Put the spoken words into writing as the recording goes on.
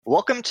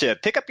Welcome to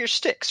Pick Up Your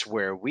Sticks,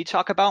 where we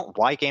talk about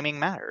why gaming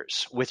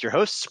matters, with your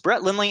hosts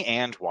Brett Lindley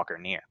and Walker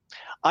Neer.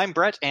 I'm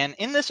Brett, and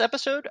in this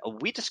episode,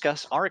 we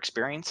discuss our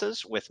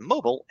experiences with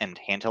mobile and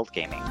handheld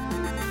gaming.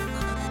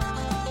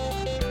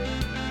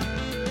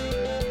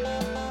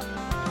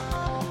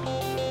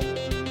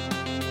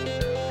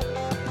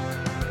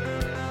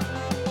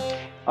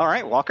 All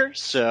right, Walker.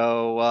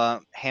 So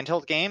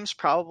handheld games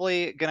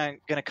probably gonna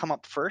come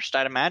up first,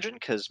 I'd imagine,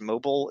 because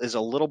mobile is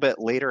a little bit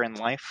later in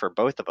life for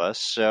both of us.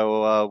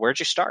 So where'd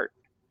you start?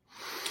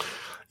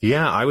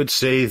 Yeah, I would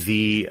say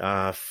the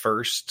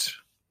first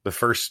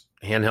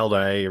handheld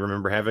I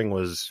remember having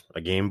was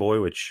a Game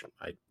Boy, which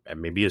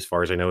maybe as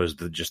far as I know is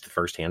just the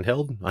first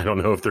handheld. I don't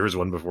know if there was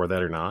one before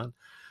that or not.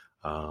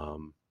 Are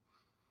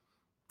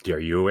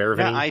you aware of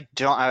any? I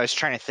don't. I was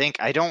trying to think.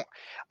 I don't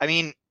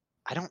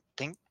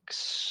think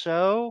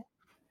so.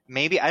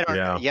 Maybe I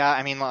don't. Yeah.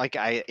 I mean, like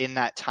in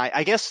that time,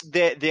 I guess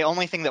the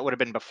only thing that would have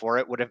been before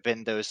it would have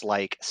been those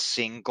like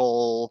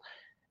single.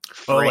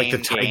 Like the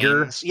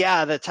Tiger? Games.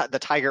 Yeah, the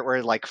Tiger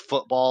where like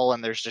football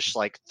and there's just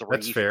like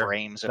three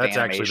frames of That's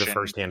animation. actually the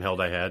first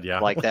handheld I had, yeah.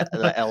 Like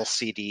the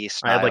LCD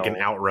style. I had like an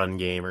Outrun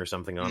game or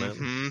something on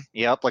it.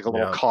 Yep, like a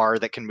little car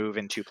that can move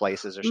in two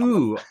places or something.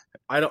 Ooh,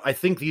 I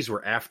think these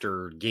were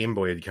after Game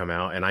Boy had come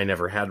out and I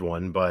never had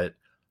one, but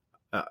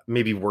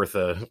maybe worth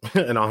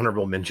an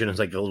honorable mention is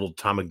like the little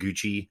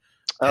Tamagotchi.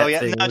 Oh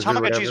yeah, no,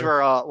 Tamagotchis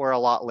were a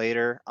lot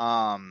later.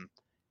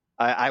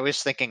 I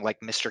was thinking like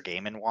Mr.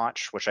 Game &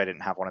 Watch, which I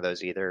didn't have one of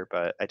those either,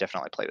 but I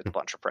definitely played with a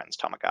bunch of friends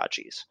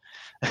Tamagotchis.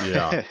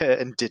 Yeah.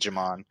 And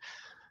Digimon.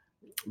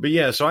 But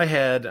yeah, so I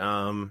had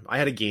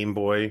a Game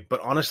Boy,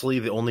 but honestly,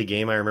 the only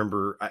game I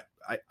remember,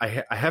 I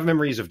have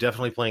memories of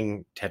definitely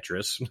playing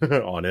Tetris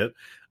on it,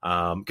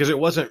 because it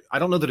wasn't. I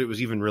don't know that it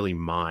was even really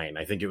mine.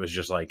 I think it was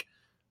just like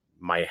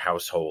my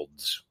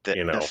household's,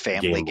 the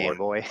family Game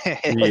Boy.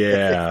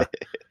 Yeah,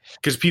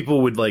 because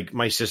people would like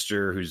my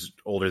sister, who's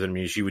older than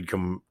me. She would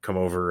come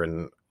over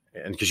and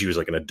because she was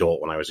like an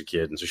adult when I was a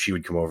kid, and so she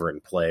would come over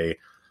and play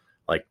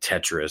like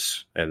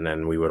Tetris, and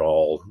then we would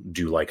all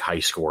do like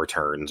high score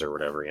turns or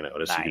whatever,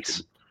 to see who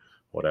could,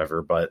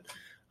 whatever. But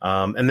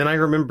and then I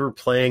remember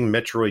playing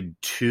Metroid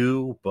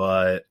 2,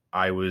 but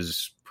I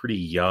was pretty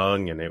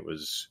young and it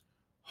was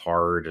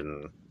hard,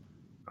 and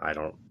I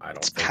don't.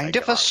 It's kind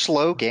of a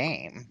slow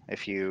game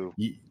if you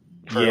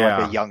for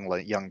like a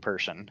young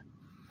person.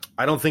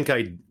 I don't think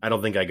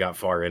I got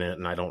far in it,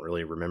 and I don't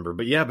really remember.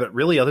 But yeah, but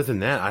really, other than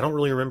that, I don't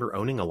really remember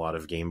owning a lot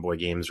of Game Boy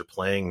games or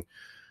playing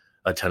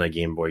a ton of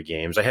Game Boy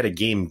games. I had a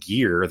Game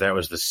Gear. That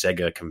was the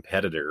Sega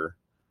competitor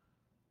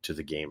to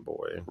the Game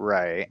Boy.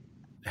 Right.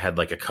 It had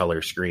like a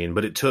color screen,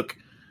 but I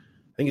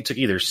think it took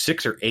either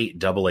 6 or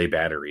 8 AA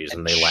batteries,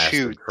 and they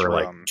lasted for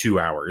like 2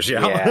 hours.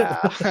 Yeah.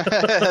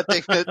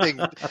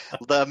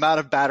 The amount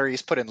of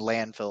batteries put in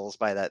landfills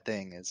by that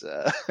thing is.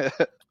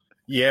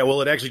 Yeah,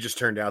 well, it actually just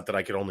turned out that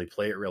I could only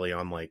play it really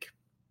on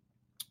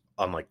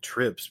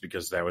trips,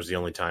 because that was the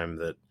only time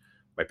that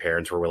my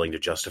parents were willing to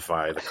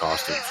justify the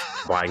cost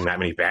of buying that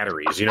many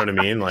batteries. You know what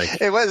I mean? Like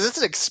it's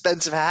an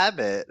expensive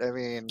habit. I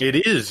mean,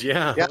 it is.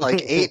 Yeah, you got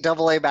like 8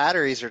 AA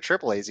batteries or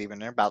AAA's even.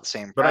 They're about the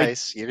same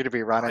price. You're going to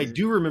be running. I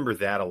do remember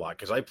that a lot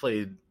because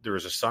there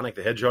was a Sonic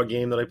the Hedgehog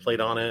game that I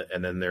played on it,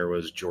 and then there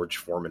was George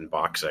Foreman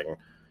boxing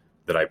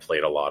that I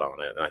played a lot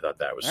on it, and I thought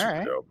that was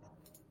super dope.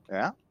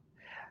 Yeah.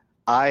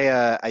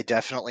 I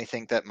definitely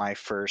think that my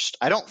first.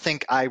 I don't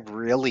think I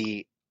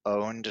really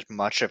owned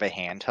much of a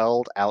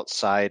handheld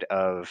outside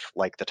of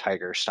like the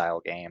Tiger style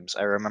games.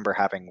 I remember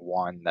having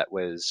one that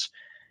was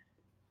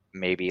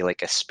maybe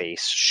like a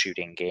space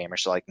shooting game, or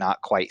so, like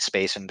not quite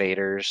Space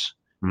Invaders,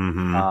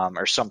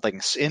 or something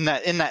in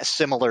that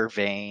similar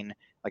vein,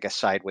 like a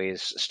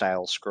sideways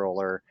style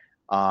scroller,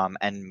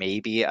 and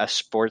maybe a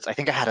sports. I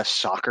think I had a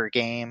soccer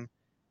game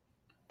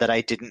that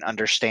I didn't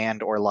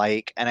understand or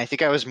like, and I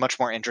think I was much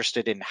more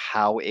interested in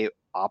how it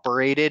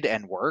operated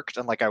and worked,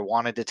 and like I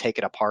wanted to take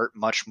it apart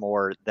much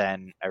more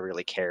than I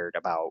really cared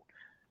about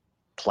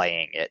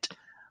playing it.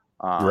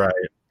 Right.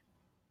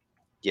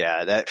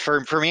 Yeah, that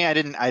for me, I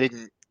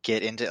didn't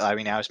get into. I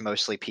mean, I was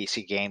mostly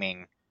PC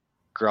gaming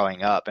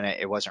growing up, and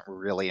it wasn't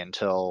really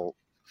until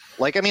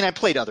like, I mean, I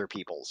played other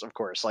people's, of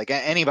course, like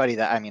anybody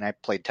that I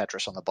played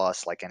Tetris on the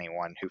bus, like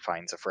anyone who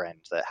finds a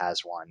friend that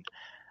has one.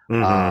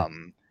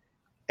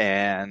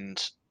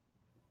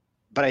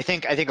 But I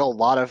think a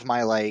lot of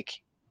my like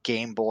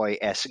Game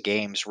Boy-esque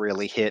games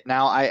really hit.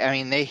 Now, I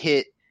mean, they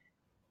hit.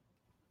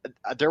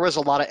 There was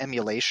a lot of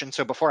emulation.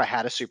 So before I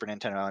had a Super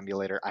Nintendo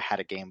emulator, I had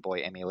a Game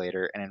Boy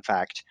emulator, and in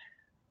fact,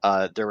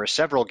 there were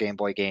several Game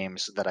Boy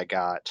games that I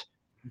got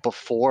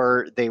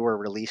before they were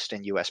released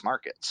in U.S.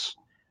 markets.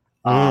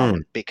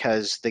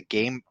 Because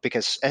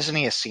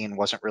SNES scene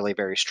wasn't really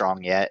very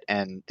strong yet,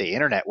 and the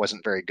internet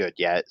wasn't very good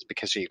yet,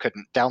 because you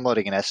couldn't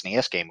downloading an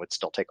SNES game would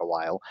still take a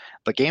while.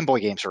 But Game Boy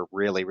games are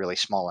really, really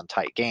small and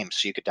tight games,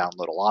 so you could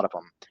download a lot of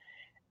them.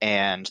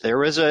 And there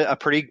was a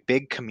pretty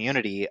big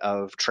community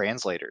of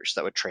translators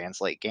that would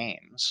translate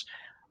games,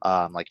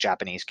 like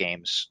Japanese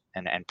games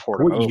and port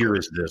them over. What year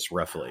is this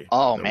roughly?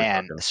 Oh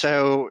man,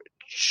 so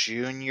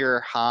junior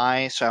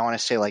high, so I want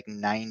to say like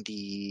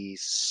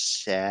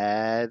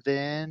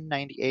 97,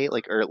 98,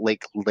 like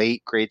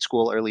late grade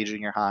school, early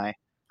junior high.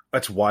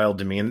 That's wild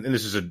to me. And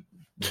this is a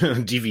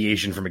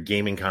deviation from a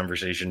gaming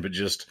conversation, but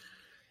just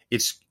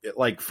it's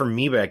like for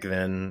me back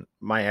then,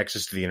 my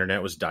access to the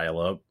internet was dial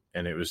up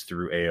and it was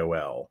through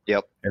AOL.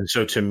 Yep. And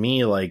so to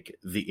me, like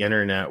the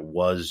internet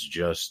was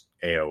just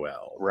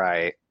AOL.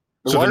 Right.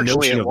 So Largely the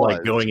notion it of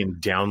like was. going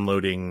and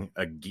downloading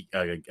a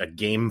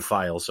game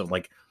file, so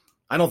like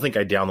I don't think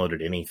I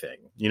downloaded anything.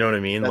 You know what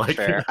I mean? That's Like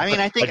fair. I mean,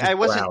 I think just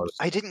browsed.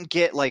 I didn't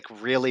get like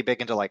really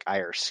big into like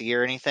IRC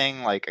or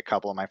anything. Like a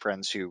couple of my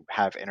friends who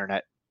have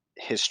internet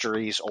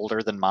histories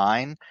older than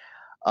mine.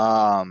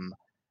 Um,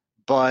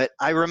 but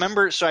I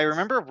remember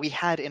we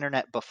had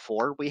internet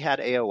before we had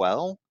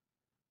AOL.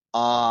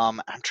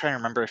 I'm trying to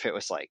remember if it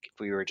was like if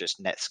we were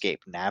just Netscape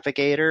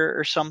Navigator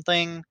or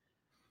something.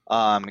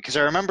 Because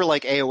I remember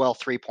like AOL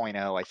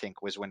 3.0, I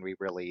think was when we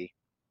really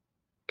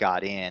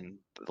got in,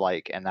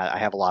 like, and that I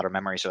have a lot of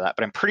memories of that.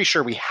 But I'm pretty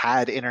sure we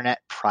had internet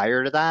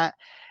prior to that,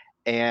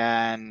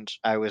 and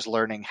I was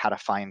learning how to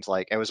find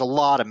like it was a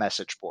lot of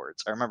message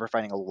boards. I remember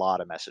finding a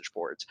lot of message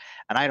boards,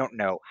 and I don't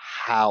know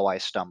how I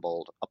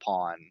stumbled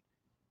upon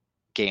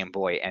Game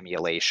Boy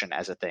emulation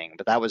as a thing,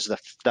 but that was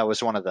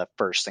one of the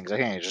first things. I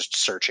think I was just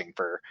searching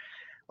for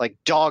like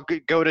go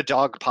to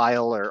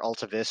Dogpile or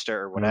Alta Vista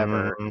or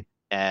whatever, Mhm.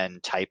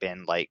 and type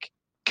in like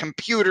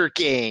computer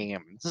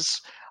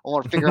games. I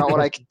want to figure out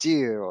what I could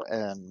do,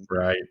 and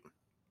Right.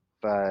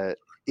 but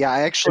yeah,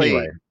 I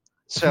Anyway, actually.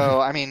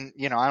 So I mean,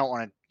 I don't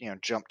want to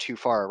jump too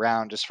far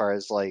around as far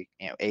as like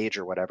age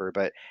or whatever,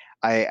 but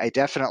I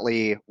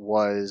definitely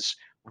was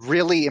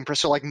really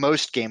impressed. So like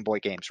most Game Boy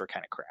games were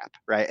kind of crap,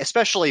 right?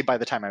 Especially by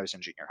the time I was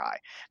in junior high,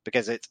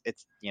 because it's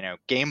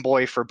Game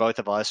Boy for both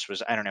of us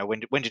was, I don't know,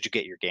 when did you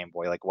get your Game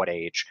Boy? Like what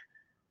age?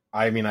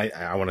 I mean,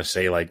 I want to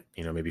say like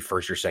maybe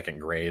first or second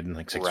grade,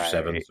 like 6 or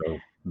 7, Right. so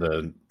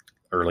the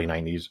early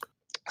 '90s.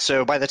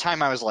 So by the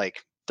time I was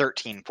like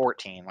 13,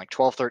 14, like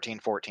 12, 13,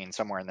 14,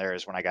 somewhere in there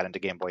is when I got into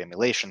Game Boy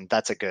emulation.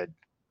 That's a good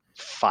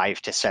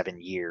 5 to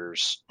 7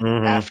 years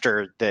Mm-hmm.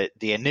 after the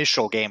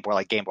initial Game Boy,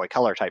 like Game Boy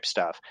Color type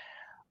stuff.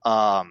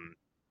 Um,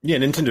 Yeah,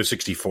 Nintendo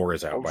 64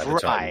 is out by the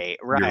time right,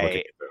 you're looking right.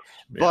 at this.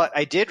 Yeah. But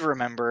I did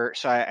remember,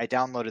 so I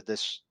downloaded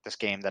this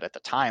game that at the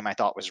time I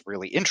thought was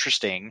really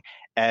interesting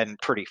and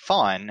pretty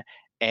fun.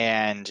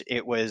 And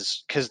it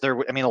was because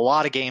I mean, a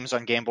lot of games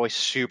on Game Boy,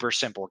 super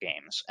simple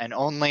games, and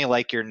only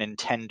like your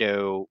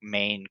Nintendo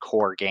main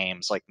core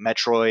games like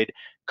Metroid,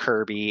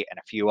 Kirby, and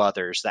a few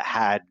others that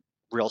had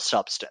real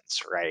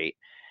substance, right?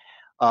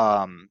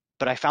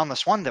 But I found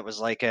this one that was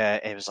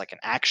it was like an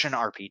action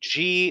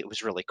RPG. It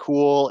was really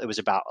cool. It was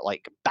about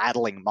like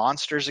battling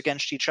monsters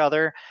against each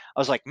other. I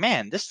was like,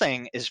 man, this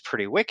thing is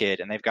pretty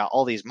wicked. And they've got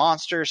all these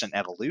monsters and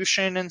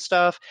evolution and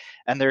stuff.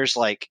 And there's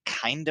like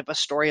kind of a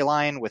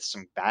storyline with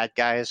some bad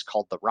guys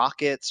called the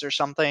Rockets or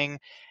something.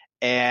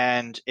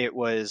 And it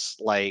was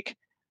like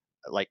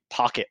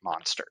pocket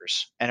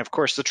monsters. And of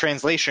course, the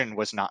translation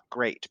was not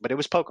great, but it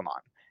was Pokemon.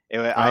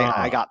 I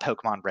Ah, got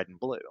Pokemon Red and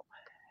Blue.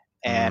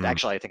 And mm,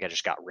 actually, I think I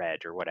just got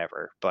red or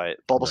whatever. But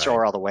Bulbasaur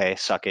right. all the way.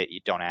 Suck it. You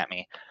don't at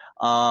me.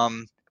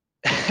 Um,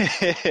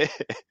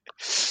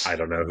 I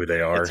don't know who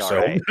they are, it's all so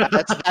right.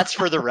 That's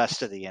for the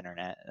rest of the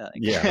internet.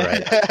 yeah,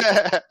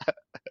 right.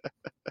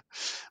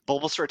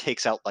 Bulbasaur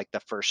takes out like the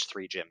first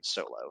three gyms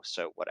solo,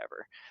 so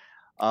whatever.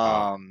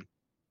 Ah, Um,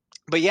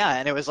 but yeah,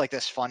 and it was like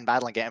this fun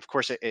battling game. Of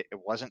course, it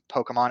wasn't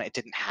Pokemon. It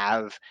didn't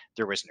have,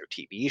 there was no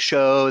TV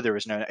show. There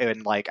was no,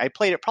 and like I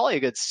played it probably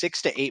a good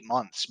 6 to 8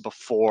 months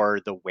before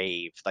the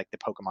wave, like the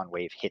Pokemon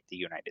wave hit the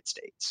United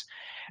States.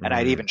 And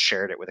I'd mm, even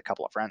shared it with a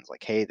couple of friends,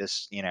 like, hey,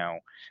 this,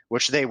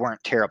 which they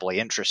weren't terribly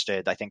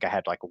interested. I think I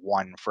had like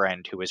one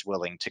friend who was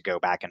willing to go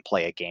back and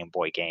play a Game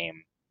Boy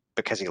game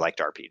because he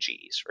liked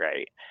RPGs,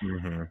 right?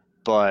 hmm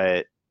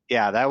But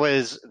yeah, that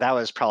was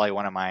probably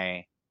one of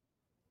my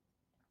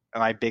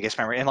biggest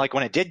memory. And like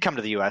when it did come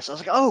to the US, I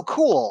was like, "Oh,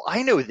 cool.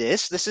 I know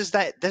this. This is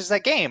that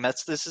game.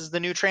 This is the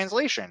new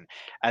translation."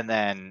 And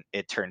then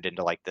it turned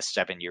into like the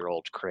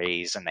 7-year-old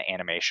craze and the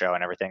anime show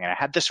and everything. And I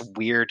had this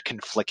weird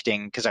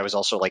conflicting because I was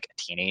also like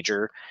a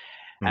teenager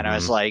and I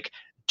was hmm like,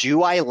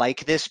 "Do I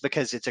like this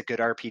because it's a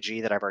good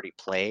RPG that I've already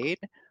played,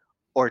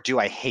 or do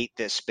I hate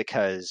this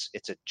because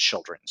it's a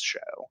children's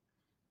show?"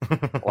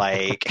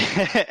 Like,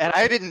 and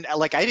I didn't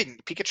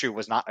Pikachu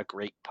was not a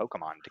great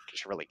Pokemon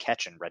to really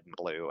catch in Red and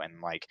Blue, and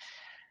like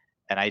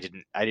and I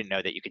didn't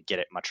know that you could get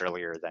it much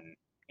earlier than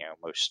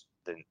most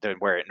than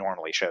where it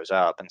normally shows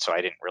up, and so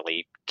I didn't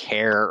really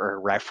care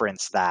or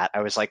reference that.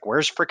 I was like,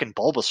 "Where's freaking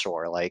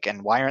Bulbasaur? Like,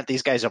 and why aren't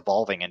these guys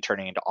evolving and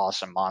turning into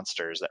awesome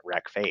monsters that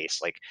wreck face?"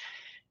 Like,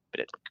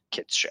 but it's a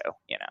kids show.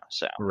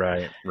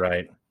 Right,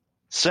 right.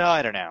 So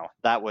I don't know.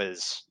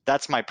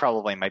 That's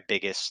probably my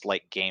biggest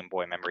like Game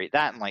Boy memory.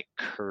 That and like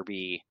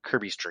Kirby's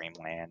Dream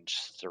Land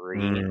 3,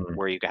 Mm,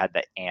 where you had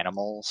the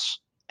animals.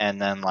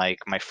 And then like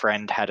my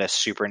friend had a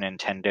Super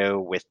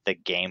Nintendo with the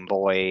Game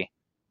Boy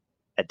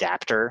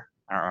adapter.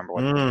 I don't remember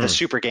what the mm,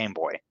 Super Game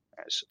Boy.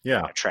 I was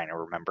yeah. trying to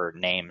remember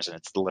names, and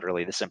it's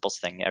literally the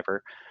simplest thing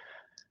ever.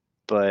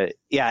 But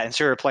yeah, and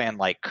so we were playing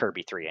like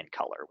Kirby 3 in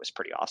color was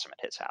pretty awesome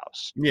at his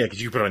house. Yeah,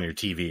 because you put it on your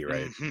TV,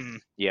 right? Mm-hmm.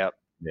 Yep.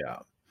 Yeah.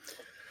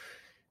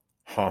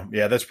 Huh.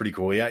 Yeah, that's pretty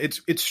cool. Yeah,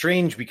 it's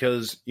strange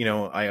because, you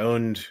know, I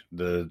owned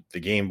the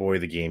Game Boy,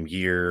 the Game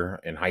Gear.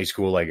 In high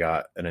school, I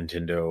got a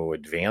Nintendo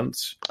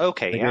Advance.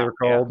 Okay, I think they were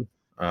called.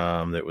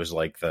 That was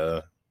like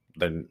the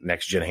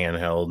next gen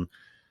handheld.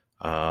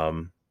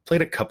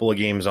 Played a couple of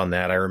games on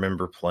that. I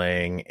remember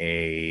playing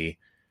an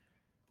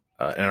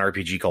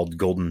RPG called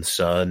Golden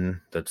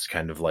Sun. That's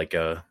kind of like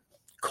a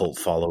cult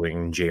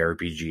following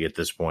JRPG at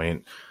this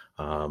point.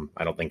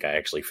 I don't think I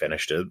actually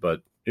finished it,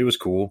 but it was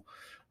cool.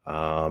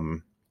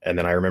 And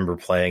then I remember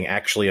playing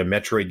actually a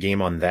Metroid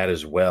game on that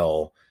as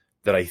well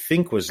that I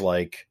think was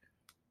like,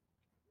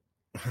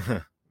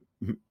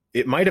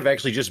 it might have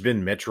actually just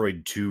been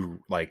Metroid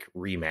 2 like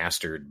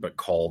remastered, but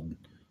called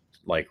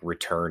like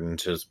Return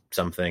to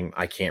something.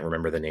 I can't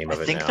remember the name of it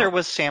now. I think there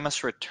was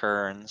Samus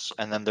Returns,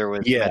 and then there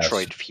was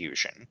Metroid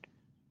Fusion.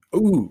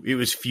 Ooh, it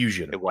was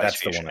Fusion. It was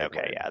That's Fusion. The one.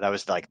 Okay, yeah, that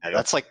was like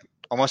that's like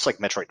almost like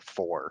Metroid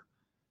 4.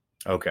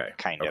 Okay,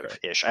 kind of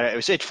ish.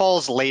 It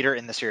falls later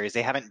in the series.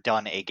 They haven't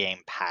done a game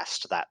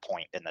past that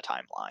point in the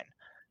timeline.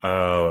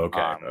 Oh,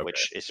 okay.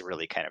 Which is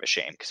really kind of a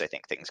shame because I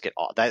think things get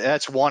off.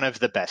 That's one of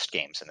the best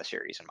games in the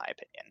series, in my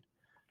opinion.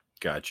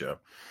 Gotcha.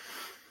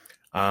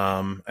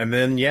 And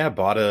then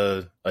bought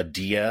a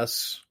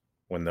DS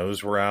when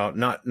those were out.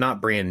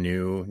 Not brand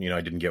new. You know,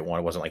 I didn't get one.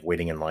 I wasn't like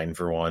waiting in line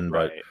for one,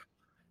 but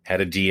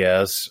had a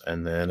DS,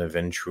 and then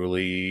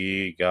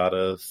eventually got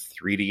a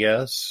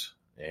 3DS.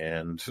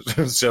 And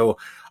so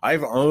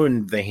I've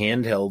owned the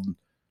handheld,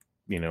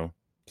 you know,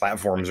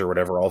 platforms or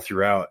whatever all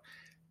throughout.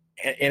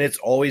 And it's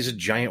always a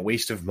giant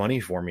waste of money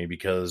for me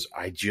because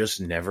I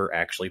just never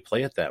actually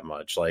play it that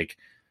much. Like,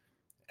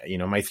 you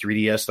know, my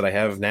 3DS that I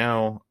have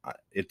now,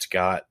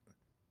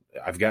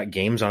 I've got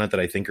games on it that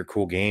I think are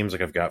cool games.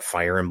 Like I've got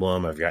Fire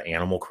Emblem, I've got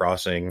Animal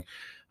Crossing.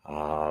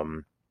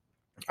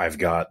 I've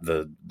got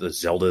the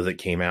Zelda that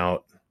came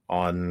out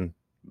for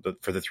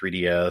the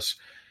 3DS.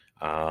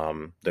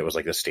 That was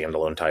like the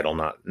standalone title,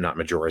 not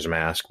Majora's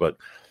Mask, but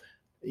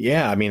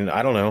yeah, I mean,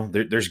 I don't know.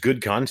 There's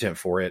good content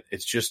for it.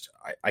 It's just,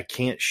 I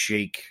can't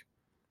shake,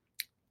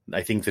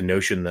 I think the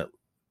notion that,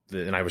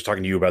 and I was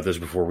talking to you about this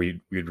before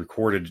we had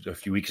recorded a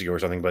few weeks ago or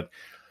something, but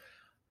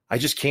I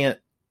just can't,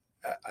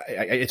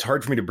 it's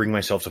hard for me to bring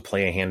myself to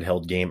play a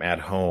handheld game at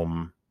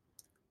home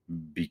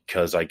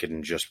because I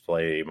can just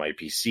play my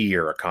PC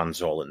or a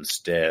console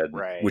instead,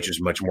 which is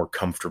much more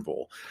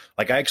comfortable.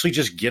 Like I actually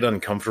just get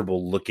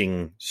uncomfortable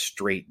looking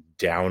straight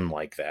down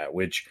like that,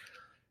 which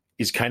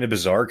is kind of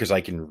bizarre because I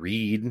can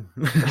read and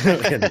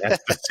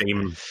that's the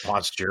same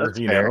posture, that's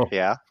you fair. Know?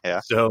 Yeah.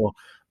 So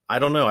I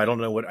don't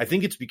know. I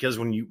think it's because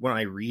when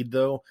I read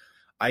though,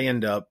 I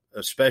end up,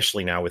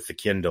 especially now with the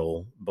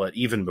Kindle, but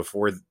even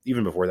before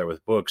that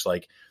with books,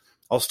 like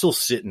I'll still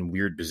sit in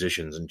weird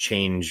positions and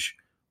change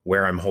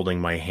where I'm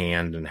holding my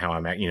hand and how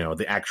I'm at, you know,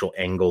 the actual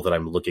angle that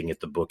I'm looking at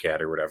the book at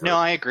or whatever. No,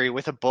 I agree.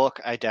 With a book,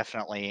 I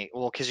definitely,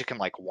 because you can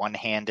like one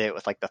hand it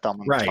with like the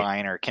thumb on the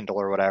spine or Kindle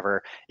or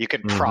whatever. You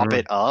could prop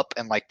it up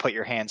and like put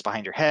your hands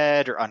behind your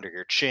head or under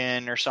your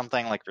chin or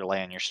something, like you're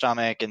laying on your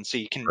stomach. And so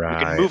you can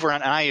move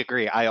around. And I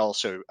agree. I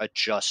also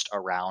adjust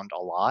around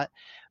a lot.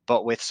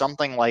 But with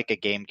something like a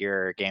Game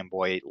Gear or a Game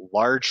Boy,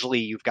 largely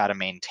you've got to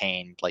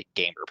maintain like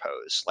gamer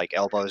pose, like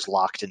elbows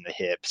locked in the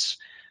hips,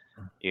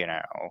 you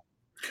know.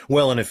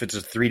 Well, and if it's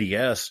a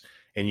 3DS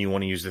and you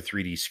want to use the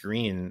 3D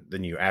screen,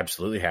 then you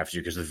absolutely have to,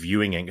 because the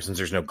viewing angle, since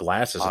there's no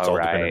glasses, it's all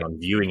dependent on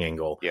viewing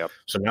angle. Yep.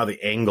 So now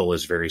the angle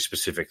is very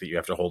specific that you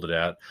have to hold it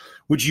at,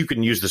 which you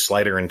can use the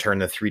slider and turn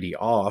the 3D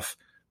off,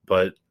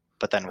 but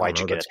then why'd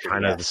you get a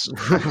 3DS?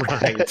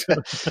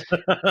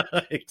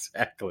 Right.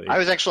 Exactly. I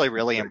was actually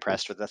really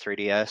impressed with the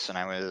 3DS, and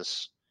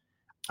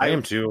I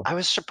am too. I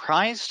was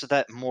surprised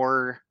that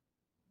more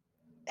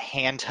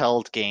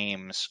handheld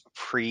games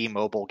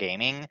pre-mobile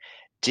gaming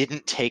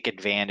didn't take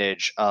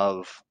advantage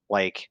of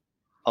like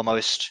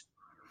almost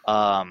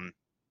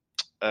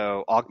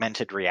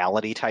augmented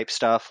reality type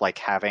stuff, like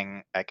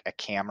having a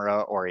camera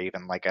or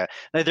even like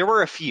there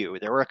were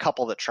a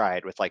couple that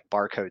tried with like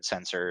barcode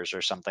sensors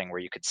or something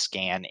where you could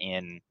scan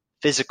in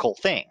physical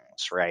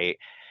things, right?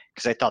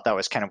 Because I thought that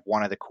was kind of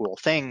one of the cool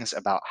things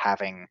about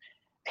having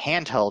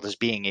handheld is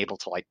being able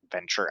to like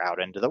venture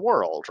out into the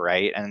world,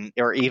 right? And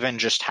or even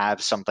just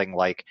have something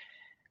like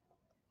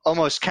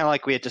almost kind of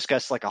like we had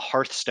discussed, like a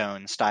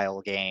Hearthstone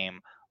style game,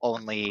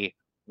 only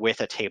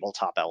with a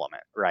tabletop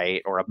element,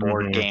 right? Or a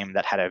board game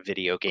that had a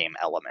video game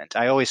element.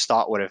 I always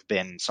thought would have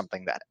been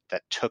something that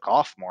took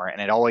off more,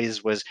 and it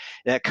always was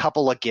a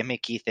couple of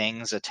gimmicky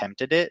things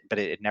attempted it, but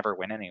it never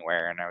went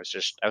anywhere. And I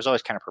was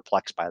always kind of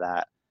perplexed by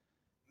that.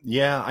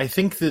 Yeah, I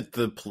think that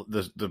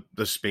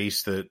the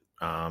space that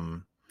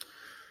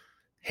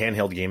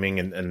handheld gaming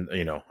and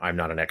you know, I'm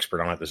not an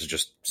expert on it. This is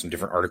just some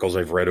different articles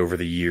I've read over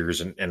the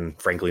years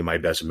and frankly my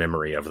best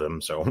memory of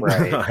them. So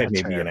I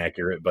may be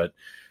inaccurate, but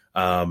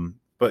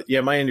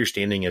yeah, my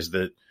understanding is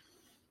that,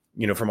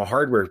 you know, from a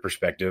hardware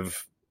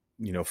perspective,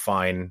 you know,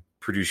 fine,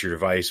 produce your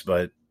device,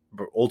 but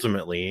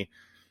ultimately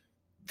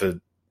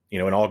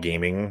in all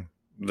gaming,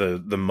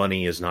 the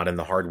money is not in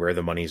the hardware,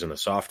 the money's in the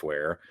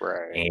software.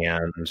 Right.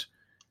 And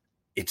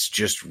it's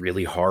just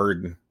really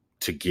hard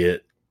to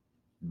get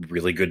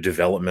really good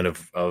development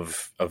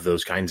of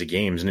those kinds of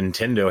games.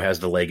 Nintendo has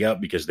the leg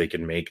up because they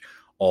can make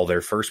all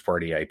their first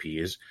party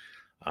IPs.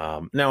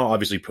 Now,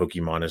 obviously,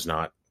 Pokemon is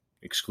not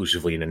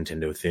exclusively a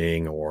Nintendo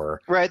thing,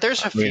 or right.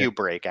 There's a few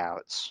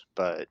breakouts,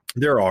 but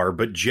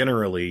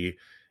generally,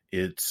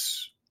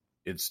 it's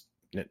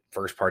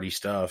first party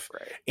stuff.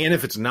 Right. And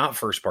if it's not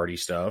first party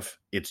stuff,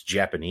 it's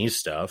Japanese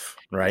stuff,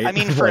 right? I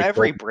mean, for like,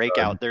 every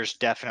breakout, there's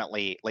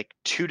definitely like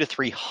 200 to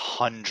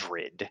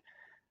 300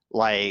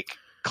 like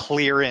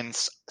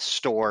clearance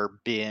store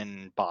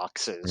bin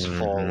boxes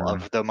full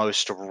of the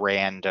most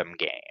random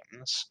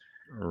games.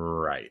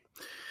 Right.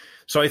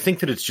 So I think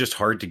that it's just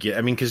hard to get.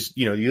 I mean, because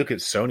you look at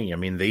Sony. I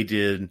mean, they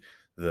did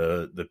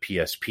the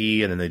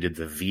PSP, and then they did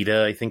the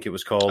Vita. I think it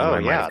was called. Oh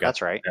yeah,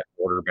 that's right. That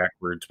order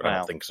backwards, but I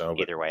don't think so.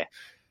 Either way,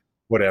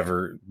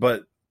 whatever.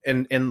 But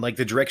and like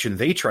the direction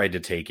they tried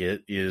to take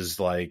it is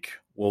like,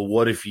 well,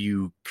 what if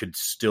you could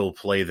still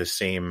play the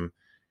same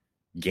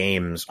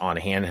games on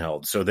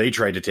handheld? So they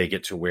tried to take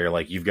it to where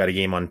like you've got a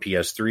game on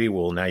PS3.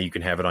 Well, now you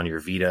can have it on your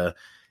Vita.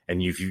 And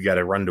if you've got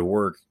to run to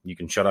work, you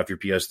can shut off your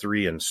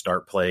PS3 and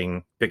start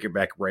playing, pick it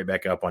right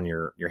back up on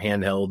your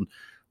handheld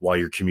while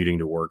you're commuting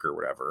to work or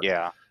whatever.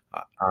 Yeah.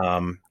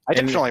 I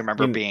definitely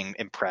remember being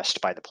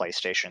impressed by the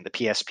PlayStation, the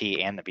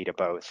PSP and the Vita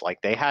both.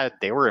 Like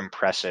they were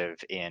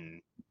impressive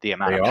in the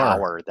amount of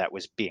power that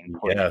was being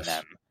put in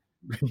them.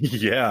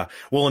 Yeah.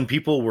 Well, and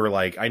people were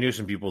like, I knew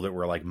some people that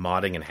were like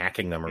modding and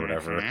hacking them or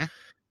whatever.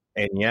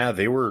 And yeah,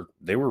 they were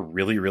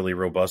really, really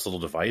robust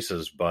little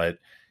devices, but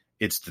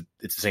it's the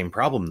same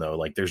problem though.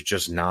 Like there's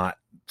just not,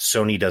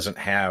 Sony doesn't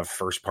have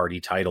first party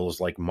titles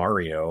like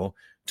Mario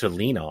to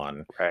lean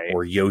on, right,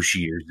 or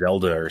Yoshi or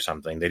Zelda or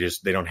something. They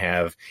don't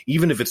have,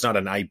 even if it's not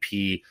an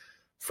IP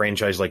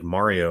franchise like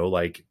Mario,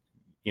 like,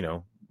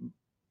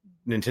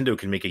 Nintendo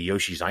can make a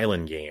Yoshi's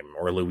Island game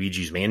or a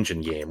Luigi's Mansion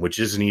game, which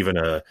isn't even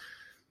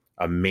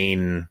a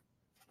mainstay,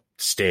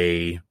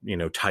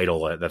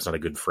 title. That's not a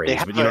good phrase,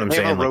 but you know what I'm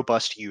saying? They have a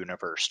robust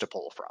universe to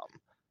pull from.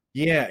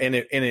 Yeah,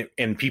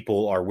 and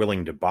people are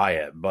willing to buy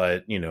it,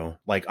 but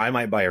like I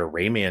might buy a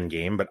Rayman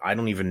game, but I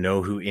don't even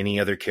know who any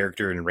other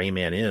character in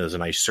Rayman is,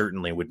 and I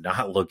certainly would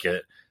not look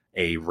at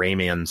a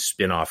Rayman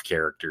spin-off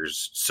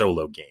character's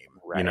solo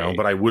game, right,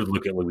 but I would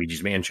look at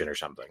Luigi's Mansion or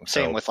something.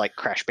 Same with like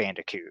Crash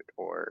Bandicoot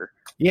or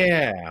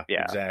yeah,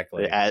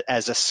 exactly,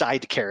 as a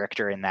side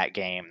character in that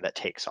game that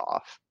takes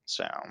off.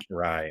 So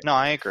right, no,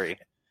 I agree.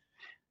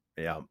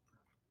 Yeah.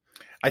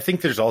 I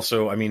think there's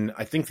also, I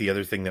think the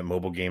other thing that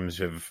mobile games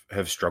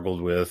have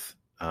struggled with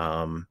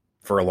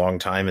for a long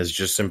time is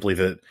just simply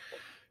that,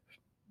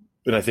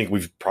 and I think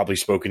we've probably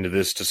spoken to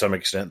this to some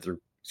extent through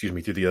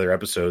the other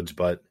episodes,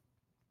 but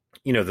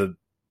the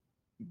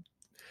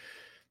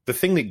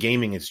thing that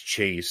gaming has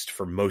chased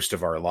for most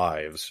of our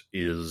lives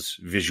is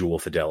visual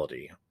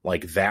fidelity.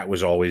 Like that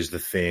was always the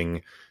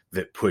thing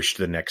that pushed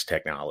the next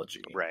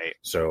technology. Right.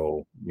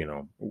 So,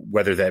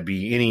 whether that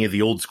be any of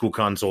the old school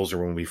consoles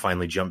or when we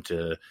finally jumped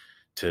to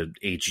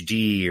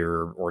HD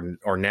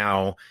or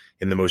now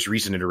in the most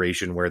recent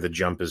iteration where the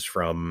jump is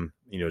from,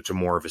 to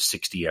more of a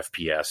 60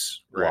 FPS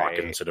lock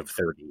instead of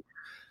 30.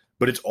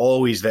 But it's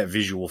always that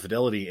visual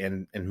fidelity,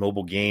 and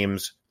mobile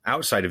games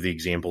outside of the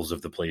examples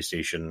of the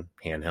PlayStation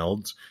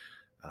handhelds,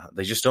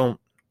 they just don't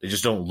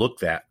look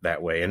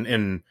that way.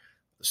 And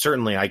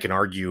certainly I can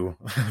argue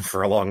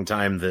for a long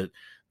time that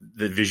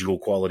the visual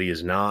quality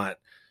is not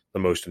the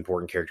most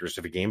important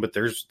characteristic of a game, but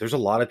there's a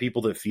lot of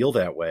people that feel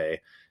that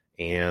way.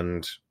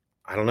 And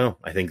I don't know.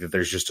 I think that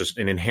there's just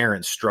an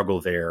inherent struggle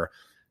there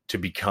to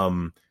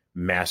become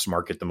mass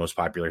market the most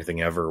popular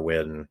thing ever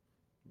when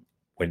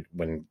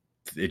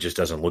it just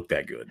doesn't look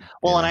that good.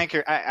 Well, and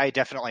I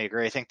definitely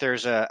agree. I think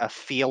there's a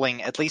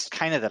feeling, at least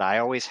kind of that I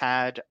always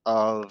had,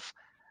 of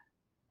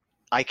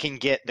I can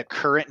get the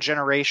current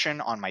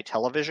generation on my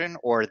television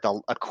or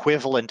the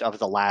equivalent of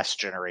the last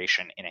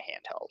generation in a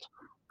handheld.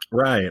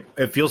 Right.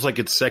 It feels like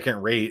it's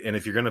second rate. And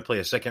if you're going to play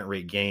a second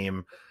rate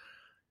game,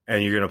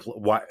 and you're going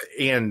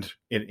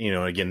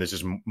to again, this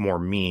is more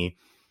me,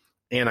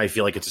 and I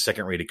feel like it's a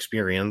second rate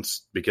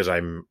experience because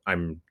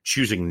I'm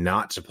choosing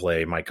not to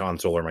play my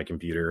console or my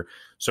computer.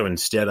 So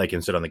instead I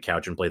can sit on the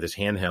couch and play this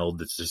handheld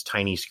that's this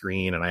tiny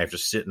screen, and I have to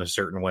sit in a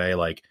certain way.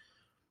 Like,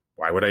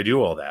 why would I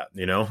do all that?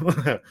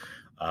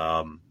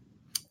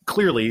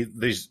 Clearly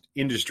these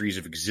industries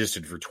have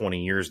existed for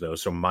 20 years though.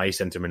 So my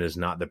sentiment is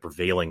not the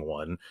prevailing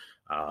one,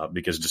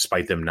 because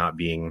despite them not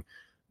being,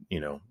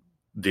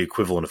 the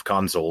equivalent of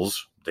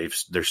consoles,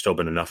 there's still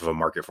been enough of a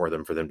market for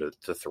them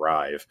to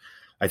thrive.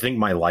 I think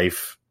my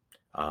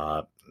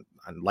lifestyle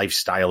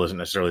isn't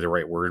necessarily the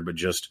right word, but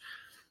just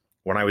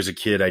when I was a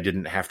kid, I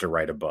didn't have to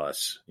ride a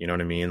bus. You know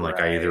what I mean? Like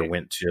I either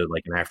went to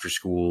like an after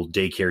school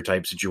daycare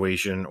type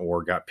situation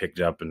or got picked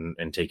up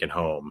and taken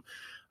home,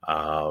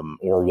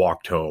 or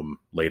walked home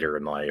later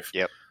in life.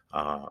 Yep.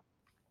 I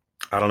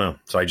don't know.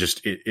 So I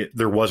just,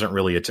 there wasn't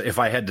really if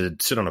I had to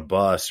sit on a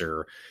bus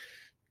or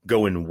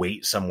go and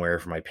wait somewhere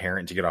for my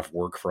parent to get off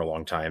work for a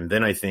long time,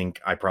 then I think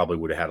I probably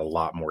would have had a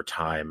lot more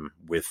time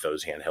with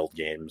those handheld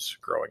games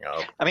growing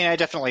up. I mean, I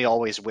definitely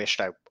always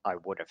wished I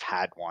would have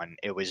had one.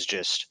 It was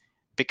just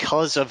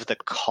because of the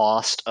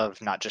cost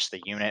of not just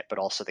the unit, but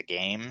also the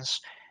games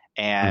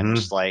and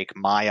Mm-hmm. like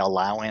my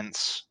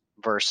allowance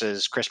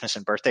versus Christmas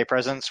and birthday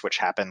presents, which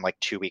happen like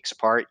 2 weeks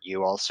apart.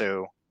 You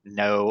also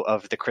know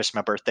of the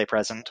Christmas birthday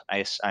present,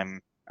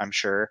 I'm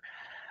sure.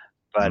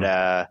 But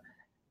Mm-hmm.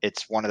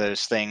 it's one of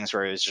those things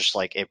where it was just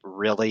like it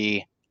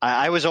really.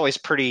 I was always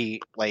pretty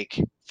like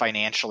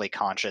financially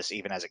conscious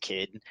even as a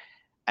kid,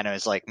 and I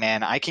was like,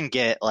 man, I can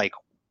get like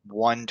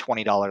one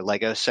 $20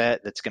 Lego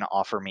set that's going to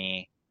offer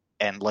me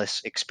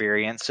endless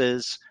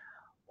experiences,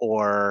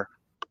 or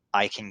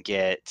I can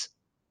get,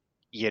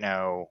 you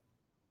know,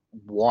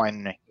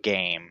 one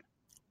game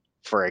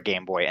for a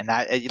Game Boy, and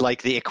that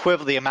like the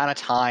equivalent, the amount of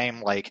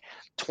time, like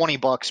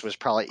 $20 was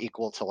probably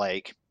equal to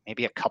like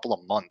maybe a couple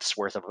of months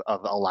worth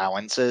of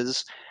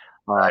allowances.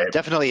 Right.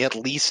 Definitely at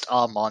least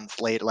a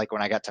month late, like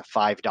when I got to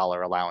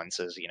 $5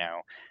 allowances,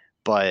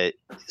 But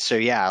so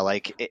yeah,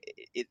 like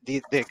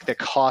the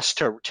cost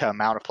to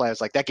amount of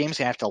players, like that game's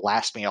gonna have to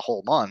last me a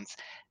whole month,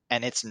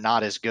 and it's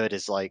not as good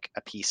as like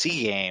a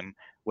PC game,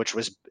 which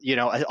was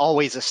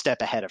always a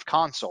step ahead of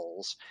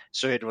consoles.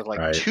 So it was like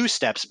Right. 2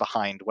 steps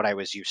behind what I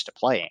was used to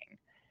playing.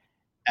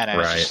 And I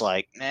was just Right.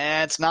 like,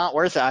 nah, it's not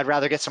worth it. I'd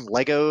rather get some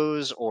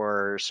Legos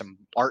or some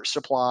art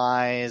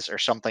supplies or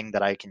something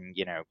that I can,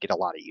 get a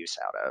lot of use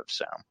out of.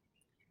 So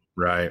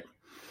Right.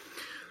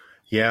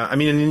 Yeah, I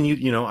mean, and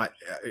then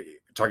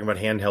talking about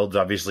handhelds,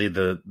 obviously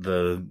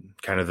the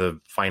kind of the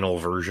final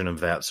version of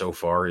that so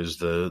far is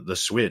the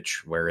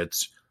Switch, where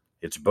it's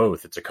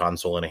both. It's a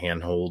console and a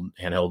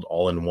handheld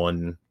all in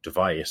one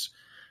device,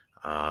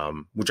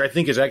 which I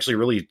think is actually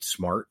really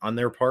smart on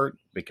their part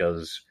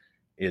because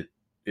it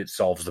it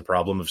solves the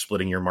problem of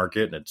splitting your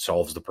market, and it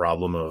solves the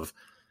problem of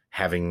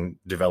having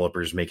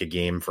developers make a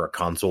game for a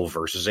console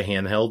versus a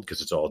handheld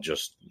because it's all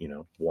just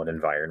one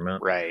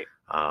environment. right.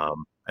 I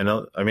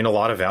mean, a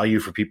lot of value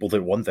for people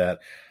that want that.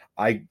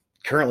 I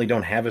currently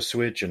don't have a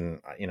Switch,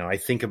 and I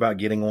think about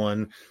getting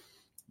one.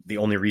 The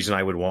only reason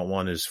I would want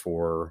one is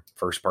for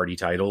first party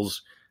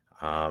titles.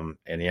 And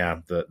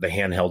yeah, the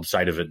handheld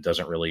side of it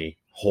doesn't really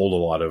hold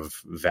a lot of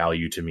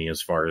value to me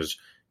as far as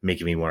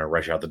making me want to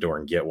rush out the door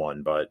and get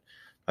one. But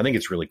I think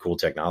it's really cool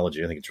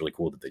technology. I think it's really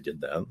cool that they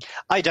did that.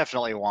 I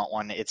definitely want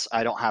one.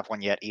 I don't have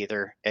one yet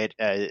either. In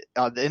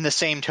the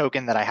same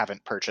token that I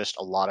haven't purchased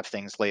a lot of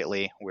things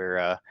lately,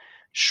 we're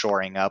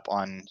shoring up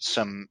on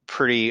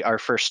our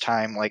first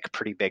time like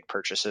pretty big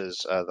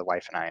purchases, the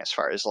wife and I, as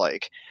far as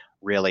like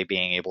really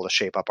being able to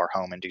shape up our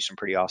home and do some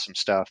pretty awesome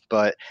stuff.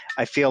 But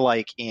I feel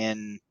like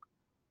in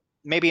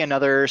maybe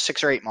another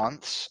 6 or 8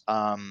 months,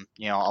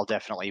 I'll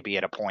definitely be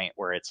at a point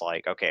where it's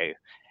like, okay,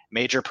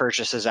 major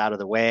purchases out of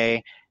the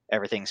way,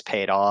 everything's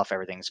paid off,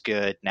 everything's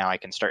good. Now I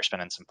can start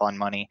spending some fun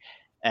money.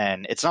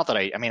 And it's not that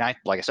I mean,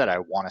 like I said, I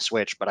want to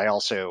switch, but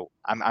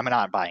I'm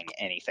not buying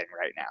anything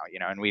right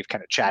now, and we've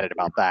kind of chatted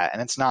about that.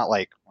 And it's not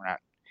like we're not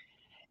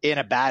in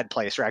a bad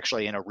place. We're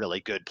actually in a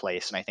really good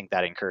place. And I think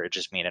that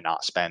encourages me to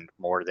not spend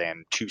more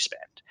than to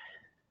spend.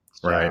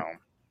 So, Right.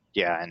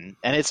 yeah. And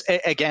it's,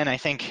 again, I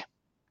think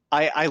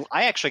I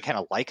actually kind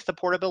of like the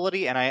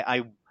portability, and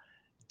I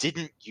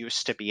didn't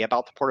used to be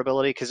about the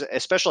portability because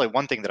especially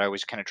one thing that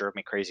always kind of drove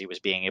me crazy was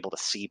being able to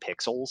see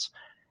pixels,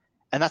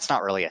 and that's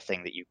not really a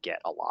thing that you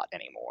get a lot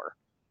anymore.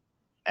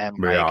 And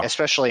like Yeah.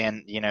 especially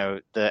in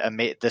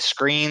the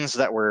screens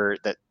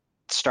that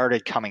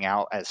started coming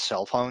out as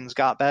cell phones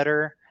got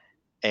better,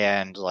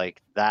 and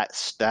like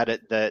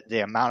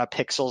the amount of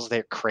pixels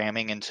they're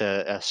cramming into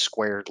a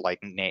squared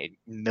like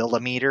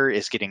millimeter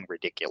is getting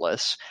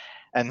ridiculous.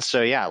 And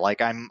so yeah,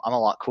 like I'm a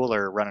lot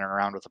cooler running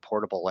around with a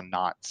portable and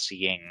not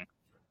seeing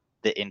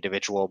the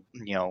individual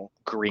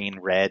green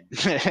red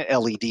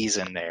LEDs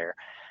in there.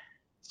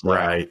 So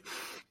Right.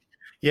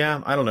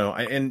 Yeah. I don't know.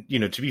 And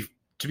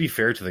to be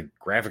fair to the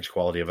graphics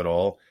quality of it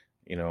all,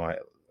 I,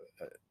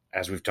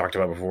 as we've talked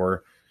about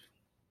before,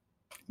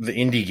 the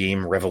indie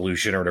game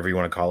revolution or whatever you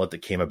want to call it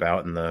that came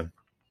about in the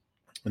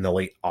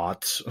late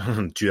aughts,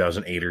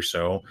 2008 or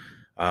so,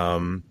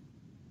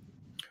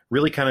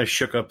 really kind of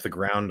shook up the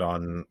ground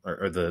on,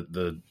 or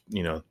the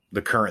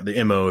current,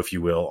 the MO, if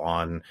you will,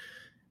 on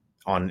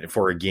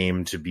for a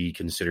game to be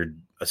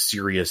considered a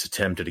serious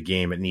attempt at a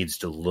game, it needs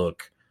to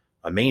look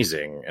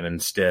amazing. And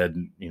instead,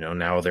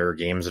 now there are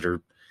games that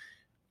are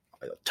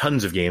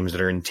tons of games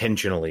that are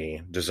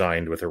intentionally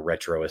designed with a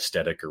retro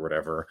aesthetic or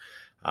whatever.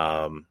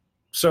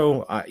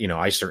 So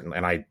I certainly,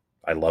 and I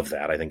love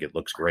that. I think it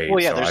looks great. well,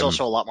 yeah, So there's I'm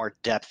also a lot more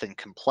depth and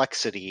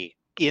complexity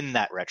in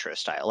that retro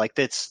style. Like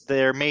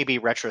there may be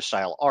retro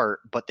style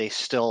art, but they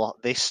still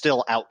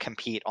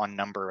outcompete on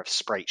number of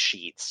sprite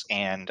sheets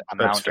and That's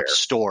amount of fair.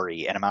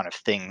 story and amount of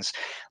things.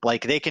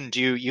 Like you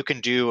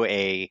can do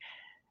a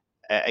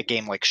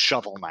game like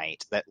Shovel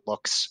Knight that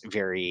looks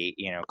very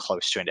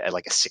close to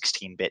like a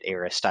 16-bit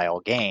era style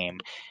game,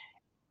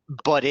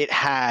 but it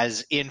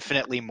has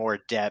infinitely more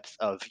depth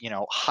of,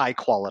 high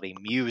quality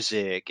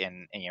music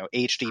and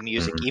HD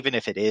music. Mhm. Even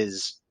if it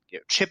is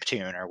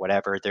chiptune or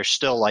whatever, there's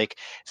still like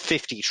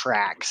 50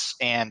 tracks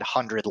and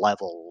 100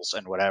 levels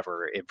and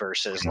whatever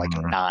versus like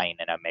Mhm. 9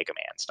 in a Mega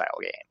Man style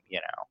game.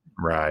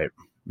 Right.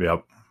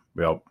 Yep.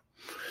 Yep.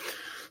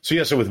 So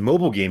yeah, so with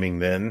mobile gaming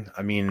then,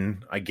 I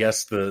mean, I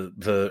guess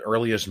the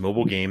earliest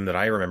mobile game that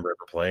I remember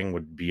ever playing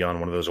would be on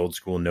one of those old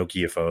school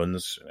Nokia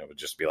phones, and it would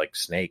just be like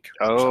Snake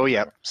or Oh, something.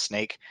 yep,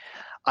 Snake.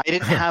 I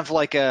didn't have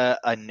like a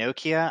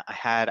Nokia.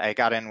 I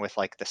got in with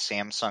like the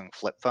Samsung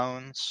flip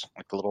phones,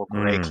 like the little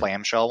gray Mm.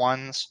 clamshell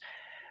ones.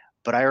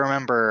 But I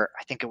remember,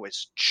 I think it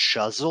was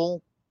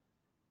Chuzzle,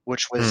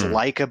 which was Hmm.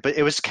 like but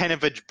it was kind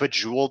of a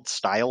Bejeweled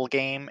style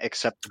game,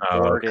 except the Oh,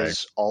 board okay.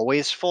 is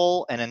always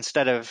full, and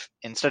instead of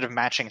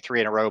matching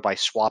three in a row by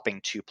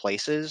swapping two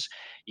places,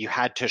 you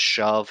had to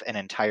shove an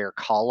entire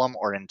column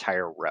or an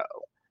entire row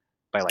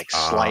by like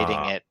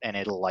sliding Ah, it, and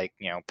it'll like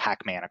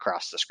Pac-Man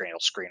across the screen. It'll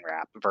screen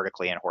wrap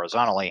vertically and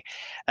horizontally,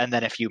 and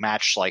then if you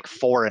matched like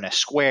four in a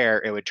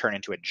square, it would turn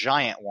into a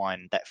giant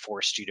one that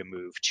forced you to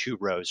move two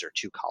rows or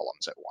two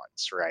columns at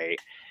once, right?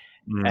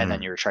 And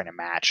then mm. you were trying to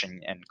match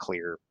and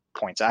clear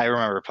points. I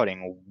remember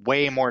putting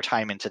way more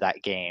time into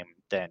that game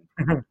than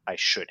I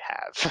should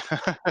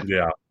have.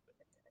 Yeah,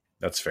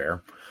 that's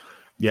fair.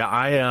 Yeah,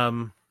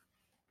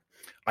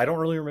 I don't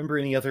really remember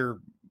any other.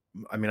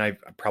 I mean, I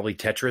probably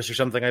Tetris or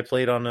something I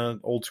played on an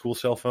old school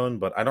cell phone,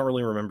 but I don't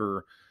really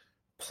remember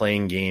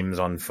playing games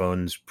on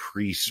phones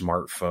pre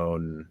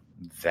smartphone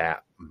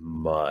that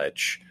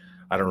much.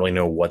 I don't really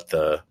know what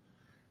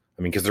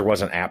I mean, because there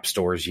wasn't app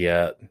stores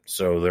yet,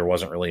 so there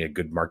wasn't really a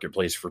good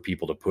marketplace for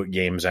people to put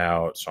games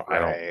out. So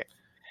Right.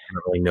 I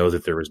don't really know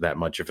that there was that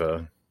much of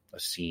a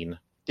scene.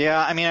 Yeah,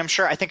 I mean, I'm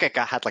sure. I think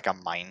had like a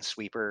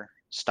Minesweeper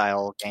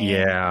style game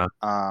Yeah.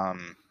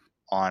 on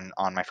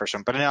my first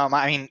one, but no,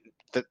 I mean,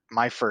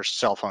 my first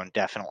cell phone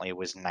definitely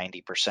was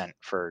 90%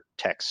 for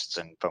texts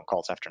and phone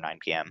calls after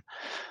 9 p.m.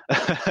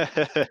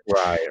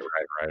 Right,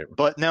 right.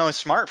 But no,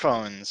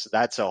 smartphones,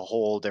 that's a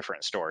whole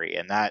different story,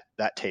 and that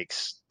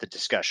takes the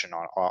discussion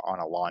on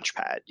a launch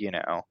pad.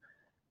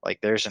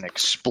 Like there's an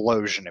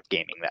explosion of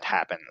gaming that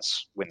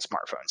happens when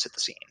smartphones hit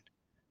the scene.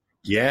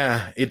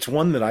 Yeah, it's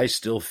one that I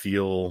still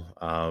feel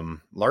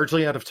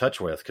largely out of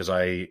touch with because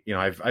I've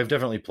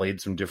definitely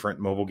played some different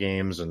mobile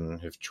games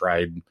and have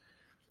tried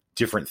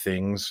different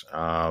things.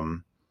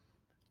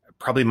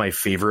 Probably my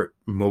favorite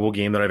mobile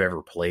game that I've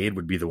ever played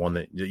would be the one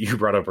that you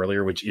brought up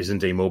earlier, which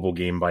isn't a mobile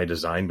game by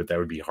design, but that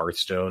would be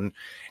Hearthstone.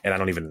 And I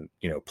don't even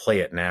play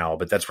it now,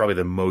 but that's probably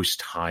the most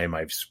time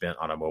I've spent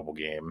on a mobile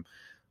game.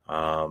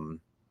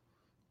 Um,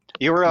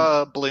 You were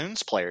a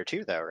Bloons player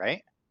too, though,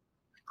 right?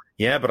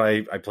 yeah, but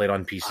I played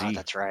on Ah, PC.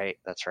 that's right.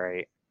 That's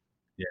right.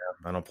 Yeah,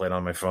 I don't play it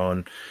on my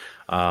phone.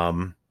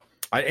 Um,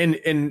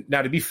 and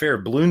now to be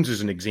fair, Bloons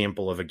is an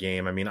example of a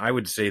game. I mean, I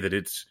would say that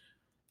it's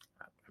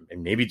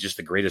maybe just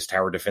the greatest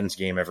tower defense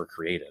game ever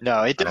created.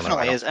 No, it I don't know.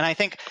 I definitely don't. is, and I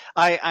think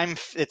I'm.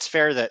 It's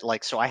fair that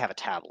so I have a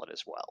tablet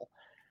as well,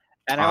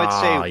 and I would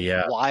say Ah,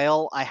 yeah.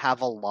 while I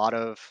have a lot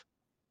of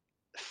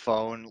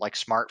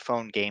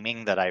smartphone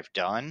gaming that I've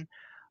done,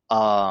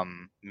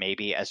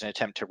 maybe as an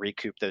attempt to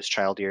recoup those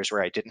child years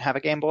where I didn't have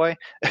a Game Boy.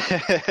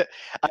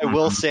 I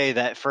will Mhm. say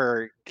that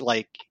for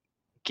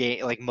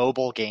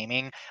mobile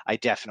gaming, I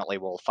definitely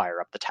will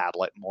fire up the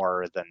tablet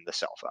more than the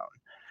cell phone.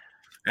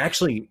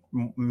 Actually,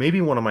 maybe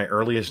one of my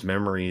earliest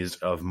memories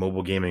of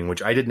mobile gaming,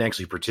 which I didn't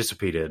actually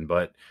participate in,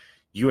 but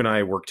you and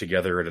I worked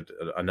together at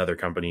another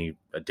company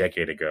a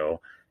decade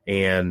ago,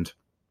 and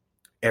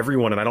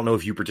everyone, and I don't know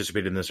if you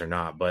participated in this or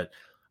not, but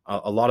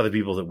a lot of the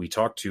people that we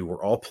talked to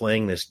were all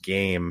playing this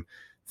game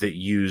that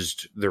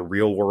used the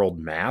real world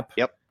map,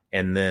 Yep.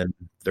 and then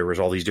there was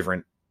all these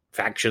different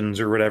factions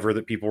or whatever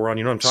that people were on.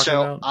 You know what I'm talking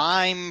So about?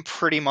 I'm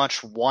pretty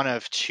much one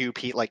of two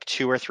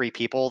or three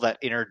people that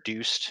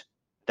introduced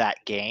that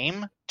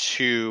game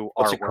to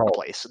What's our it called?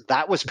 workplace.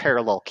 That was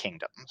Parallel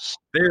Kingdoms.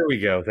 There we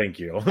go. Thank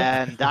you.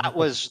 And that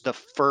was the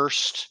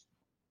first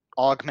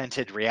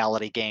augmented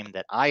reality game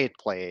that I had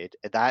played.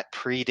 That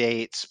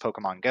predates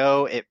Pokemon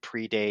Go. It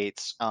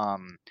predates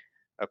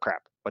oh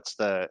crap, what's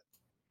the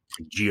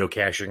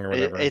Geocaching or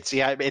whatever.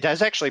 yeah, it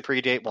does actually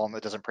predate. Well,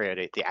 it doesn't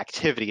predate the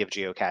activity of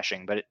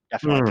geocaching, but it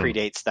definitely Hmm.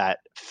 predates that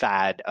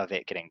fad of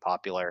it getting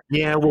popular.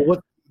 Yeah, well,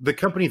 what the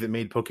company that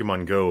made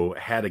Pokemon Go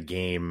had a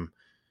game.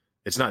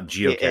 It's not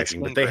It's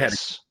geocaching, but they had.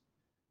 Ingress.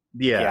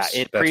 Yeah,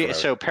 Yes, that's what I was.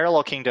 so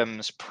Parallel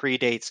Kingdoms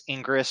predates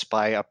Ingress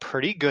by a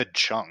pretty good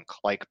chunk,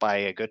 like by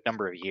a good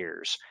number of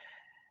years.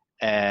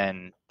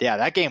 And yeah,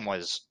 that game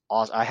was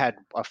awesome. I had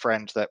a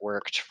friend that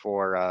worked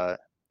for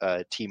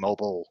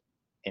T-Mobile,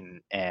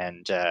 and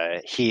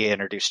he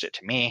introduced it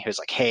to me. He was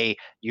like, "Hey,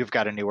 you've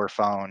got a newer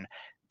phone.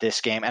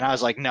 This game," and I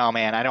was like, "No,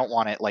 man, I don't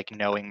want it like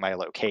knowing my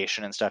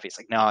location and stuff." He's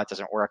like, "No, it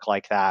doesn't work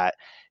like that.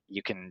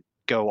 You can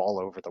go all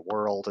over the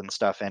world and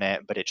stuff in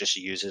it, but it just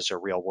uses a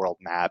real world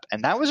map."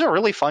 And that was a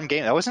really fun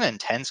game. That was an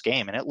intense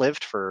game, and it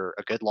lived for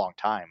a good long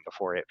time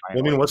before it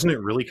Well, I mean, finally. wasn't it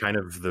really kind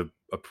of the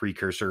a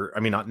precursor. I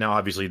mean, not now,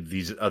 obviously,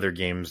 these other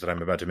games that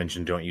I'm about to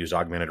mention don't use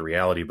augmented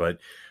reality, but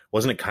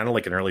wasn't it kind of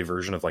like an early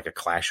version of like a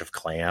Clash of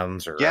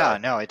Clans or Yeah,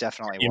 no, it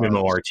definitely was.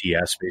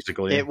 MMORTS,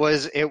 basically? It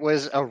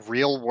was a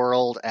real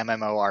world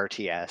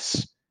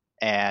MMORTS,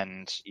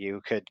 and you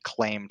could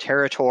claim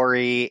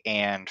territory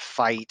and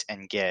fight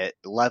and get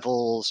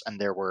levels, and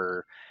there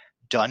were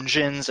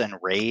dungeons and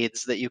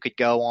raids that you could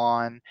go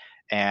on,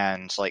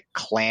 and like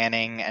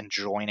clanning and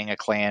joining a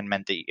clan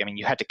meant that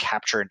you had to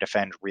capture and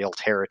defend real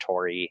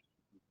territory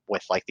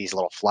with like these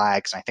little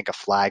flags, and I think a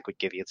flag would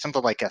give you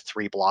something like a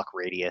 3 block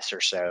radius or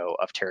so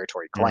of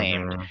territory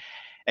claimed. Mm-hmm.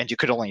 And you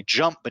could only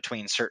jump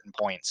between certain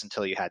points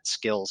until you had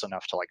skills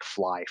enough to like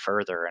fly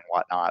further and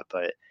whatnot.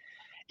 But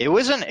it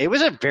was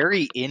a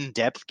very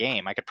in-depth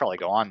game. I could probably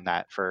go on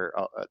that for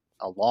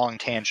a long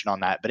tangent on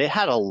that, but it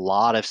had a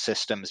lot of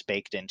systems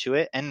baked into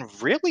it, and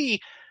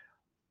really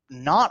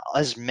not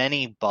as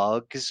many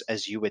bugs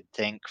as you would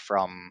think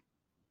from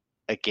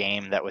a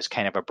game that was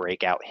kind of a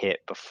breakout hit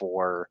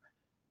before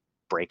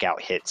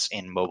breakout hits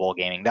in mobile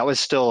gaming. That was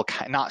still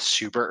not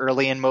super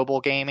early in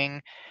mobile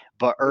gaming,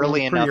 but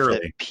early enough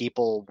that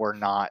people were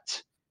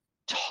not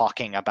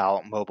talking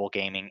about mobile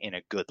gaming in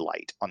a good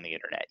light on the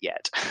internet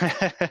yet.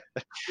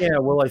 Yeah,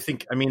 well,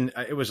 I mean,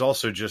 it was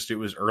also just, it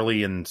was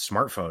early in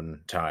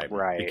smartphone time.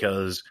 Right.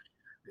 Because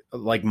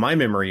like my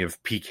memory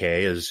of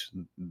PK, as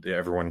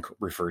everyone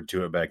referred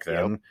to it back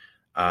then,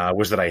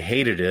 was that I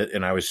hated it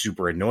and I was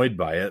super annoyed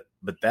by it.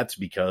 But that's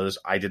because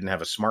I didn't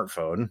have a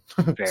smartphone,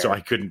 so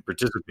I couldn't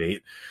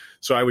participate.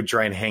 So I would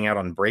try and hang out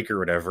on Break or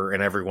whatever,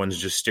 and everyone's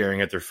just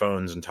staring at their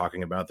phones and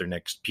talking about their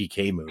next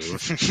PK move.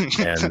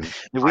 And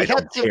I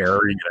don't care.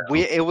 You know?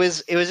 It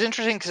was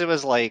interesting because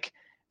it's like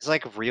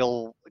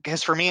real.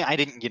 Because for me,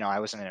 I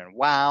wasn't in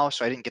WoW,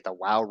 so I didn't get the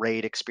WoW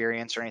raid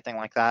experience or anything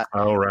like that.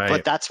 Oh, right.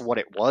 But that's what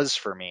it was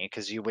for me,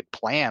 because you would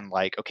plan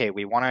like, okay,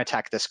 we want to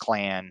attack this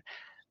clan.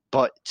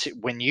 But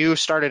when you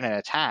started an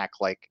attack,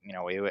 like,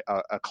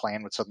 a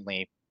clan would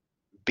suddenly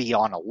be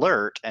on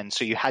alert. And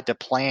so you had to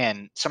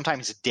plan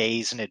sometimes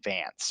days in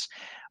advance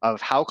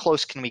of how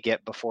close can we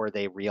get before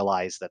they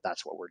realize that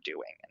that's what we're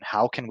doing. And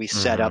how can we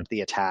set up the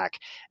attack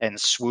and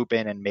swoop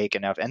in and make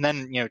enough. And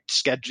then,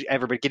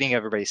 getting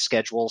everybody's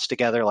schedules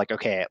together. Like,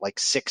 okay, at like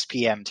 6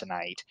 p.m.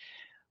 tonight,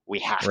 we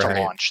have to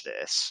launch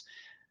this.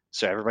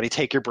 So everybody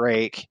take your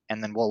break,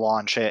 and then we'll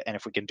launch it. And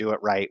if we can do it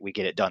right, we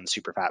get it done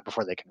super fast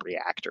before they can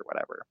react or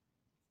whatever.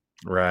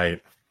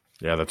 Right.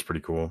 Yeah, that's pretty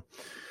cool.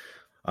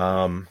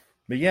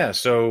 But yeah,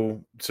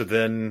 so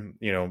then,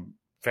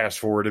 fast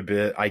forward a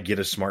bit, I get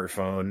a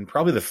smartphone.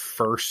 Probably the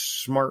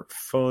first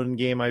smartphone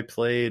game I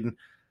played.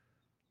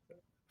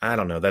 I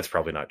don't know. That's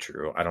probably not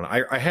true. I don't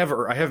know. I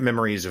have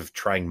memories of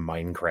trying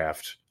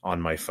Minecraft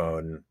on my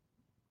phone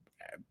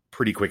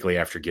pretty quickly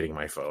after getting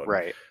my phone.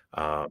 Right.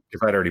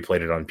 Because I'd already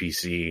played it on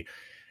PC,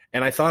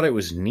 and I thought it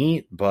was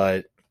neat,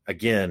 but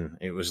again,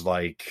 it was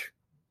like,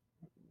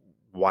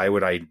 why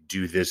would I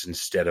do this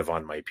instead of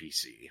on my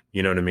PC?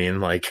 You know what I mean?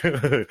 Like,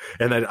 and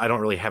I don't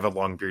really have a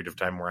long period of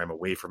time where I'm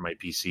away from my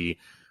PC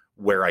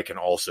where I can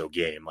also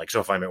game. Like,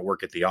 so if I'm at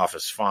work at the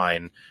office,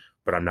 fine,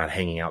 but I'm not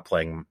hanging out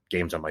playing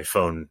games on my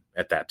phone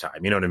at that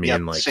time. You know what I mean?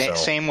 Yep. Like,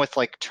 same with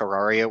like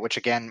Terraria, which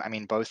again, I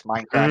mean, both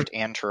Minecraft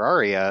and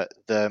Terraria,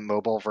 the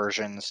mobile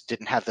versions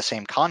didn't have the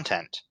same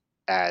content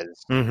as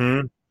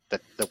the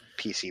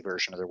PC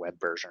version or the web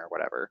version or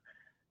whatever.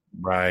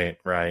 Right.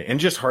 And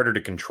just harder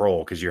to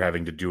control because you're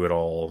having to do it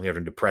all. You're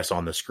having to press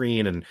on the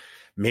screen, and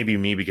maybe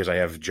me, because I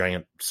have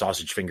giant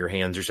sausage finger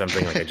hands or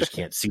something, like I just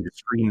can't see the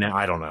screen now.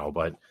 I don't know,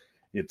 but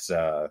it's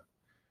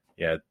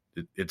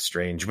it's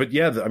strange. But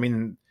yeah, I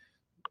mean,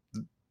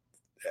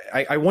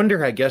 I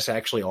wonder, I guess,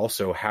 actually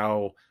also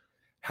how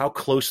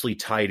closely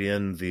tied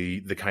in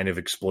the kind of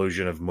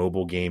explosion of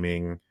mobile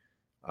gaming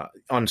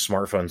on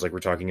smartphones, like we're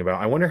talking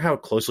about. I wonder how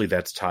closely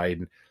that's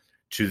tied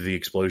to the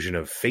explosion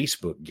of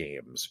Facebook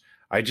games.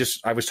 I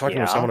was talking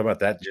with someone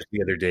about that just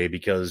the other day,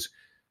 because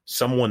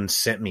someone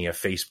sent me a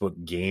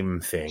Facebook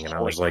game thing, and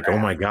I was like, oh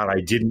my God, I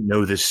didn't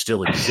know this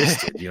still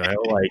existed.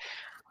 Like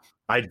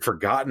I'd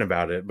forgotten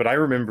about it. But I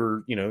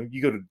remember,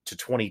 you go to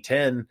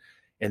 2010,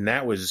 and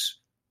that was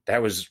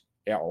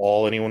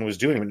all anyone was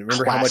doing.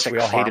 Remember how much we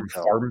all hated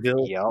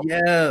Farmville? Yep.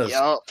 Yes.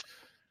 Yep.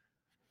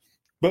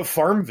 But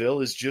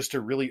Farmville is just a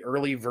really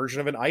early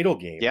version of an idle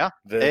game. Yeah.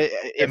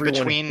 In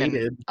between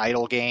hated. An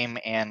idle game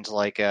and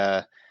like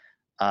a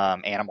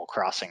Animal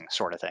Crossing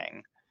sort of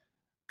thing.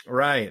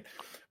 Right.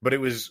 But it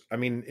was,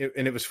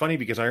 it was funny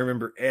because I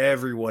remember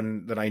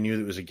everyone that I knew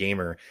that was a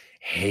gamer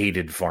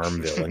hated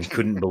Farmville and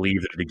couldn't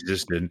believe that it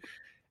existed.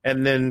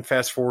 And then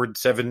fast forward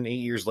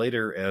 7-8 years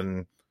later,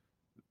 and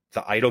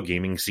the idle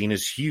gaming scene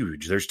is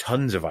huge. There's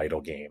tons of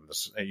idle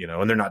games,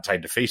 and they're not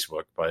tied to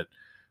Facebook, but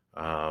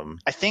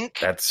I think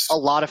that's a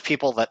lot of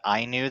people that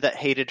I knew that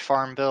hated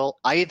Farmville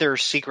either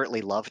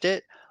secretly loved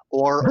it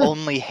or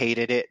only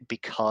hated it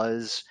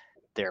because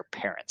their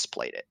parents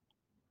played it.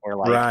 Or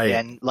like,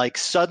 and like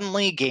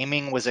suddenly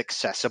gaming was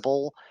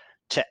accessible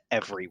to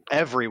everyone.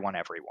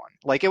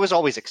 Like, it was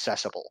always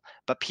accessible,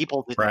 but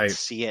people didn't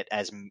see it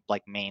as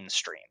like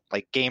mainstream.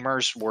 Like,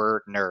 gamers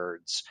were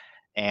nerds,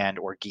 and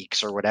or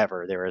geeks or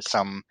whatever. There was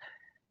some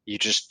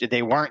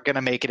they weren't going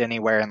to make it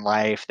anywhere in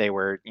life. They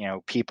were,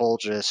 people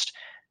just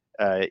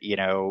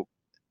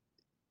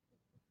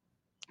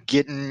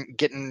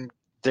getting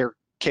their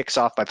kicks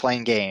off by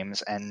playing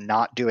games and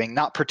not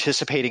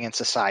participating in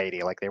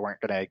society. Like they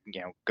weren't going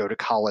to, go to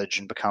college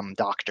and become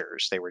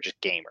doctors. They were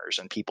just gamers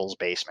in people's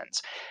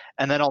basements.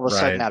 And then all of a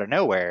sudden out of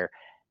nowhere,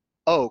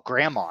 oh,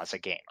 grandma's a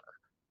gamer.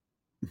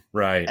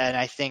 Right. And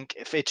I think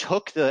if it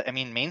took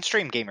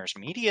mainstream gamers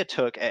media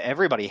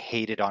everybody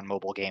hated on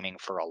mobile gaming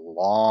for a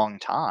long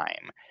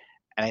time.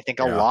 And I think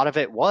a lot of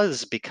it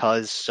was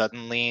because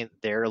suddenly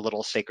their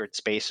little sacred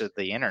space of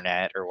the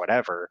internet or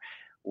whatever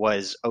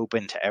was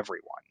open to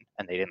everyone,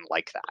 and they didn't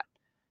like that.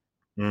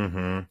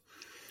 Mm-hmm.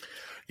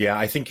 Yeah,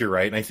 I think you're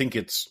right. And I think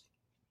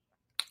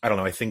I don't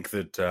know, I think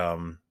that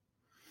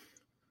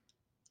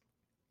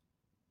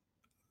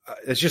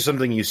it's just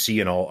something you see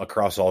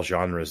across all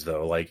genres,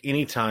 though. Like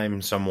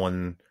anytime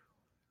someone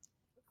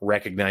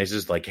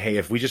recognizes, like, hey,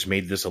 if we just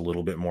made this a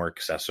little bit more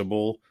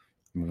accessible,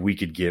 we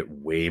could get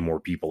way more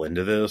people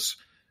into this.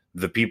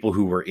 The people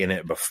who were in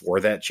it before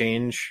that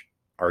change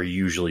are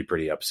usually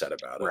pretty upset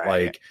about it.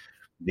 Right. Like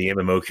the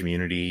MMO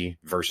community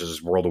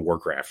versus World of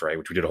Warcraft, right?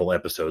 Which we did a whole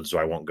episode, so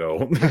I won't go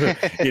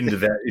into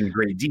that in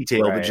great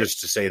detail, but just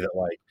to say that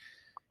like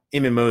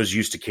MMOs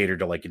used to cater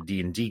to like a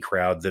D&D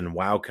crowd, then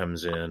WoW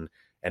comes in,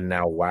 and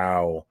now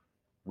WoW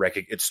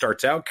it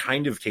starts out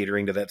kind of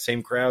catering to that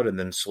same crowd and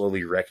then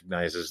slowly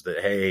recognizes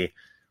that, hey,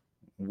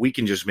 we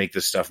can just make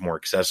this stuff more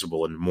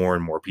accessible and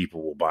more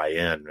people will buy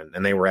in.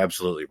 And they were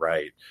absolutely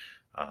right.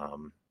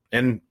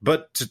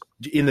 But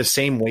in the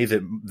same way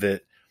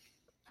that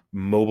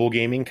mobile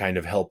gaming kind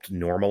of helped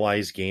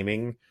normalize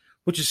gaming,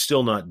 which is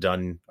still not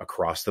done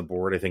across the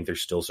board. I think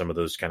there's still some of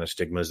those kind of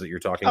stigmas that you're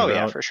talking about. Oh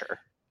yeah, for sure.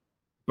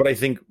 But I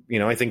think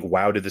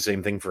WoW did the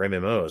same thing for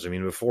MMOs. I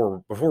mean,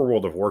 before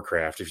World of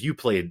Warcraft, if you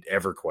played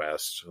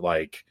EverQuest,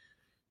 like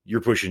you're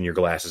pushing your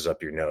glasses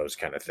up your nose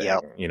kind of thing.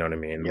 Yep. You know what I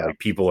mean? Yep. Like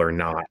people are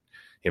not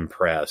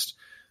impressed.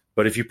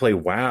 But if you play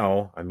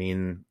WoW, I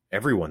mean,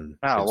 everyone.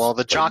 Oh, well,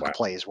 the jock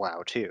plays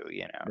WoW too,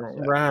 So.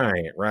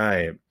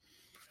 Right.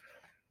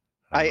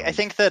 I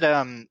think that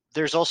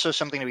there's also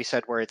something to be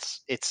said where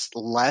it's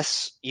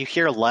less, you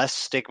hear less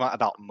stigma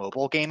about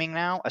mobile gaming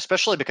now,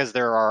 especially because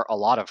there are a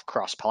lot of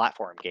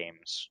cross-platform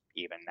games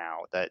even now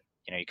that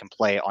you can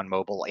play on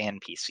mobile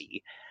and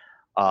PC,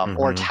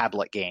 or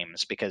tablet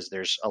games, because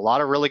there's a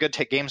lot of really good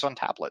games on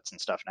tablets and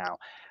stuff now.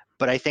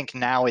 But I think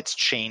now it's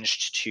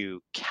changed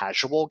to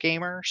casual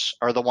gamers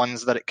are the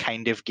ones that it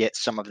kind of get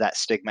some of that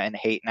stigma and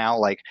hate now,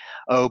 like,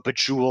 oh,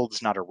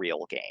 Bejeweled's not a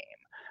real game.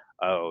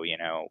 Oh,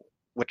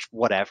 which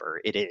whatever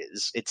it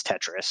is, it's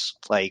Tetris.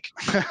 Like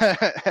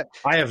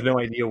I have no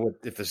idea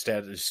if the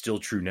stat is still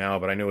true now,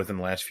 but I know within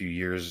the last few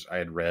years I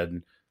had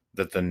read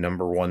that the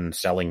number one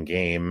selling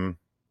game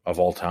of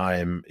all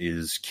time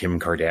is Kim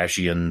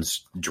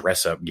Kardashian's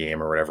dress up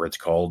game or whatever it's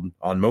called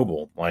on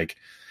mobile. Like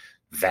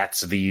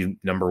that's the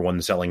number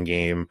one selling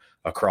game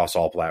across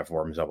all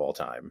platforms of all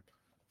time.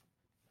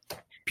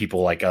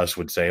 People like us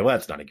would say, well,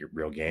 that's not a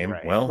real game.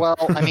 Right. Well,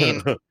 I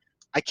mean,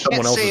 I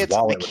can't say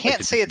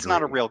it's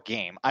not a real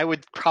game. I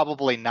would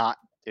probably not.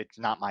 It's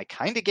not my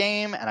kind of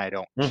game, and I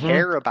don't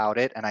care about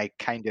it, and I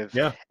kind of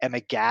am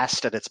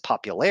aghast at its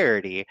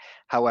popularity.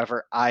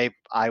 However, I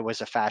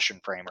was a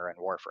fashion framer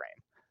in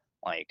Warframe.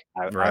 Like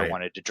I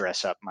wanted to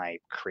dress up my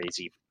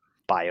crazy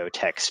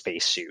biotech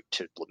spacesuit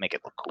to make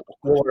it look cool.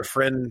 Well,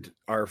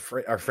 our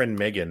friend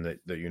Megan,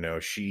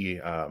 that she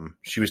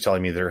was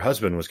telling me that her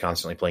husband was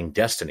constantly playing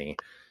Destiny,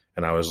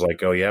 and I was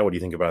like, oh yeah, what do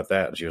you think about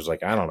that? And she was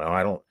like, I don't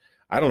know,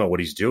 I don't know what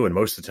he's doing.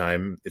 Most of the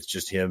time, it's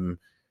just him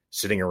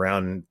sitting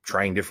around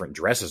trying different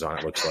dresses on,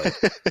 it looks like.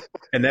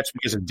 And that's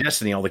because in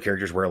Destiny, all the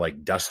characters wear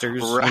like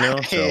dusters, So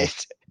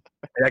it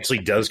actually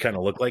does kind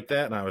of look like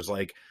that. And I was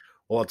like,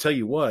 well, I'll tell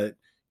you what,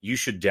 you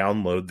should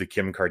download the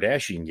Kim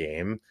Kardashian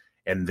game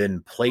and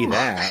then play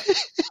that.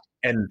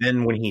 And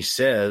then when he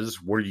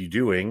says, what are you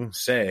doing?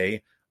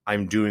 Say,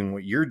 I'm doing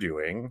what you're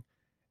doing.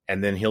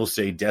 And then he'll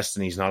say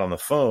Destiny's not on the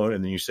phone.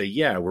 And then you say,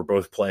 yeah, we're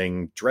both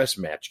playing dress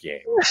match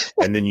game.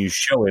 And then you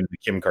show him the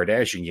Kim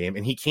Kardashian game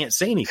and he can't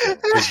say anything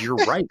because you're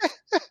right.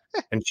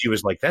 And she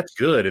was like, that's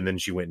good. And then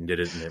she went and did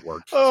it and it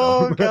worked.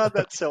 Oh God,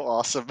 that's so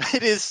awesome.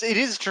 It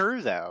is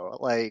true though.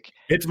 Like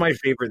it's my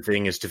favorite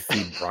thing is to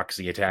feed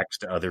proxy attacks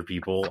to other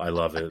people. I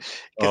love it.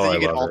 Because then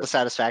you get all the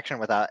satisfaction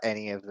without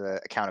any of the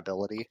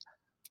accountability.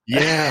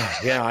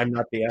 Yeah. I'm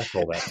not the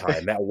asshole that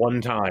time. That one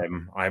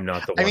time, I'm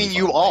not the one. I mean,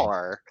 you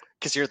are.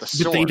 Because you're the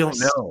source. But they don't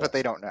know. But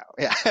they don't know.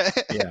 Yeah.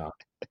 Yeah.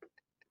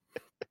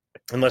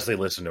 Unless they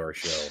listen to our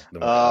show.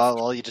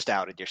 Well, you just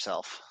outed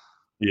yourself.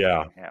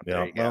 Yeah.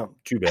 There you go. Well,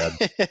 too bad.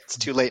 It's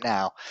too late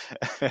now.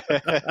 You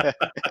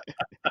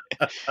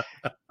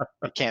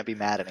can't be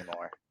mad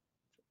anymore.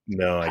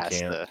 No, I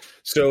can't.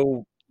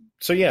 So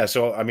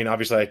I mean,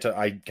 obviously,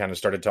 I kind of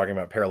started talking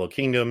about Parallel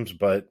Kingdoms,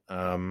 but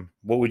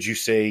what would you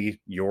say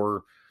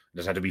it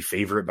doesn't have to be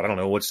favorite, but I don't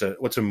know, what's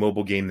a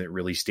mobile game that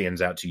really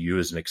stands out to you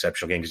as an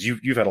exceptional game? Because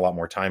you've had a lot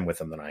more time with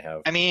them than I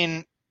have. I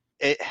mean,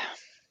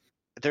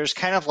 there's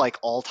kind of like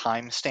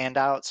all-time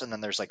standouts, and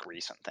then there's like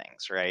recent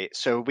things, right?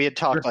 So we had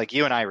talked, Sure. like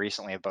you and I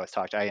recently have both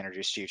talked. I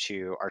introduced you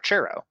to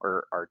Archero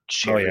or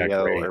Oh yeah,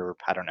 Archerio, great. or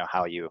I don't know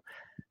how you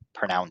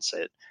pronounce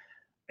it,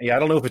 Yeah, I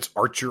don't know if it's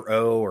Archer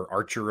O or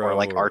or Archero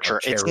like or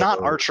Archer. It's not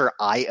Archero. Archer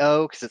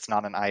IO because it's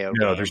not an IO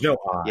No, there's game. no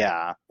I.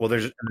 Yeah. Well,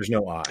 there's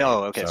no I.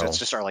 Oh, okay. So it's So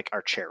just our like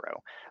Archero,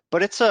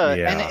 but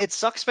and yeah. it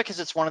sucks because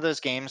it's one of those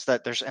games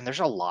that there's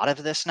a lot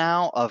of this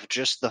now of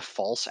just the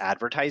false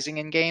advertising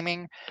in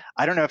gaming.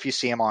 I don't know if you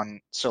see them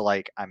on. So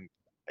like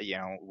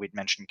we'd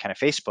mentioned kind of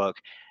Facebook.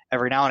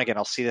 Every now and again,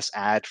 I'll see this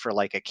ad for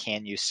like a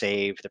can you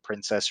save the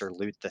princess or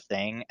loot the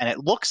thing, and it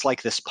looks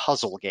like this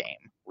puzzle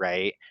game,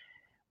 right?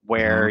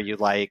 Where Mhm. you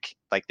like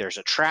there's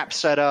a trap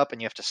set up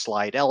and you have to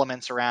slide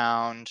elements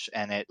around,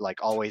 and it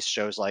like always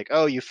shows like,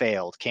 oh, you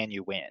failed, can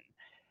you win?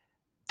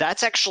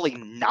 That's actually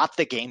not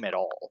the game at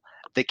all.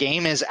 The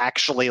game is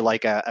actually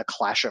like a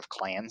Clash of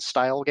Clans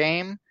style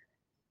game,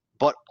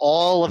 but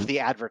all of the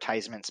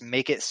advertisements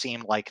make it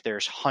seem like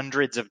there's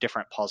hundreds of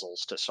different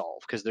puzzles to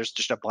solve because there's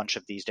just a bunch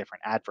of these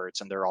different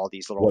adverts, and they're all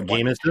these little What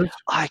game is this?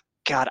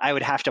 God, I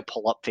would have to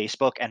pull up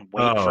Facebook and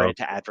wait for Oh, it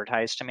to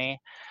advertise to me.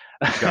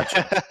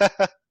 gotcha.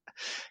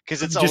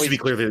 Because it's Just to always be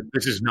clear,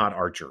 this is not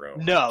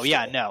Archero. no,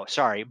 yeah, Still. no,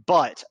 sorry.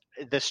 But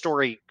the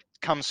story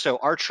comes, so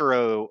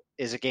Archero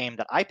is a game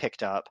that I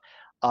picked up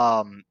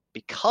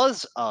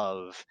because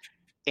of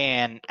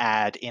an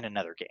ad in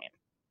another game,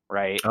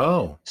 right?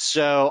 Oh.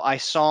 So I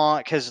saw,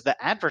 because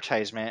the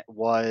advertisement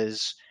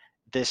was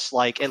this,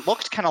 like, it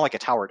looked kind of like a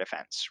tower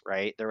defense,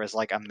 right? There was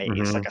like a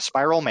maze, Hmm. like a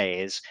spiral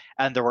maze,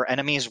 and there were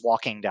enemies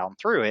walking down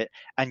through it,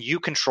 and you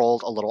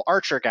controlled a little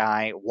archer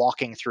guy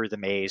walking through the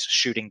maze,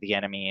 shooting the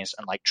enemies,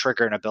 and like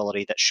trigger an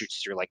ability that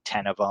shoots through like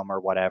 10 of them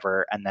or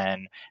whatever, and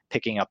then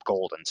picking up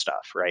gold and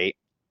stuff, right?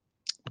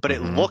 But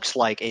it Hmm. looked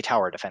like a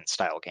tower defense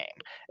style game,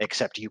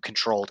 except you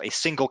controlled a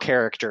single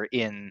character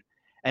in,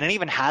 and it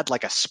even had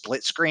like a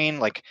split screen,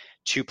 like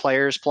two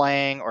players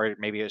playing, or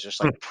maybe it was just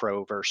like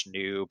pro versus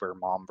noob or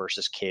mom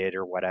versus kid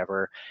or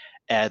whatever.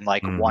 And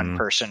like one Hmm.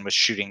 person was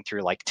shooting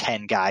through like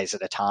 10 guys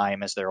at a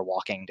time as they were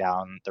walking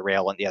down the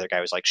rail, and the other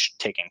guy was like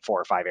taking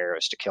 4 or 5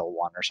 arrows to kill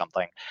one or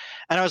something.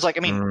 And I was like,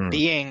 I mean, Mm.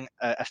 being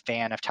a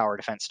fan of tower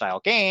defense style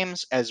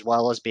games, as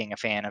well as being a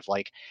fan of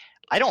like,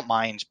 I don't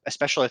mind,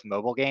 especially with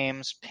mobile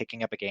games,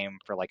 picking up a game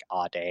for like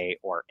a day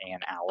or an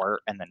hour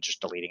and then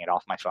just deleting it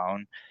off my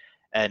phone.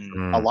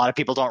 And a Mm. lot of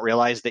people don't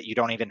realize that you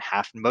don't even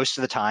have, most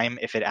of the time,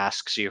 if it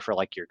asks you for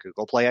like your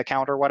Google Play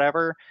account or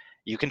whatever,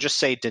 you can just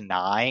say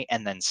deny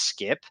and then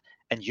skip,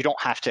 and you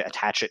don't have to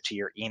attach it to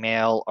your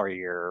email or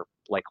your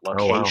like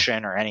Oh wow.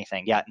 location or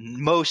anything. Yeah,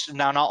 most,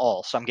 now not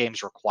all, some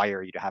games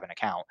require you to have an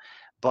account,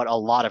 but a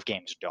lot of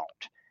games don't.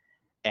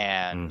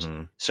 And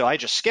Hmm. so I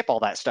just skip all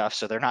that stuff,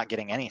 so they're not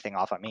getting anything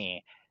off of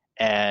me,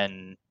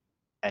 and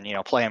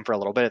play them for a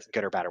little bit,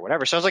 good or bad or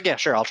whatever. So I was like, yeah,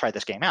 sure, I'll try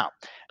this game out.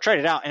 Tried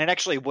it out, and it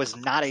actually was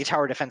not a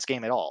tower defense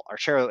game at all.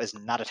 Archero is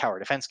not a tower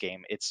defense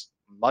game. It's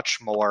much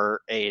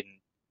more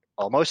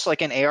almost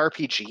like an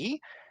ARPG.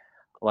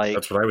 Like,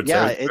 That's what I would say.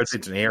 yeah, It's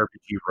an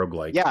ARPG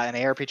roguelike. an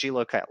ARPG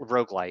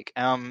roguelike,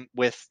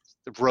 with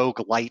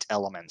roguelite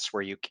elements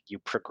where you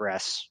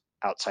progress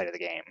outside of the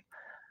game,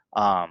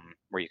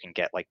 where you can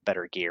get like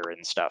better gear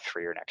and stuff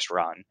for your next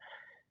run.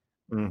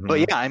 But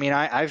Hmm. yeah, I mean,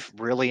 I've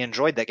really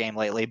enjoyed that game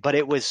lately, but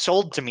it was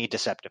sold to me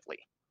deceptively.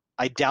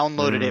 I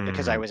downloaded it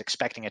because I Mm. was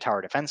expecting a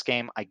tower defense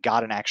game. I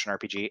got an action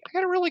RPG. I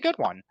got a really good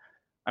one.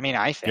 I mean,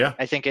 Yeah.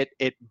 I think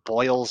it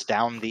boils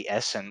down the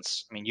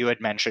essence. I mean, you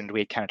had mentioned,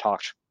 we had kind of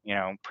talked,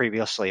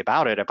 previously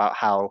about it, about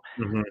how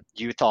Hmm.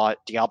 you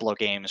thought Diablo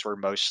games were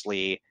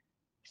mostly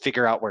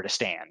figure out where to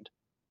stand.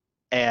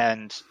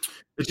 And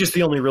It's just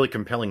the only really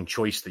compelling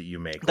choice that you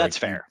make. that's Like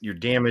fair. your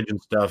damage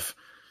and stuff.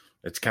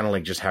 It's kind of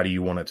like just how do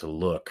you want it to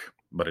look,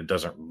 but it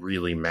doesn't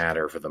really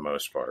matter for the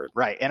most part.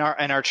 Right. And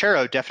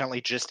Archero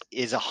definitely just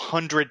is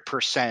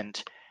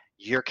 100%.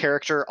 Your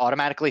character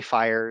automatically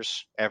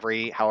fires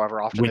every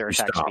however often When their you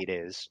attack stop. speed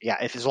is. Yeah,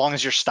 if as long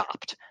as you're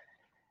stopped.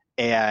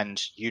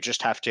 And you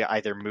just have to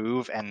either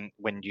move, and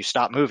when you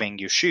stop moving,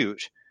 you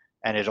shoot,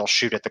 and it'll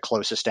shoot at the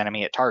closest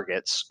enemy it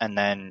targets, and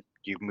then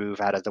you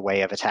move out of the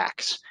way of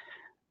attacks.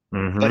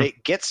 But Hmm.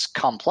 it gets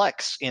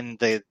complex in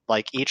the,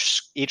 like,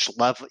 each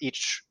level,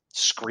 each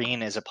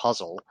screen is a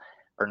puzzle,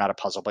 or not a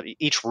puzzle, but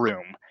each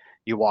room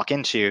you walk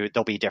into,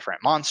 there'll be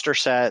different monster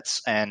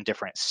sets and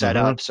different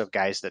Hmm. setups of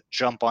guys that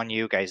jump on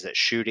you, guys that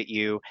shoot at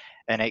you,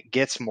 and it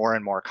gets more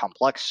and more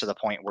complex to the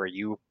point where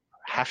you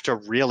have to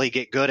really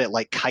get good at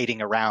like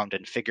kiting around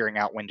and figuring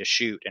out when to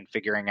shoot and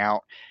figuring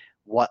out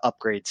what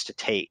upgrades to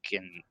take.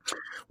 And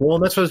Well,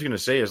 and that's what I was going to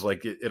say is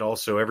like it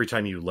also, every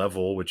time you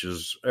level, which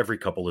is every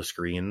couple of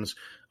screens,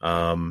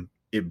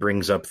 it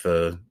brings up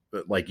the,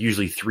 like,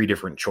 usually three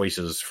different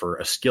choices for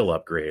a skill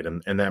upgrade.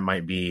 And that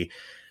might be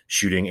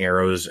shooting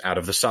arrows out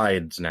of the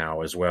sides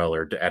now as well,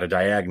 or at a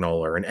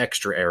diagonal, or an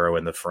extra arrow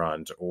in the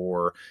front,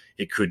 or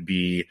it could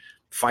be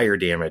fire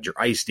damage or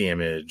ice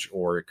damage,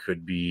 or it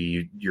could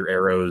be your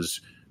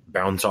arrows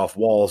bounce off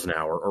walls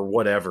now, or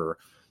whatever.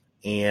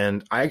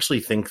 And I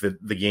actually think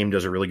that the game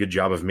does a really good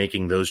job of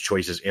making those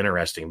choices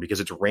interesting because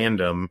it's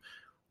random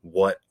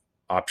what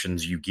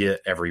options you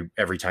get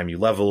every time you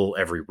level,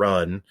 every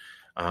run.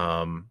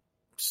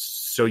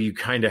 So you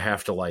kind of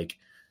have to like,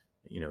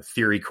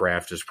 theory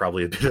craft is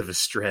probably a bit of a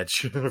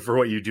stretch for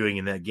what you're doing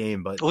in that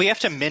game, but we have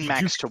to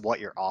min-max to what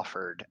you're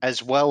offered,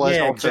 as well as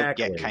also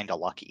get kind of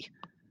lucky.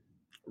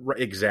 Right,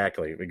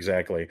 exactly.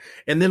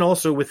 And then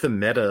also with the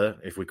meta,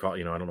 if we call,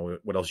 I don't know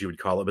what else you would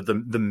call it, but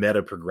the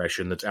meta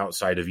progression that's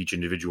outside of each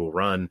individual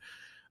run,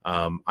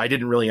 I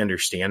didn't really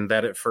understand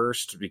that at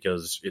first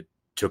because it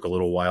took a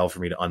little while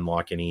for me to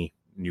unlock any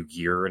new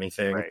gear or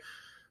anything. Right.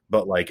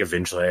 But like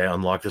eventually I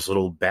unlocked this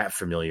little bat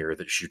familiar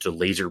that shoots a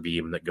laser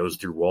beam that goes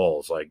through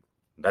walls. Like,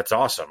 that's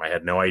awesome. I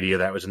had no idea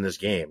that was in this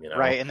game,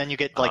 Right, and then you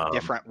get like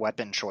different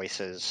weapon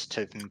choices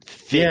to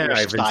fit your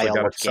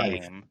style of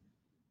game.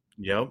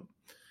 Yep.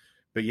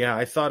 But yeah,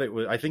 I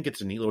think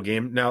it's a neat little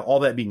game. Now, all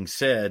that being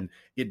said,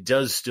 it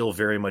does still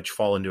very much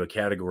fall into a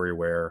category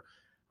where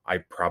I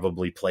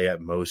probably play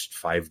at most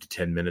 5 to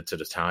 10 minutes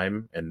at a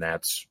time. And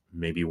that's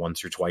maybe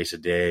once or twice a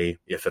day,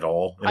 if at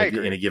all,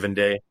 in a given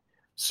day.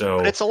 So,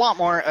 but it's a lot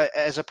more,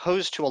 as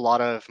opposed to a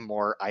lot of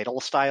more idle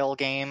style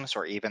games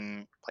or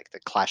even like the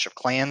Clash of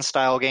Clans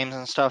style games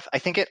and stuff. I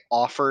think it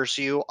offers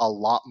you a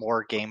lot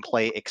more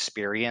gameplay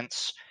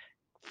experience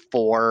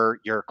for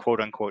your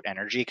quote-unquote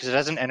energy, because it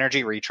has an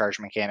energy recharge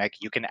mechanic.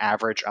 You can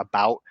average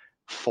about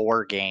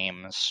 4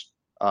 games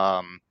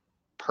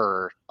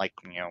per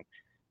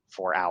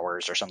 4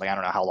 hours or something. I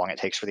don't know how long it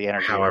takes for the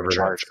energy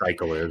recharge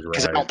cycle is,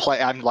 because I don't play.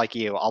 I'm like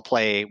you. I'll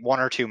play 1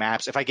 or 2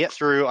 maps. If I get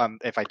through,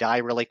 if I die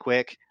really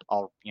quick,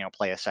 I'll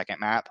play a second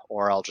map,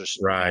 or I'll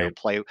just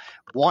play.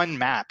 One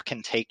map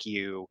can take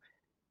you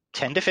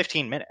 10 to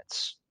 15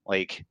 minutes.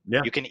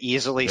 You can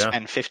easily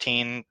spend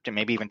 15 to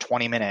maybe even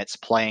 20 minutes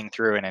playing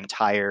through an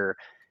entire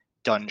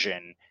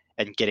dungeon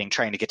and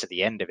trying to get to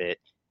the end of it.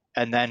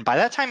 And then by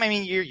that time,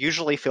 you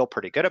usually feel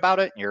pretty good about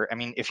it.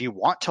 If you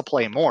want to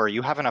play more,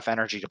 you have enough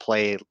energy to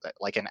play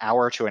like an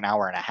hour to an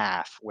hour and a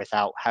half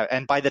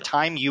and by the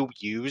time you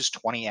use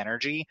 20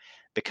 energy,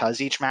 because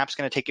each map's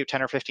going to take you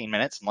 10 or 15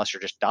 minutes, unless you're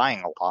just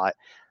dying a lot,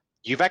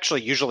 you've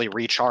actually usually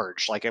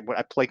recharged. Like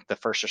I played the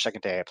first or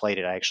second day I played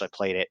it, I actually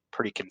played it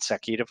pretty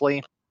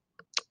consecutively.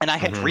 And I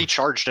had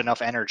recharged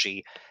enough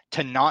energy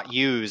to not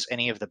use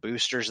any of the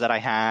boosters that I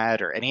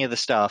had or any of the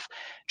stuff,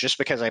 just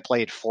because I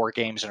played 4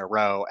 games in a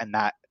row, and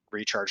that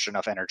recharged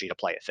enough energy to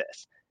play a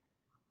 5th.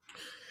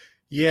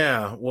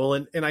 Yeah, well,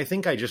 and I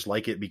think I just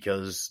like it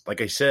because,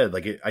 like I said,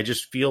 I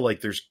just feel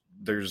like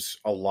there's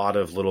a lot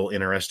of little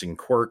interesting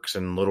quirks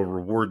and little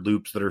reward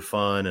loops that are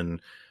fun,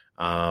 and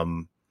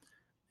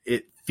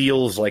it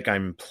feels like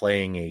I'm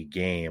playing a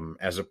game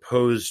as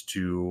opposed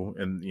to,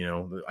 and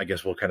I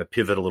guess we'll kind of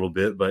pivot a little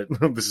bit, but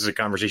this is a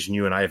conversation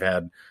you and I have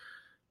had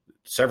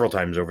several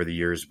times over the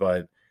years.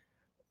 But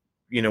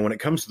when it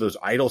comes to those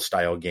idle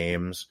style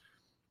games,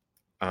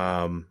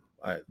 the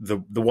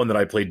one that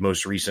I played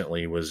most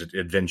recently was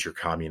Adventure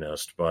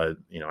Communist, but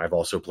I've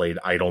also played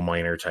Idle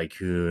Miner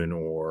Tycoon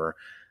or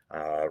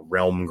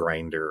Realm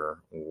Grinder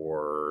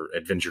or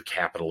Adventure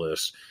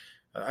Capitalist.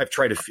 I've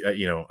tried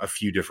a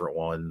few different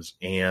ones,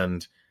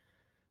 and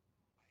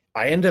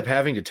I end up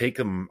having to take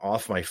them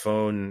off my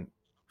phone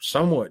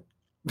somewhat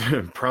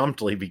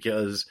promptly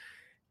because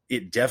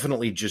it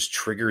definitely just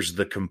triggers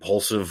the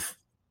compulsive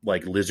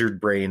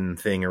lizard brain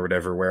thing or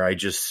whatever, where I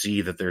just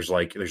see that there's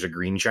a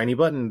green shiny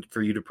button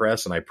for you to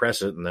press, and I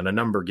press it, and then a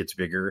number gets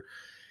bigger,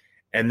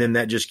 and then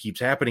that just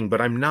keeps happening.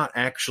 But I'm not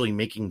actually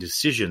making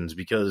decisions,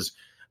 because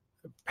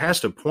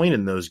past a point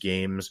in those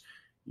games,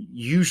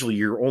 usually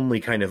you're only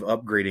kind of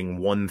upgrading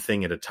one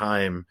thing at a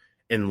time,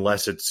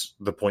 unless it's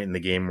the point in the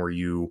game where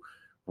you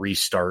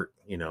restart,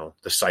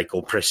 the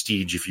cycle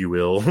prestige, if you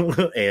will,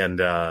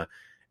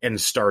 and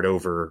start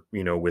over,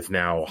 with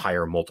now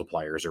higher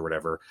multipliers or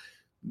whatever.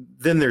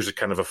 Then there's a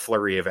kind of a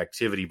flurry of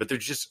activity, but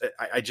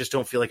I just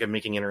don't feel like I'm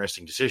making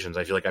interesting decisions.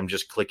 I feel like I'm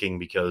just clicking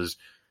because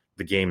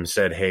the game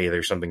said, hey,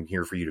 there's something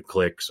here for you to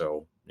click.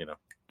 So,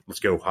 let's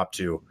go hop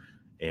to.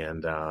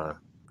 And,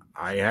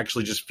 I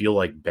actually just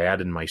feel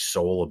bad in my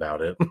soul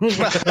about it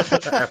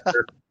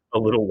after a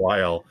little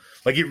while.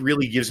 It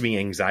really gives me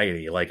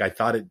anxiety. I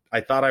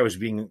thought I was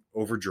being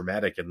over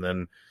dramatic, and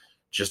then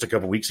just a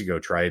couple weeks ago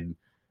tried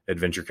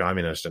Adventure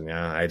Communist, and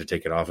I had to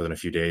take it off within a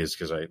few days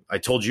because I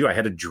told you I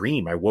had a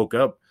dream. I woke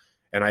up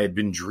and I had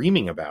been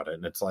dreaming about it,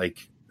 and it's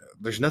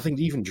there's nothing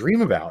to even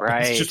dream about.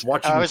 Right. It's just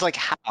watching. I was like,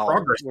 how?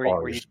 Progress were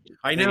bars.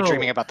 Were you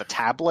dreaming about the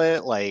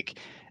tablet?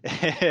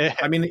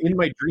 In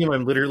my dream,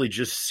 I'm literally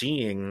just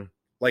seeing.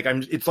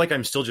 It's like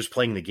I'm still just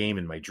playing the game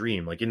in my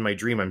dream. In my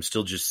dream, I'm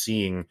still just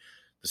seeing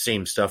the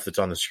same stuff that's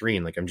on the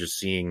screen. I'm just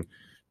seeing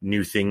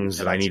new things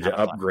that I need to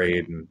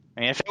upgrade. And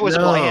if it was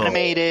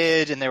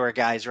animated and there were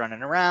guys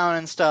running around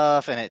and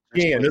stuff, and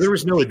there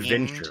was no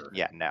adventure.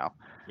 No,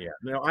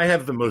 I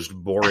have the most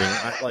boring.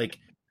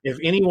 If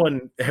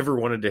anyone ever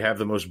wanted to have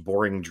the most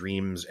boring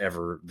dreams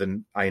ever,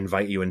 then I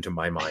invite you into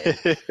my mind.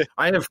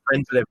 I have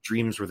friends that have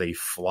dreams where they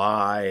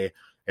fly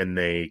and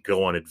they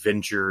go on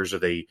adventures, or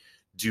they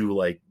do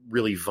like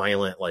really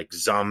violent, like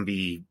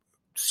zombie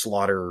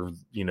slaughter,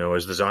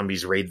 as the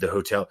zombies raid the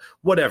hotel,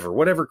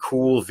 whatever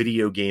cool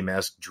video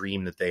game-esque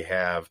dream that they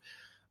have.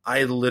 I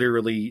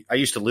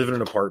used to live in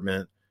an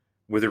apartment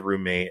with a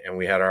roommate, and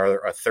we had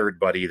a third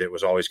buddy that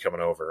was always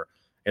coming over.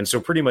 And so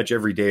pretty much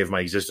every day of my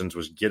existence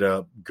was get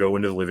up, go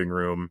into the living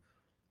room.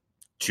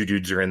 Two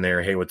dudes are in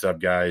there. Hey, what's up,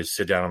 guys?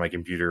 Sit down on my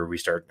computer. We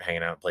start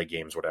hanging out, play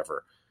games,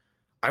 whatever.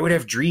 I would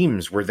have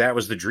dreams where that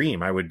was the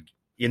dream. I would,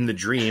 in the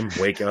dream,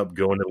 wake up,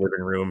 go into the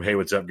living room. Hey,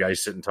 what's up,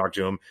 guys? Sit and talk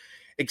to them.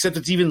 Except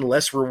it's even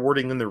less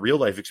rewarding than the real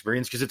life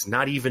experience because it's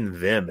not even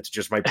them. It's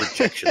just my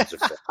projections of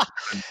them.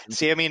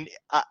 See, I mean,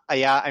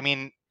 yeah, I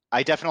mean,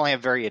 I definitely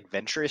have very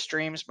adventurous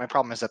dreams. My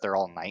problem is that they're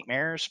all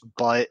nightmares,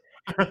 but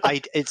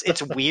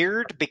it's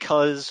weird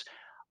because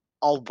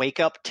I'll wake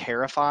up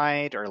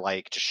terrified or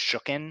like just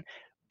shooken,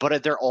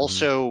 but they're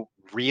also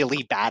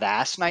really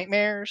badass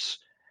nightmares.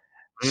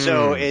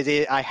 So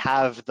I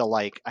have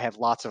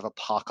lots of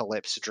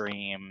apocalypse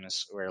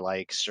dreams where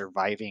like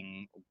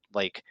surviving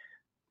like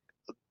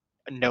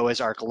Noah's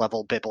Ark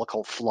level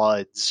biblical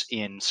floods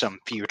in some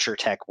future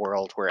tech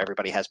world where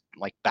everybody has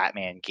like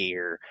Batman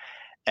gear,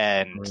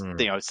 and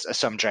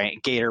some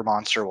giant gator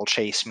monster will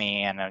chase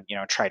me and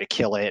try to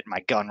kill it. My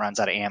gun runs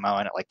out of ammo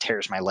and it like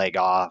tears my leg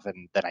off,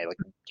 and then I like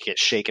get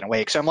shaken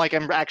awake. So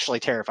I'm actually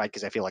terrified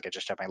because I feel like I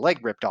just had my leg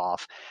ripped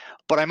off,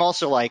 but I'm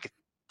also like,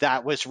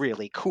 that was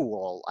really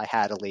cool. I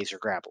had a laser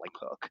grappling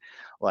hook.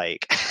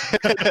 Like,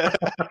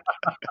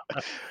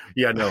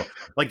 yeah, no,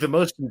 like the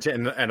most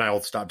intense, and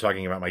I'll stop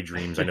talking about my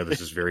dreams. I know this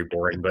is very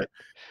boring, but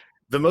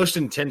the most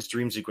intense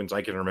dream sequence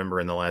I can remember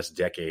in the last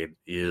decade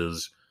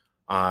is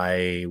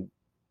I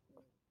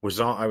was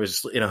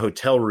in a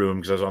hotel room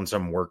because I was on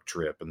some work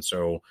trip. And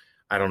so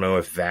I don't know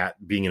if that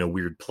being in a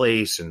weird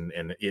place and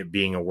it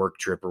being a work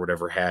trip or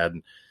whatever had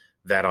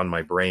that on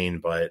my brain,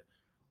 but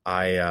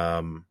I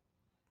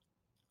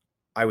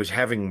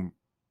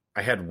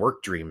had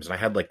work dreams, and I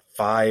had like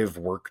 5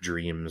 work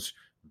dreams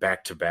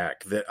back to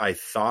back that I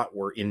thought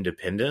were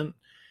independent.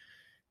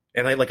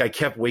 And I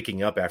kept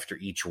waking up after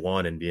each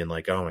one and being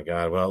like, oh my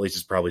God, well, at least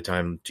it's probably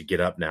time to get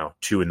up now.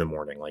 2 a.m.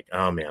 Like,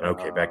 oh man,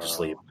 okay, back to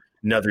sleep.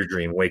 Another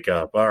dream, wake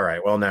up. All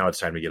right, well, now it's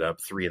time to get up.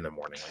 3 a.m.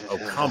 Like, oh,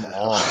 come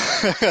on.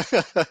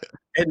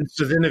 And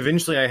so then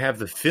eventually I have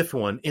the 5th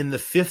one. And the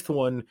 5th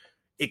one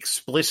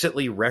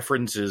explicitly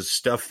references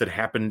stuff that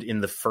happened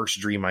in the first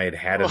dream I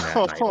had in that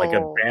night, like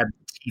a bad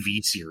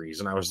TV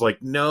series. And I was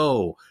like,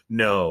 no,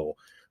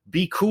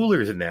 be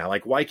cooler than that.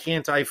 Like, why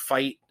can't I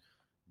fight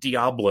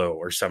Diablo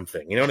or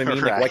something? You know what I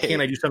mean? Right. Like, why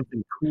can't I do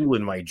something cool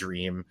in my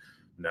dream?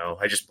 No,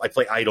 I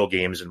play idle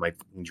games in my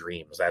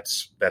dreams.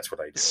 That's what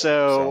I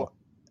do.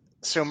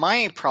 So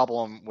my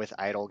problem with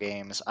idle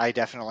games,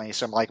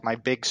 my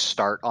big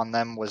start on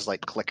them was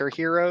like Clicker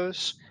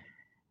Heroes.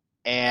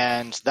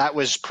 And that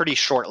was pretty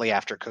shortly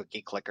after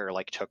Cookie Clicker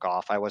like took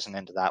off. I wasn't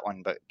into that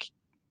one, but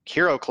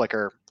Hero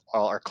Clicker,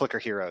 or Clicker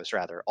Heroes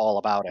rather, all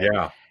about it.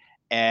 Yeah.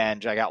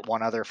 And I got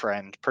one other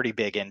friend pretty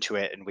big into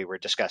it, and we were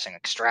discussing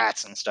like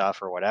strats and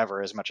stuff or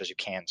whatever, as much as you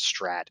can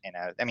strat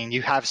I mean,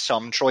 you have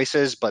some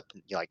choices, but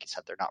like you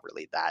said, they're not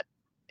really that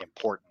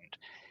important.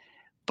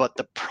 But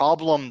the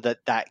problem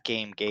that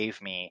game gave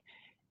me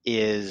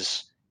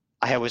is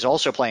I was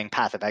also playing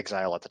Path of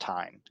Exile at the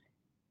time.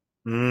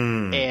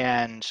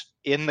 And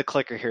in the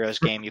Clicker Heroes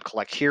game, you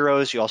collect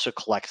heroes. You also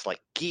collect like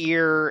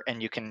gear,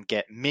 and you can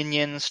get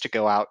minions to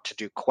go out to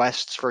do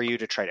quests for you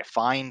to try to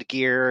find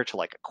gear to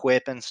like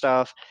equip and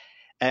stuff.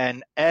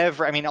 And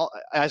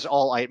almost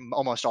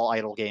all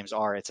idle games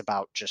are, it's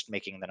about just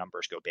making the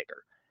numbers go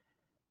bigger.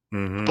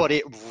 Mm-hmm. But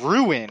it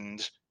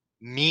ruined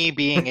me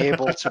being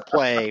able to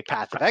play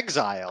Path of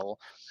Exile,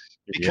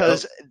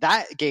 because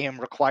that game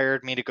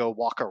required me to go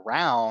walk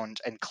around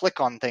and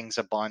click on things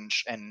a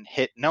bunch and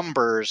hit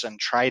numbers and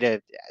try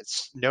to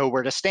know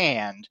where to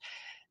stand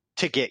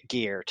to get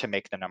gear to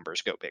make the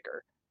numbers go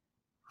bigger.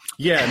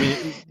 Yeah, I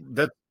mean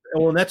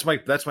that's my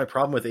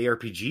problem with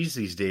ARPGs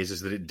these days,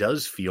 is that it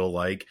does feel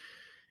like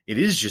it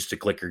is just a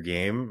clicker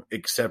game,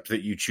 except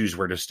that you choose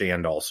where to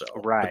stand also.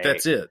 Right. But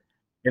that's it.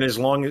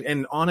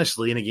 And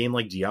honestly, in a game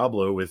like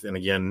Diablo, and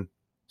again,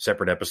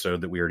 separate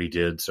episode that we already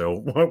did, so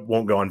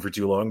won't go on for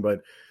too long,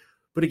 but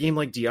a game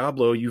like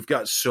Diablo, you've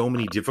got so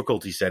many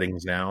difficulty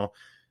settings now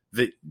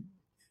that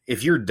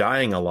if you're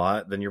dying a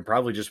lot, then you're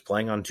probably just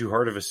playing on too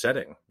hard of a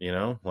setting,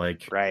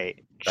 like,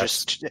 right.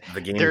 Just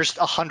the game. There's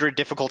 100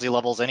 difficulty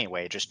levels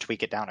anyway. Just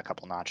tweak it down a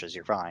couple notches,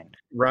 you're fine.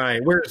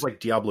 Right. Whereas like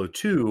Diablo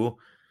 2,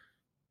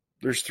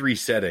 there's 3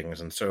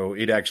 settings, and so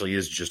it actually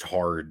is just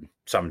hard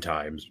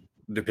sometimes,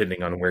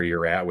 depending on where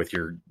you're at with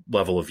your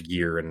level of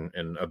gear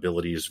and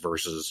abilities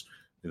versus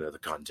the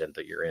content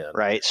that you're in.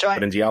 Right. So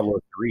but in Diablo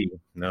 3,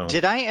 no.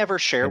 Did I ever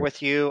share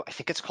with you? I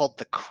think it's called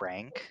The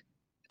Crank.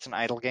 It's an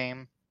idle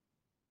game.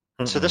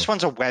 Mm-hmm. So this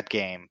one's a web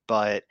game,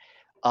 but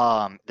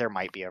there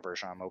might be a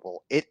version on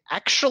mobile.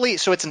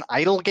 So it's an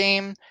idle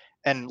game,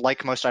 and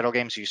like most idle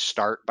games, you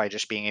start by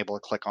just being able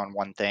to click on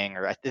one thing.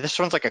 Or this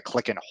one's like a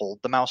click and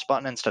hold the mouse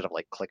button instead of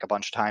like click a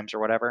bunch of times or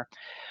whatever.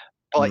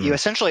 But you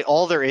essentially,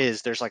 all there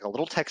is, there's like a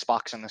little text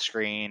box on the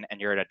screen, and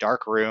you're in a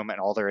dark room, and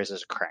all there is a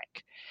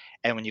crank.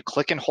 And when you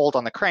click and hold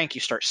on the crank,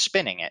 you start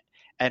spinning it.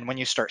 And when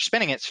you start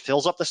spinning it, it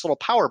fills up this little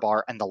power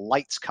bar, and the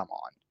lights come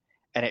on.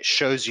 And it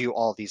shows you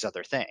all these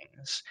other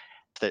things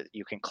that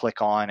you can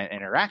click on and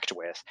interact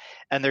with.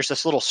 And there's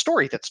this little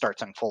story that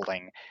starts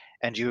unfolding,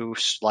 and you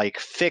like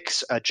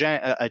fix a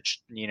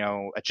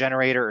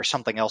generator or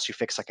something else. You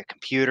fix like a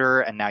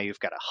computer, and now you've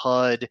got a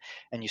HUD,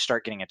 and you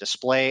start getting a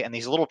display and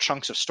these little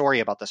chunks of story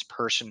about this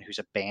person who's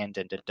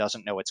abandoned and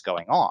doesn't know what's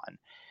going on.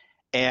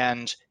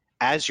 And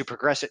as you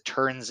progress, it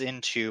turns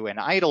into an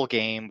idle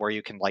game where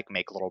you can like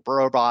make little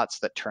robots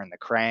that turn the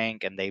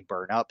crank, and they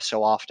burn up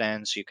so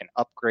often, so you can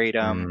upgrade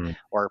them,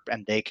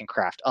 and they can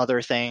craft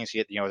other things.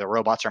 The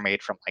robots are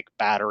made from like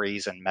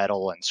batteries and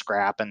metal and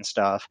scrap and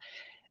stuff,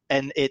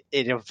 and it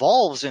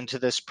evolves into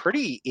this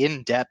pretty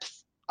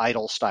in-depth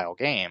idle style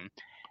game.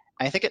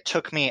 I think it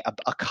took me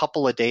a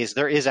couple of days.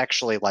 There is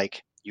actually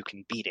like you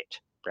can beat it,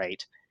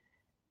 right?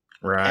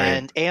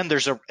 Right. And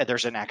there's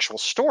an actual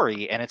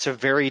story, and it's a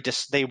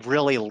they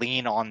really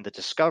lean on the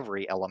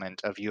discovery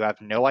element of you have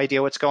no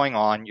idea what's going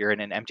on. You're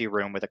in an empty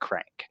room with a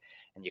crank,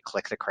 and you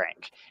click the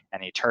crank,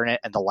 and you turn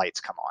it, and the lights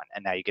come on,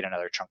 and now you get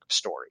another chunk of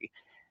story.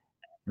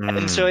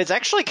 And so it's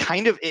actually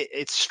kind of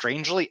it's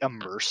strangely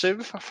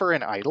immersive for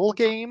an idle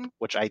game,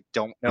 which I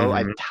don't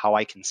know how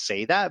I can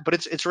say that, but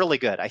it's really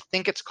good. I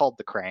think it's called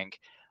The Crank.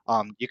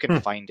 You can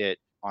find it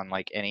on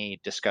like any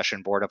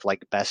discussion board of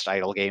like best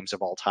idle games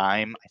of all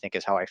time, I think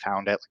is how I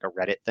found it, like a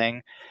Reddit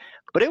thing.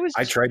 But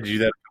I tried to do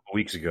that a couple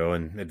weeks ago,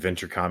 and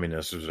Adventure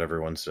Communist is what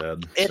everyone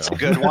said. It's a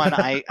good one.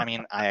 I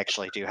mean, I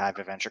actually do have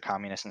Adventure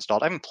Communist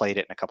installed. I haven't played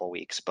it in a couple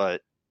weeks,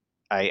 but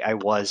I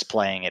was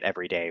playing it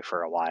every day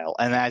for a while.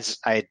 And as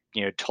I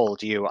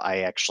told you,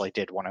 I actually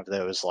did one of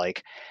those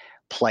like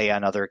play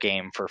another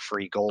game for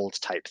free gold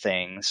type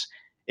things,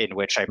 in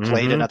which I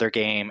played another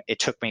game. It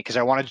took me, because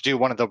I wanted to do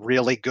one of the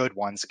really good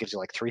ones that gives you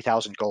like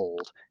 3,000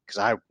 gold, because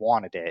I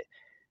wanted it.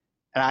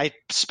 And I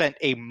spent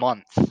a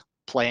month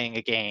playing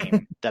a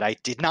game that I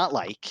did not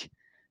like,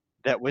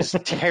 that was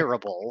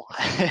terrible.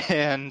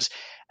 And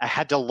I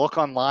had to look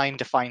online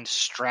to find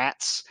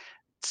strats,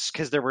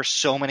 because there were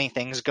so many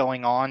things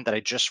going on that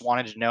I just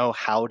wanted to know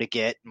how to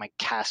get my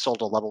castle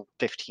to level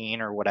 15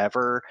 or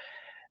whatever.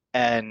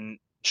 And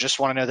just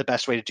want to know the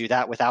best way to do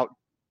that without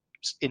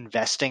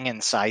investing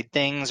inside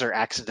things or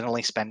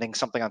accidentally spending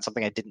something on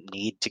something I didn't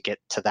need to get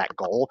to that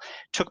goal.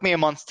 Took me a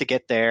month to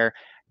get there.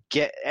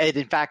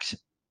 In fact,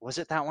 was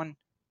it that one?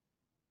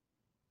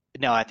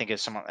 No, I think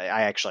it's someone.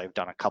 I actually have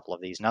done a couple of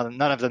these. None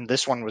of them.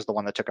 This one was the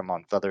one that took a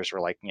month. Others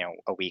were like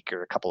a week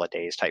or a couple of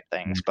days type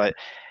things.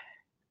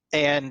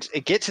 And I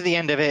get to the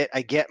end of it.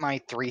 I get my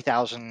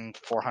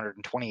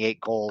 3,428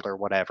 gold or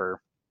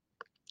whatever.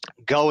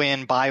 Go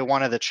in, buy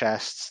one of the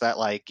chests that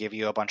like give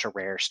you a bunch of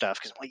rare stuff,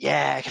 because I'm like,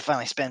 yeah, I can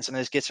finally spend some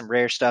of this, get some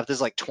rare stuff. This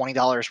is like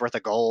 $20 worth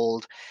of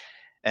gold.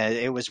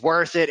 It was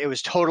worth it. It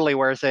was totally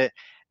worth it.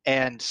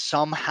 And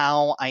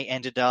somehow I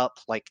ended up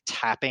like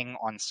tapping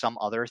on some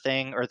other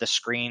thing, or the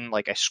screen,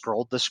 like I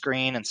scrolled the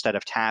screen instead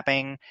of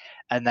tapping,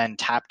 and then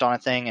tapped on a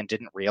thing and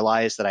didn't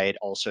realize that I had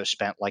also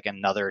spent like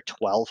another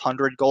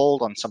 1,200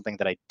 gold on something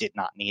that I did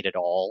not need at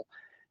all,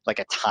 like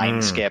a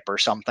time skip or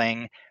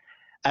something.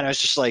 And I was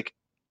just like,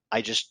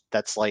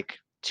 that's like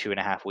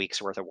 2.5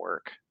 weeks worth of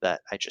work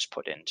that I just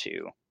put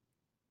into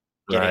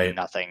getting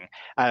nothing.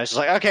 I was just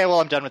like, okay,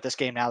 well, I'm done with this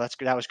game now.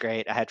 That was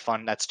great. I had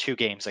fun. That's 2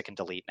 games I can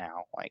delete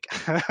now. Like,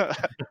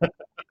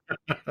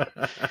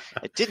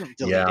 I didn't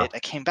delete it. I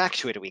came back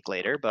to it a week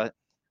later, but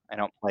I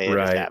don't play it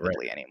as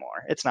avidly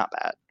anymore. It's not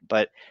bad,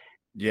 but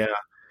yeah,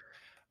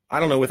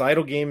 I don't know. With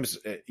idle games,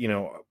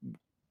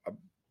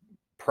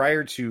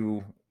 prior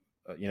to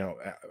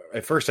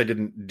at first I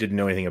didn't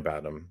know anything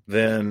about them.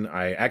 Then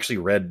I actually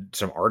read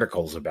some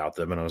articles about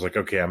them, and I was like,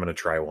 okay, I'm going to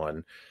try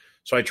one.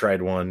 So I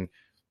tried one,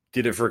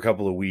 did it for a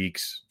couple of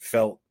weeks,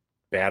 felt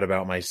bad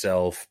about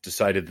myself,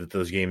 decided that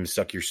those games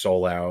suck your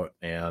soul out,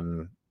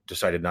 and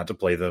decided not to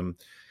play them.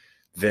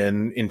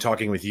 Then in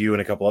talking with you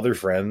and a couple other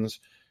friends,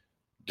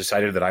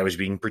 decided that I was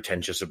being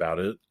pretentious about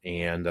it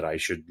and that I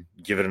should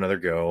give it another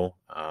go.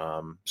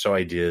 So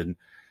I did.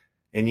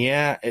 And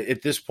yeah,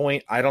 at this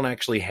point, I don't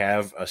actually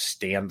have a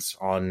stance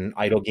on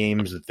idle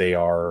games that they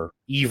are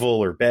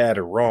evil or bad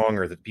or wrong,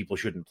 or that people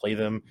shouldn't play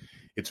them.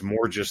 It's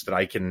more just that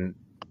I can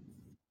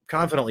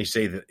confidently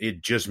say that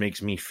it just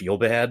makes me feel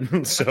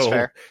bad.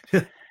 So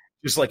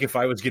just like if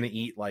I was going to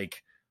eat,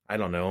 like, I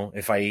don't know,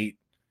 if I ate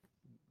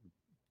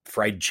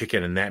fried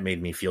chicken and that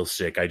made me feel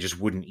sick, I just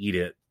wouldn't eat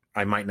it.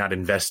 I might not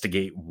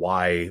investigate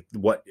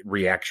what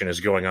reaction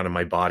is going on in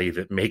my body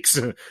that makes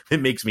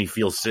me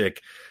feel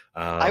sick.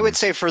 I would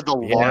say for the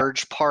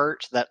large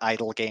part that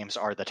idle games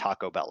are the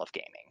Taco Bell of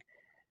gaming.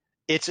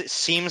 It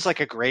seems like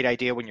a great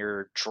idea when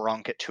you're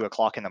drunk at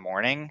 2:00 in the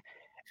morning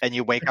and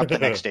you wake up the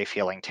next day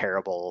feeling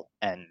terrible,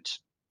 and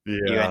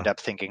you end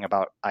up thinking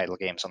about idle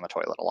games on the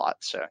toilet a lot.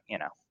 So,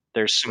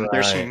 there's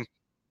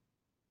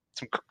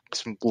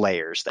some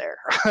layers there.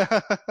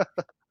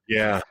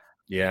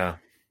 Yeah.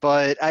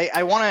 But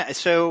I want to,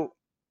 so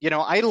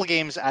idle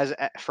games as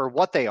for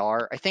what they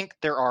are, I think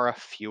there are a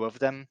few of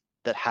them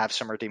that have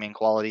some redeeming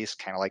qualities,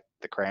 kind of like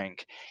the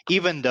Crank.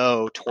 Even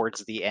though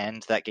towards the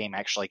end that game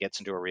actually gets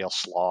into a real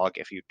slog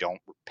if you don't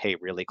pay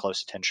really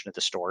close attention to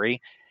the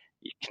story.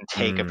 It can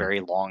take a Mm, very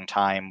long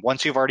time.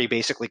 Once you've already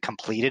basically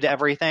completed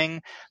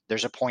everything,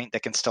 there's a point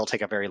that can still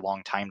take a very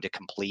long time to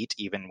complete,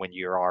 even when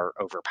you are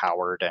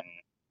overpowered and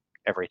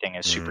everything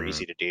is super mm,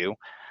 easy to do.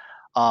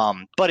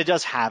 But it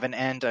does have an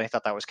end, and I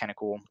thought that was kind of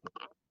cool.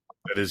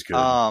 that is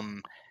good.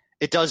 Um,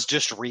 it does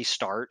just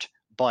restart,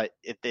 but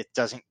it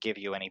doesn't give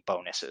you any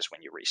bonuses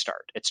when you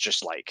restart. It's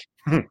just like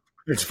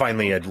It's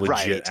finally a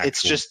legit right.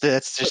 It's actual. just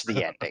that's just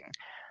the ending.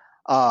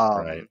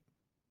 Right. Um,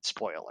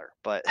 spoiler,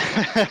 but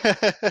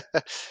I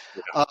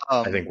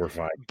um, think we're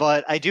fine.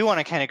 but I do want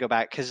to kind of go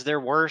back because there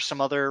were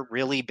some other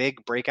really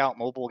big breakout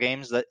mobile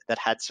games that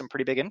had some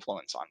pretty big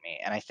influence on me,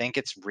 and I think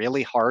it's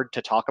really hard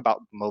to talk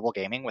about mobile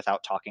gaming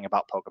without talking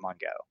about Pokemon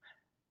Go.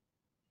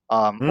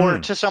 Or Mm,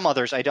 to some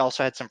others, I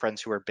also had some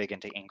friends who were big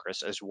into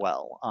Ingress as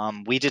well.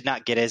 We did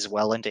not get as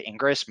well into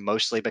Ingress,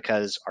 mostly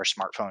because our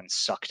smartphones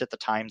sucked at the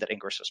time that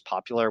Ingress was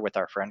popular with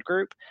our friend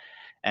group,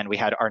 and we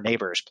had our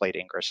neighbors played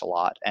Ingress a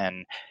lot,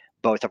 and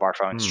both of our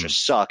phones mm.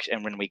 just sucked.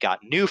 And when we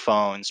got new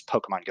phones,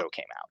 Pokemon Go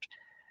came out,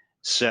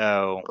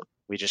 so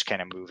we just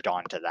kind of moved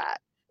on to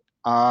that.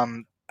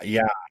 Um,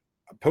 Yeah,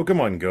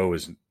 Pokemon Go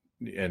is,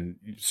 and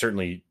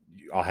certainly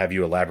I'll have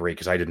you elaborate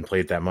because I didn't play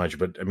it that much.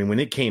 But I mean, when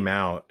it came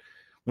out,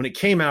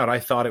 I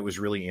thought it was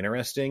really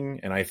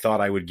interesting, and I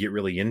thought I would get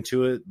really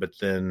into it. But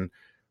then,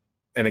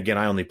 and again,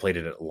 I only played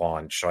it at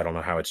launch, so I don't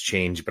know how it's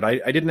changed. But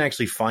I didn't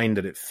actually find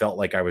that it felt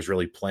like I was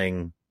really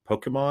playing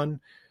Pokemon.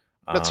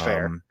 that's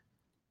fair. Um,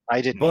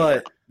 I didn't either.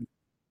 but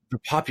the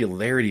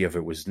popularity of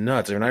it was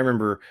nuts. I mean, I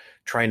remember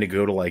trying to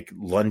go to like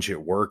lunch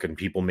at work and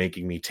people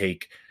making me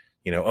take,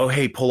 oh,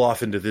 hey, pull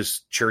off into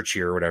this church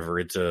here or whatever.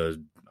 It's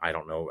I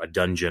don't know, a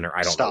dungeon or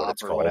I don't know what Stop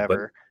it's or called,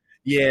 but whatever.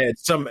 yeah,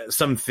 it's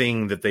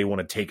something that they want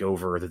to take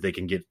over that they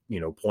can get,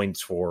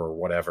 points for or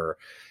whatever.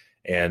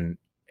 And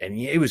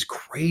yeah, it was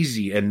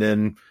crazy. And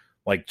then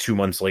like 2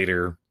 months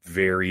later,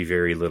 very,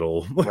 very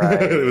little.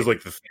 Right. It was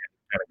like the fan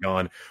kind of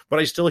gone. But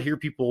I still hear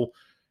people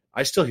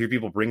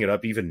bring it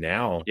up even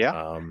now, Yeah.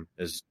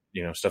 as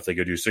stuff they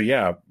go do. So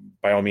yeah,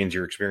 by all means,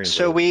 your experience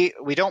So with it.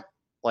 we don't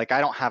like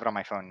I don't have it on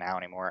my phone now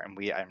anymore,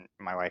 and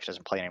my wife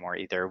doesn't play anymore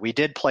either. We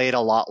did play it a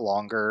lot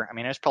longer. I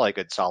mean, it was probably a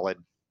good solid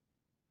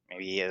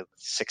maybe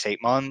 6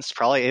 8 months.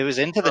 Probably it was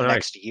into the Oh,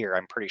 nice. next year.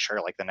 I'm pretty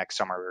sure like the next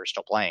summer we were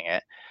still playing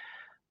it,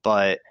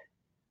 but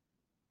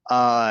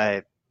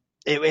uh.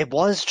 It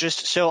was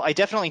just so I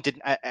definitely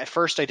didn't at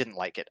first I didn't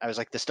like it. I was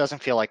like, this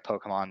doesn't feel like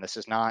Pokemon. This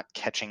is not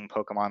catching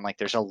Pokemon. Like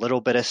there's a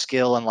little bit of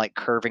skill in like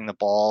curving the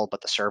ball,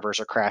 but the servers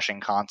are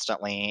crashing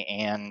constantly,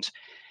 and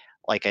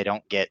like I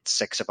don't get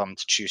six of them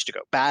to choose to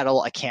go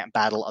battle. I can't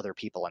battle other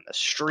people in the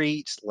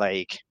street,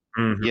 like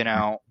Hmm.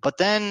 But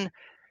then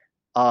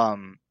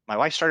my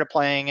wife started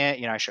playing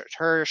it. I showed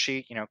her.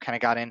 She kind of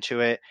got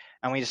into it,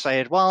 and we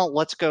decided, well,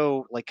 let's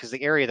go like because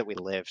the area that we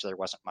lived there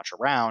wasn't much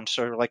around,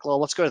 so we're like, well,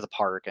 let's go to the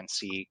park and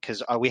see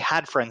because we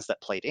had friends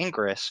that played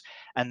Ingress,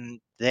 and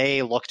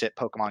they looked at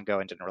Pokemon Go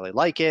and didn't really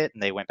like it,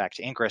 and they went back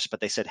to Ingress, but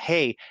they said,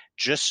 hey,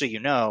 just so you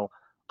know,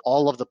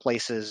 all of the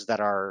places that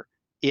are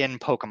in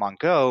Pokemon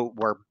Go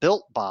were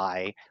built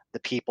by the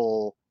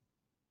people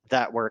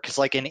that were because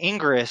like in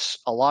Ingress,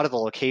 a lot of the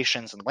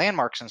locations and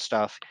landmarks and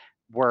stuff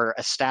were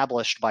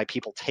established by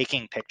people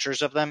taking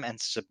pictures of them and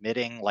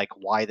submitting like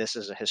why this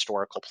is a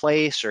historical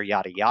place or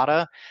yada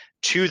yada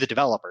to the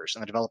developers,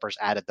 and the developers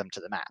added them to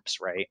the maps,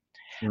 right?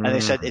 And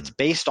they said it's Mm.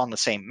 based on the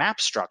same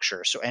map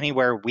structure, so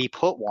anywhere we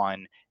put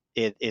one,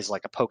 it is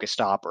like a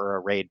Pokestop or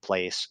a raid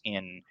place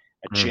in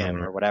a gym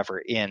Hmm. or whatever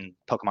in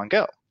Pokemon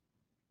Go.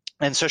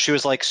 And so she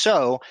was like,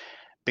 so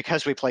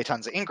because we play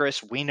tons of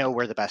Ingress, we know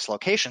where the best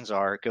locations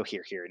are. Go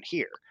here, here, and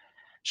here.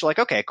 So like,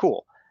 okay,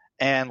 cool.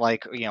 And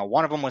like,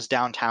 one of them was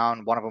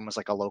downtown, one of them was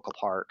like a local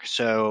park.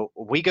 So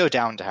we go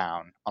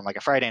downtown on like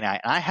a Friday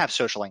night, and I have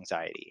social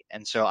anxiety.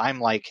 And so I'm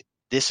like,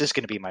 this is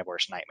going to be my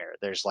worst nightmare.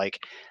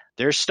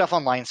 There's stuff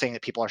online saying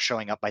that people are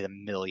showing up by the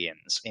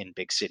millions in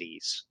big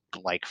cities,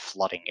 like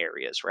flooding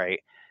areas, right?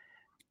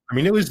 I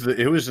mean, it was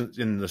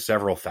in the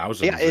several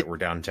Yeah, thousands that it were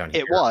downtown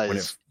it here when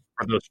it was.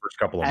 for those first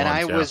couple of And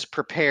I months. Yeah. was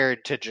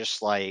prepared to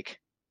just like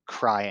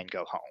cry and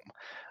go home.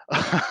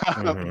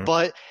 Hmm.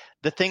 But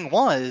the thing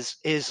was,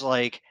 is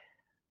like,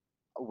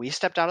 we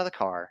stepped out of the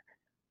car.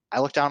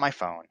 I looked down at my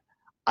phone.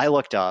 I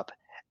looked up,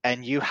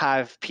 and you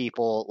have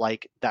people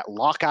like that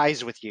lock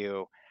eyes with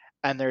you,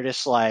 and they're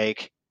just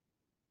like,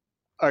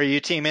 "Are you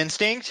Team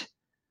Instinct?"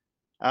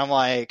 I'm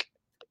like,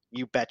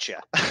 "You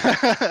betcha."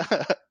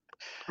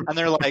 And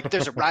they're like,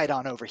 "There's a ride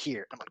on over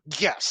here." I'm like,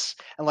 "Yes."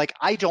 And like,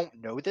 I don't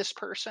know this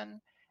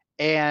person,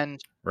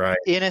 and Right.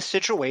 in a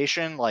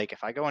situation like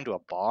if I go into a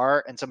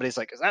bar and somebody's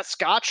like, "Is that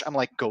scotch?" I'm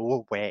like, "Go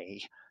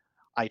away.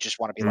 I just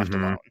want to be left Hmm.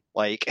 alone."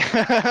 Like,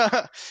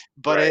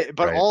 Right. but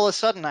Right. all of a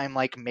sudden I'm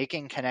like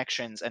making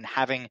connections and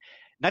having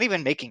not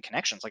even making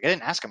connections. Like I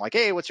didn't ask him like,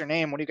 "Hey, what's your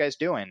name? What are you guys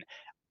doing?"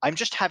 I'm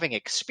just having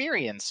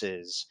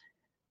experiences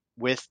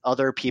with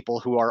other people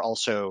who are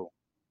also,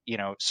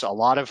 so a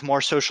lot of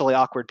more socially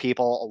awkward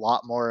people, a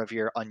lot more of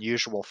your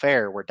unusual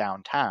fare were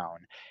downtown.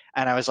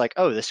 And I was like,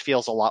 oh, this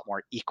feels a lot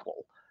more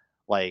equal.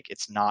 Like,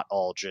 it's not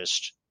all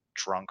just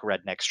drunk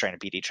rednecks trying to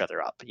beat each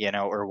other up,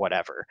 or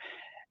whatever.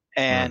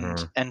 And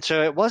Mm-hmm. and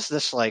so it was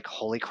this like,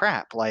 holy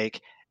crap,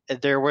 like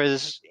there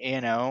was,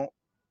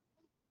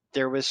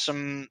 there was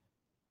some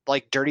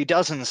like Dirty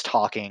Dozens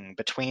talking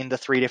between the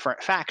three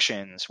different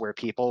factions where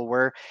people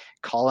were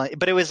calling,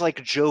 but it was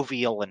like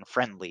jovial and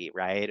friendly,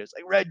 right? It was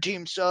like red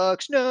team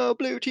sucks, no,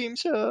 blue team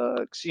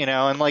sucks,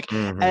 and like,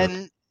 Mm-hmm.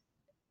 and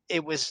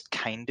it was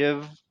kind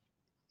of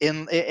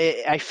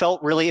I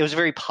felt really, it was a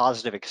very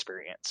positive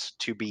experience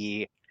to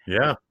be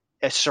Yeah.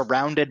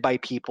 surrounded by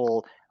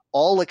people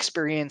all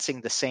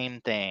experiencing the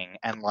same thing,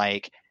 and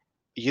like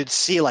you'd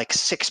see like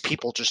six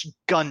people just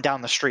gun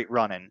down the street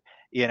running,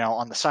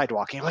 on the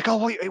sidewalk, and you're like, oh,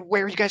 wait,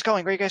 where are you guys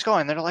going? Where are you guys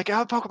going? And they're like,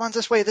 oh, Pokemon's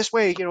this way, this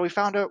way. We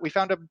found a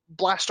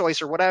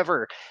Blastoise or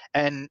whatever,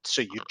 and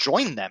so you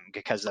join them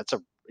because that's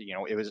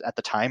it was at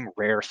the time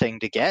rare thing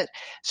to get.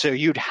 So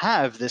you'd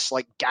have this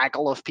like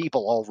gaggle of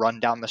people all run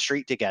down the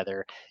street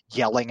together,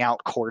 yelling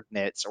out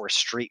coordinates or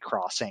street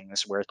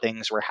crossings where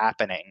things were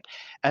happening,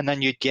 and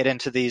then you'd get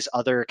into these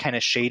other kind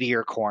of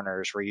shadier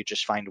corners where you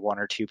just find one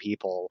or two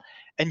people,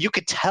 and you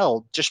could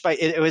tell just by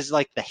it was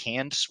like the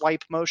hand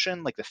swipe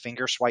motion, like the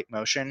finger swipe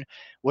motion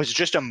was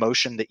just a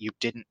motion that you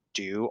didn't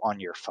do on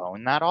your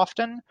phone that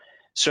often.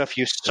 So if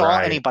you saw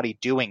Right. anybody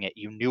doing it,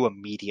 you knew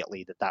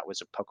immediately that that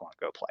was a Pokemon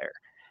Go player.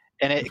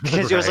 And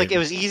because it was like, Right. it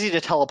was easy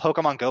to tell a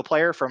Pokemon Go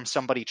player from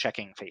somebody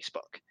checking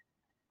Facebook.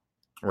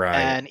 Right.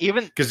 And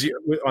even because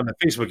on the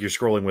Facebook you're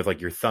scrolling with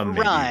like your thumb,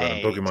 maybe, but on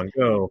right, Pokemon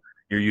Go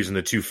you're using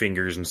the two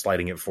fingers and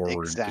sliding it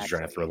forward because you're trying to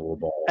throw exactly. the little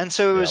ball. And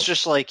so it was Yep.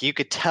 just like you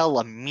could tell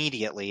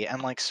immediately,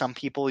 and like some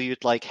people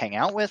you'd like hang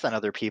out with, and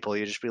other people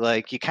you just be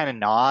like, you kind of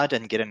nod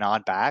and get a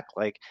nod back,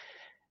 like.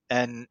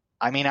 And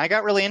I mean, I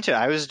got really into it.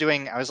 I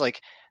was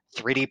like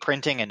 3D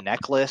printing a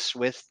necklace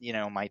with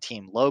my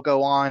team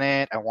logo on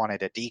it. I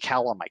wanted a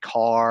decal on my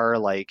car,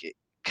 like,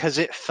 because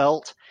it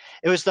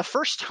was the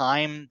first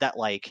time that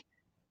like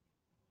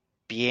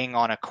being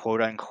on a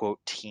quote unquote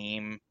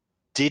team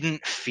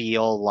didn't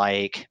feel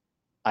like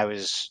I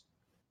was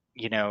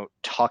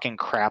talking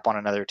crap on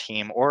another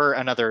team or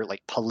another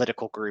like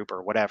political group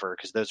or whatever,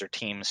 because those are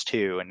teams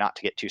too, and not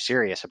to get too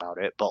serious about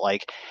it, but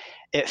like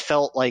it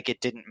felt like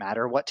it didn't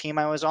matter what team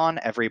I was on,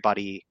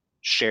 everybody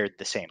shared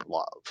the same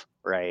love,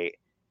 right?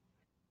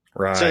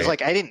 Right. So it's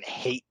like I didn't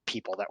hate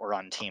people that were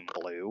on Team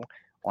Blue,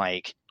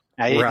 like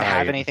I didn't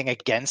have anything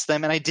against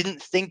them, and I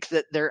didn't think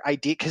that their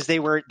idea, because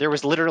there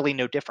was literally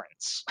no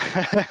difference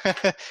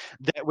that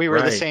we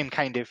were the same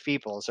kind of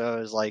people. So it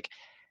was like,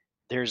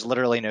 there's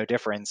literally no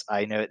difference.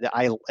 I know that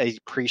I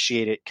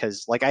appreciate it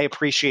because, like, I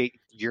appreciate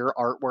your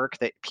artwork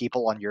that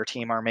people on your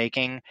team are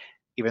making,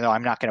 even though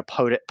I'm not going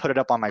to put it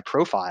up on my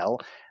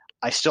profile.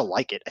 I still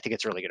like it. I think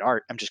it's really good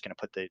art. I'm just going to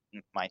put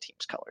my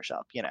team's colors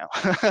up,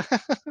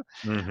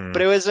 Mm-hmm.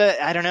 But it was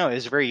I don't know, it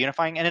was very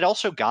unifying, and it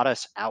also got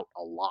us out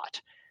a lot.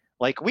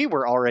 Like, we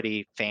were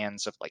already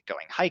fans of like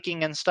going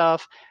hiking and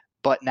stuff,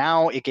 but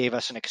now it gave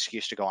us an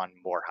excuse to go on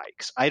more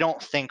hikes. I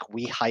don't think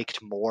we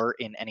hiked more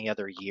in any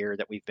other year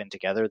that we've been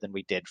together than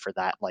we did for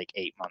that like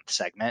 8-month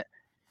segment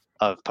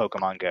of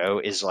Pokemon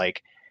Go. Is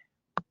like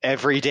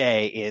every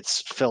day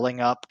it's filling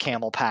up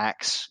camel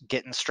packs,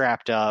 getting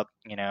strapped up,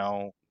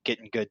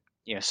 getting good,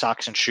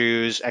 socks and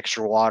shoes,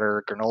 extra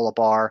water, granola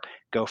bar,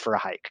 go for a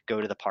hike,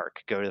 go to the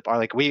park, go to the bar.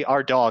 Like,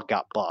 our dog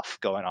got buff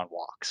going on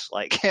walks.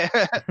 Like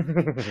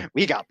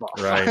we got buff.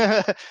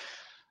 Right.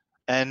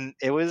 And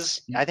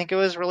I think it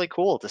was really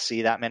cool to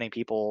see that many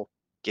people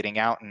getting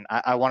out. And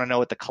I want to know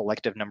what the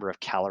collective number of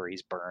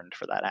calories burned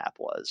for that app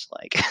was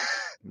like.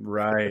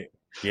 Right.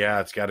 Yeah,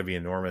 it's got to be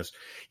enormous.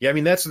 Yeah, I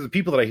mean, that's the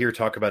people that I hear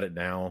talk about it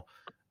now,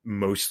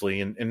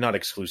 mostly, and not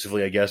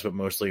exclusively, I guess, but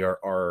mostly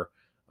are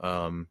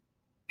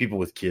people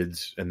with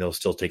kids, and they'll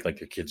still take like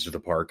their kids to the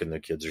park, and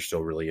the kids are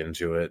still really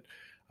into it.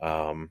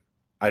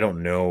 I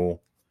don't know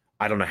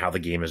how the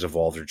game has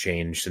evolved or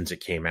changed since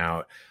it came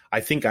out. I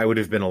think I would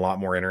have been a lot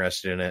more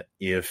interested in it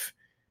if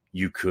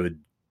you could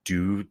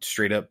do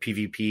straight up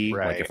PvP.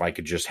 Right. Like if I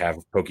could just have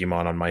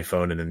Pokemon on my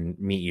phone and then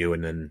meet you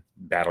and then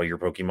battle your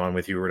Pokemon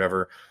with you or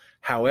whatever.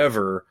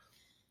 However,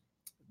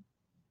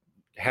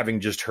 having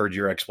just heard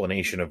your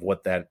explanation of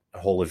what that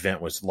whole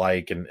event was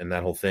like and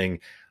that whole thing,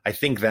 I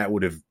think that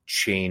would have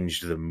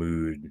changed the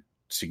mood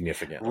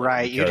significantly.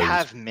 Right. You'd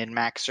have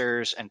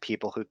min-maxers and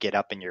people who get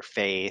up in your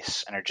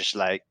face and are just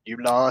like, you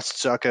lost,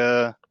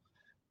 sucker.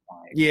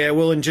 Yeah,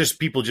 well, and just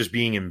people just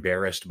being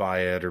embarrassed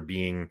by it or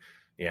being,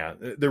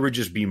 there would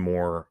just be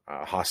more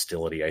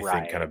hostility, I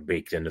think, kind of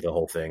baked into the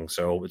whole thing.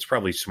 So it's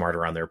probably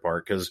smarter on their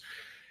part because,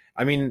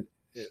 I mean,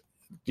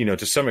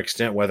 to some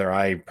extent, whether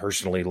I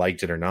personally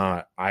liked it or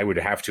not, I would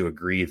have to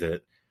agree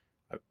that,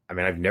 I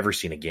mean, I've never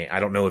seen a game. I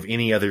don't know of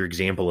any other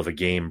example of a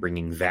game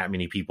bringing that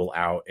many people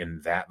out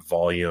in that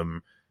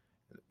volume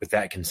with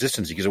that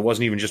consistency, because it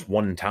wasn't even just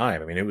one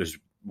time. I mean, it was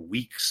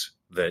weeks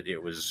that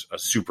it was a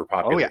super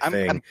popular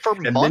thing,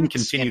 and then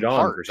continued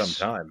on for some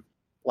time.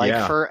 Like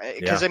Yeah.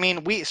 because Yeah. I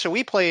mean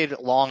we played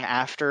long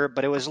after,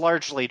 but it was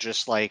largely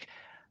just like,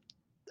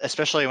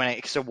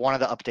 especially so one of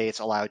the updates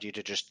allowed you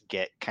to just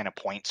get kind of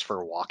points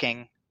for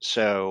walking,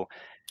 so,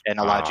 and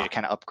allowed you to Ah.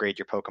 kind of upgrade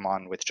your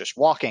Pokemon with just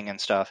walking and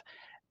stuff.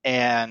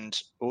 And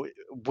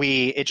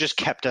it just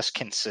kept us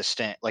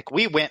consistent. Like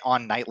we went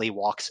on nightly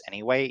walks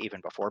anyway,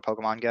 even before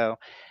Pokemon Go,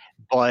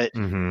 but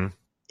Mm-hmm.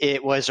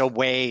 it was a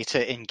way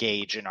to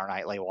engage in our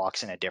nightly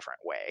walks in a different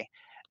way.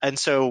 And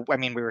so, I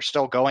mean, we were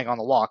still going on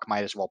the walk,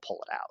 might as well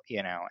pull it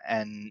out,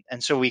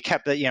 and so we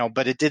kept it,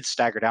 but it did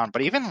stagger down.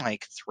 But even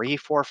like 3,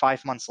 4,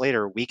 5 months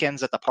later,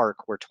 weekends at the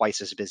park were twice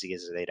as busy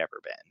as they'd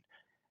ever been.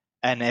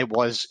 And it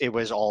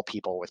was all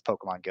people with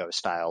Pokemon Go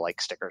style,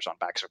 like stickers on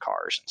backs of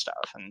cars and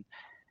stuff. And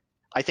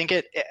I think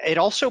it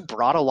also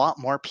brought a lot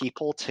more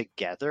people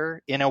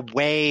together in a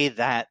way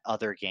that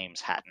other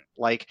games hadn't.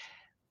 Like,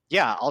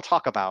 yeah, I'll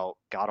talk about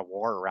God of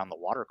War around the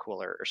water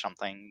cooler or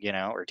something,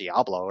 or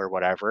Diablo or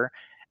whatever.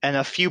 And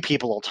a few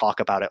people will talk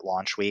about it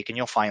launch week, and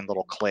you'll find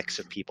little cliques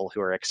of people who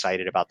are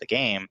excited about the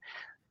game.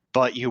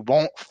 But you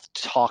won't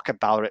talk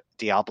about it,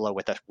 Diablo,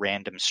 with a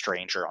random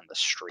stranger on the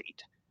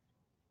street.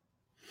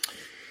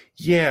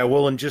 Yeah,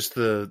 well, and just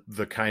the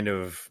kind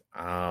of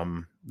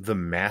the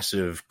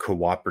massive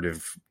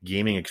cooperative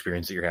gaming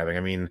experience that you're having.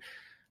 I mean,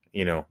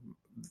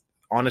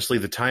 honestly,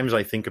 the times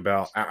I think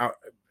about,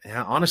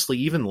 honestly,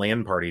 even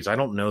LAN parties, I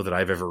don't know that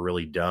I've ever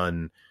really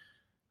done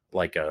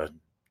like a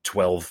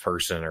 12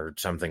 person or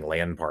something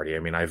LAN party. I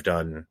mean, I've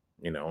done,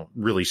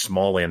 really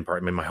small LAN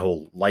party. I mean, my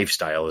whole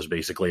lifestyle is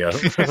basically a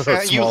You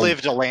small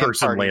lived a LAN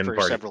person party LAN for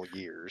party. several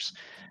years.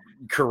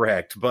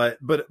 Correct. But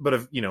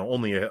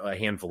only a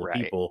handful of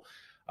Right. people.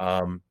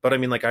 But I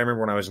mean, like, I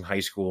remember when I was in high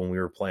school and we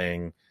were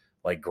playing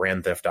like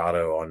Grand Theft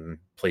Auto on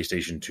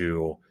PlayStation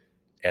 2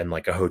 and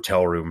like a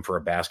hotel room for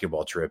a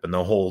basketball trip, and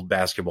the whole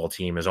basketball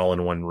team is all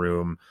in one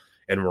room,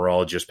 and we're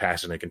all just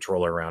passing a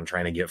controller around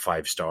trying to get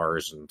 5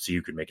 stars and see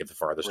who could make it the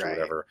farthest or Right.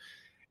 whatever.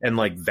 And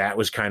like that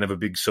was kind of a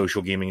big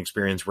social gaming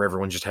experience where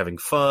everyone's just having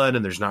fun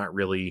and there's not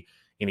really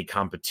any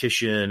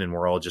competition and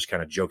we're all just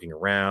kind of joking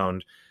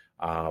around.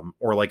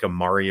 Or like a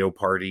Mario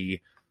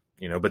party,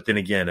 but then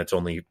again, it's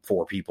only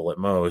 4 people at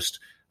most.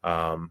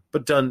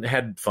 But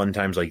had fun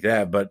times like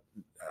that. But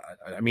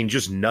I mean,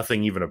 just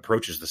nothing even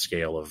approaches the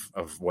scale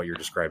of what you're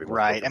describing.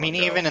 Right. I mean,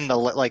 even in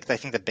I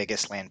think the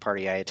biggest LAN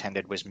party I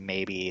attended was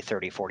maybe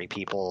 30, 40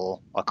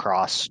 people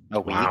across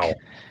a week. Wow.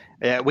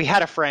 We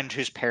had a friend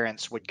whose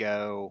parents would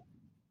go,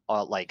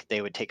 like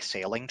they would take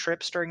sailing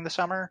trips during the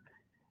summer.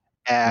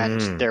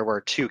 And there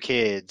were 2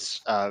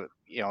 kids, a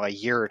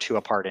year or 2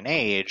 apart in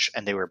age,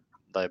 and they were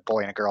the boy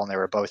and a girl, and they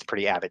were both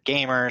pretty avid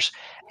gamers,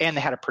 and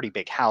they had a pretty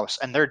big house.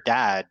 And their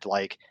dad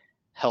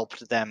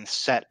helped them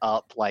set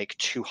up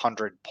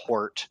 200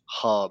 port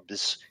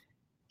hubs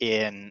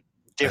in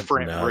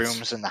different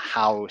rooms in the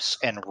house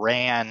and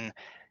ran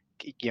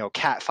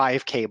Cat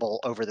 5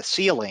 cable over the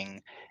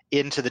ceiling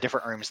into the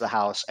different rooms of the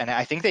house. And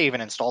I think they even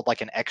installed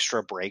an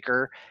extra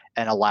breaker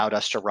and allowed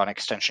us to run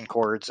extension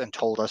cords and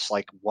told us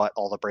what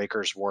all the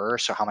breakers were,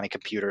 so how many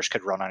computers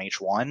could run on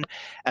each one.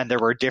 And there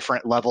were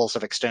different levels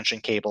of extension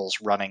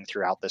cables running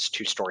throughout this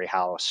 2-story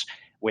house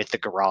with the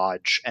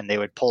garage, and they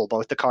would pull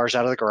both the cars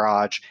out of the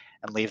garage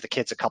and leave the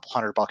kids a couple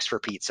 $100 for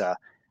pizza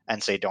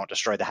and say, don't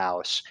destroy the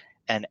house.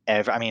 And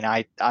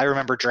I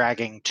remember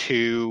dragging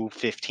 2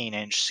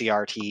 15-inch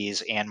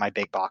CRTs and my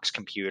big box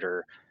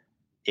computer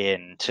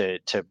in to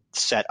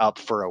set up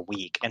for a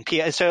week. And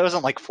so it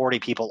wasn't 40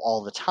 people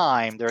all the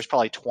time. There was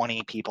probably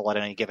 20 people at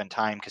any given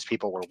time because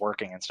people were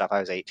working and stuff.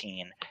 I was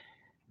 18.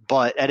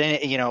 But at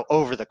any,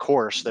 over the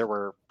course, there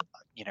were,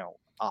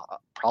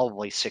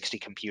 probably 60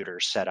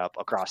 computers set up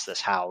across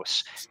this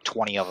house,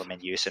 20 of them in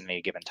use at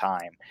any given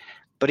time.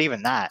 But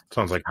even that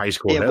sounds like high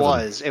school. It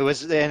was,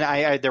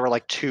 and there were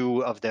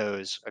 2 of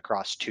those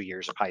across 2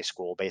 years of high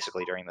school,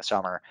 basically during the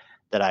summer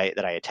that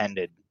I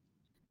attended.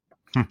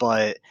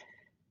 But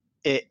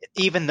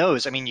even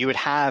those, I mean, you would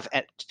have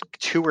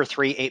 2 or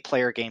 3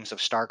 8-player games of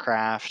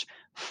StarCraft,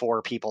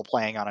 4 people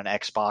playing on an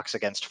Xbox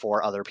against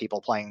 4 other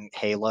people playing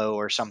Halo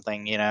or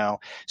something, So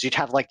you'd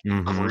have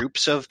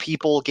groups of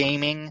people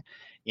gaming.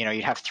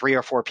 You'd have 3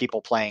 or 4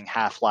 people playing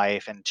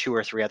Half-Life and 2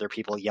 or 3 other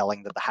people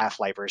yelling that the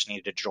Half-Lifers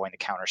needed to join the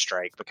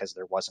Counter-Strike because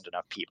there wasn't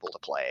enough people to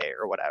play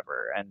or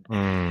whatever.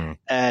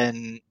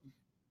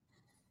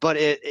 But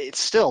it's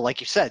still,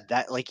 like you said,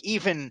 that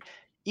even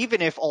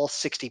if all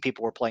 60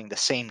 people were playing the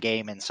same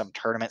game in some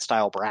tournament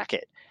style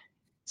bracket,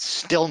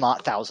 still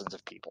not thousands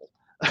of people.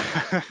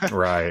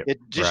 Right. It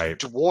just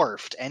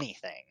dwarfed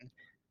anything.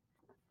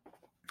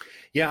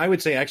 Yeah, I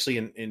would say actually,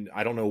 and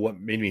I don't know what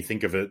made me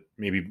think of it,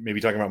 maybe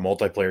talking about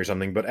multiplayer or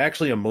something, but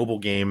actually a mobile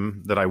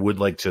game that I would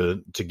like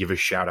to give a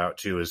shout out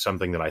to is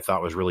something that I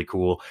thought was really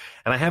cool.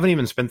 And I haven't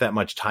even spent that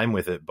much time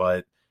with it,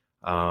 but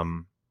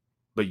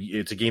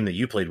it's a game that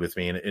you played with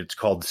me, and it's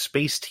called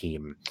Space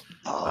Team.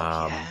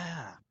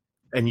 Yeah.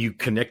 And you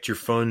connect your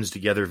phones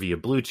together via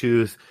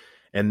Bluetooth,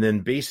 and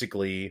then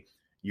basically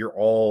you're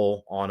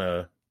all on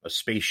a a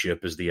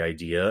spaceship is the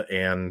idea,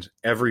 and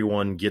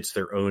everyone gets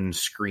their own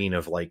screen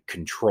of like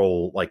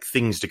control, like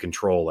things to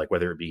control, like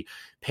whether it be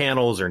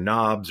panels or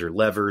knobs or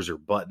levers or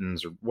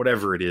buttons or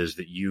whatever it is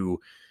that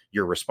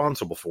you're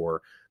responsible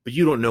for, but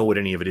you don't know what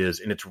any of it is,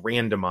 and it's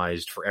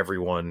randomized for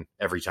everyone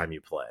every time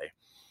you play.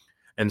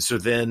 And so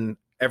then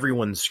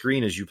everyone's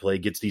screen as you play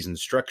gets these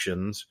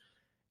instructions,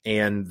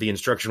 and the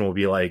instruction will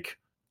be like,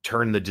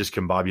 turn the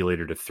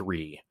discombobulator to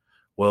 3.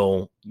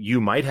 Well,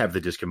 you might have the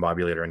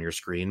discombobulator on your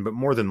screen, but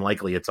more than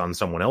likely it's on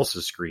someone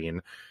else's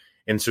screen.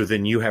 And so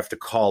then you have to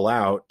call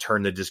out,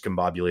 turn the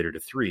discombobulator to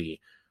 3.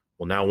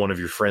 Well, now one of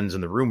your friends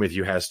in the room with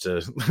you has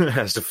to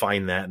has to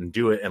find that and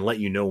do it and let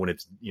you know when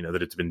it's,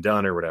 that it's been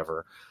done or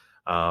whatever.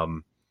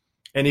 And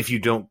if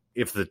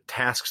the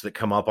tasks that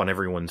come up on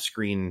everyone's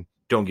screen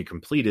don't get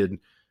completed,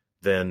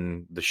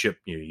 then the ship,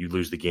 you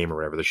lose the game or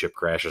whatever, the ship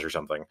crashes or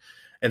something.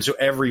 And so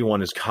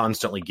everyone is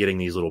constantly getting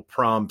these little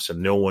prompts,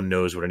 and no one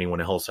knows what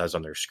anyone else has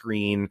on their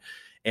screen.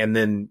 And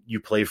then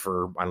you play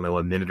for, I don't know,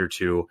 a minute or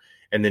two,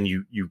 and then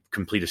you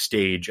complete a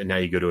stage, and now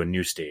you go to a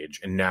new stage,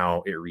 and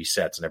now it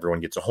resets, and everyone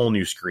gets a whole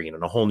new screen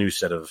and a whole new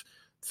set of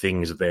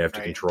things that they have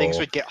to control. Things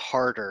would get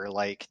harder,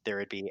 like there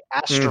would be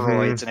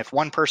asteroids, and if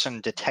one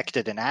person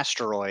detected an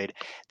asteroid,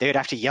 they would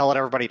have to yell at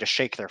everybody to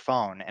shake their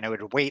phone, and it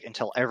would wait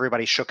until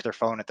everybody shook their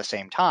phone at the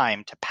same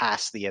time to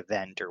pass the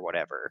event or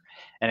whatever.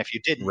 And if you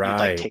didn't, you'd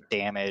like take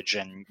damage,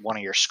 and one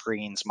of your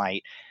screens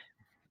might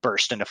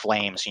burst into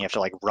flames, and you have to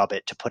like rub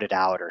it to put it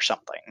out or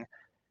something.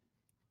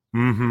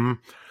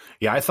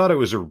 Yeah, I thought it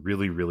was a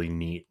really, really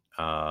neat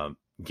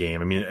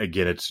game. I mean,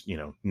 again, it's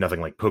nothing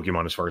like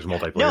Pokemon as far as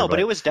multiplayer. No, but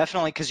it was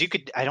definitely, because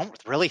I don't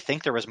really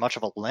think there was much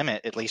of a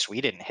limit. At least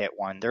we didn't hit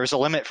one. There was a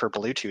limit for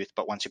Bluetooth,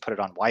 but once you put it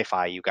on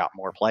Wi-Fi, you got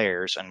more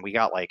players, and we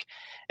got like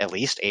at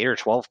least 8 or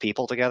 12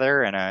 people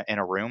together in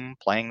a room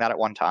playing that at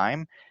one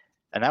time.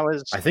 And that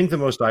was, I think the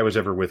most I was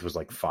ever with was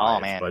like 5. Oh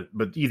man,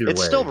 but either way,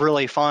 it's still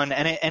really fun,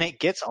 and it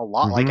gets a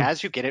lot. Like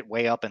as you get it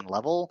way up in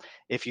level,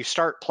 if you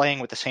start playing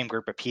with the same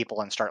group of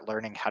people and start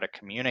learning how to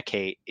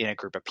communicate in a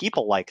group of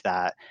people like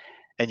that,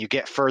 and you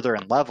get further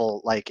in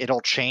level, like it'll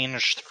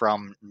change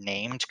from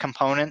named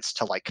components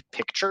to like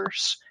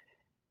pictures,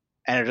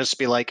 and it'll just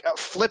be like,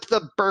 flip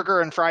the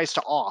burger and fries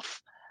to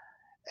off,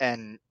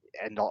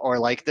 or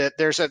like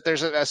there's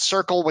a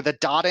circle with a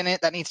dot in it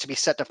that needs to be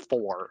set to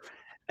 4.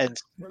 And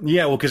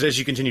yeah, well, because as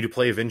you continue to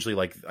play, eventually,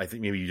 like I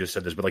think maybe you just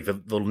said this, but like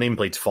the little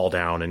nameplates fall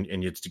down and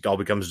it all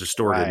becomes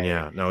distorted. Right. And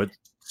yeah, no, it's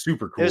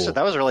super cool.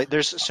 That was really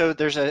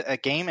there's a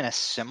game in a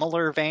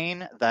similar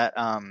vein that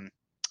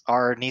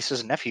our nieces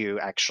and nephew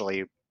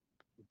actually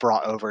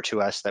brought over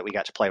to us that we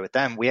got to play with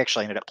them. We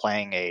actually ended up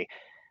playing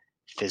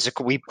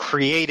we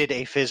created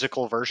a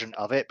physical version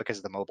of it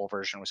because the mobile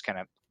version was kind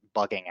of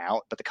bugging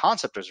out, but the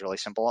concept was really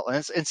simple, and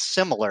it's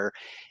similar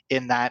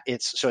in that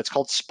it's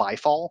called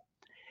Spyfall.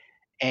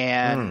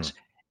 And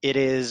it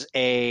is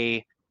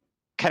a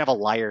kind of a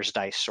liar's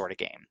dice sort of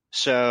game.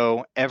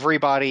 So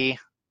everybody,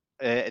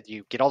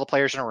 you get all the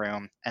players in a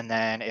room, and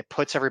then it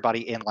puts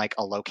everybody in like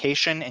a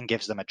location and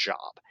gives them a job.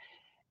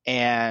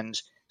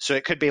 And so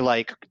it could be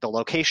like the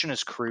location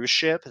is cruise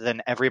ship,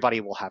 then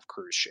everybody will have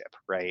cruise ship,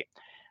 right?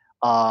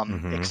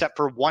 Except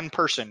for one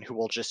person who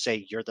will just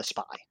say, you're the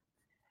spy.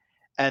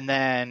 And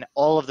then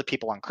all of the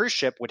people on cruise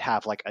ship would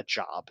have like a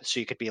job. So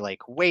you could be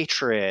like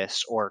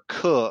waitress or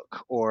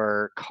cook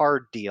or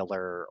card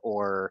dealer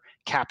or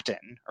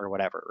captain or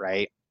whatever,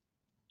 right?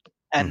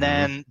 And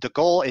then the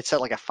goal, it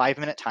set like a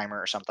 5-minute timer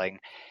or something.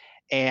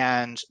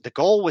 And the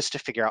goal was to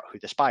figure out who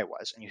the spy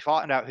was. And you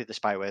found out who the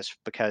spy was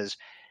because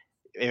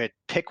it would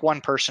pick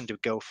one person to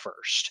go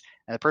first.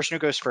 And the person who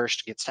goes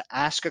first gets to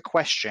ask a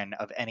question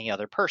of any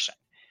other person.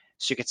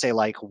 So you could say,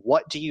 like,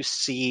 what do you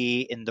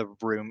see in the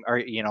room?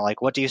 Or,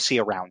 like, what do you see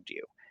around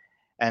you?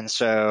 And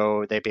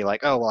so they'd be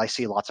like, oh, well, I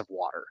see lots of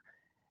water.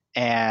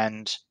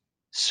 And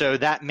so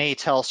that may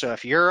tell. So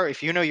if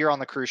you know you're on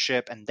the cruise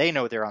ship and they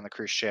know they're on the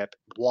cruise ship,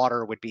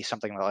 water would be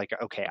something like,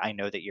 okay, I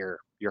know that you're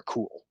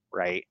cool,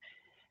 right?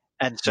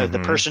 And so the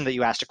person that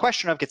you asked a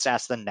question of gets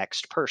asked the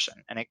next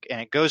person, and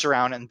it goes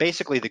around. And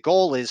basically the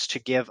goal is to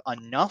give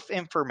enough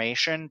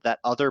information that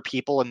other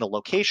people in the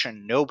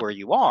location know where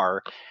you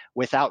are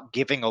without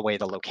giving away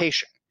the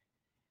location.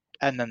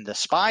 And then the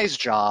spy's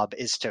job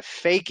is to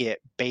fake it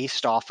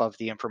based off of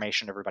the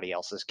information everybody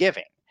else is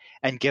giving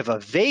and give a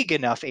vague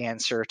enough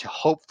answer to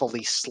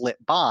hopefully slip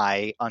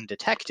by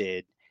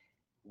undetected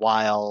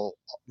while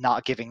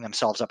not giving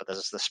themselves up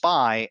as the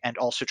spy and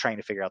also trying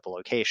to figure out the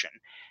location.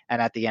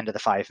 And at the end of the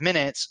 5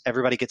 minutes,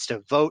 everybody gets to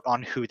vote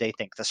on who they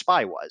think the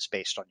spy was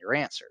based on your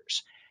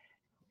answers.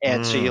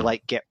 And so you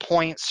like get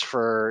points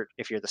for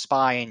if you're the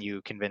spy and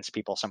you convince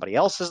people somebody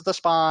else is the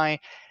spy.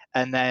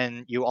 And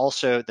then you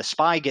also, the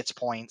spy gets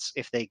points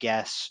if they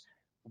guess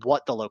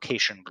what the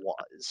location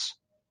was.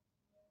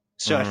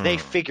 So if they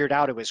figured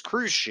out it was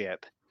cruise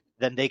ship,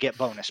 then they get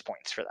bonus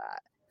points for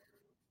that.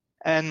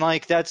 And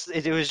like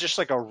it was just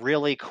like a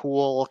really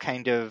cool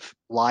kind of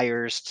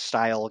liar's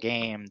style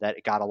game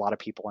that got a lot of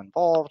people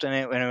involved, and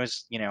it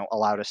was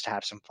allowed us to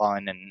have some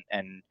fun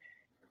and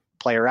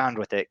play around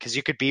with it, because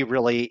you could be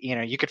really,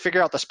 you could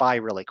figure out the spy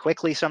really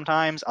quickly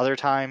sometimes, other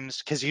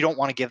times, because you don't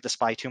want to give the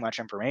spy too much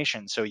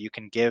information, so you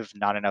can give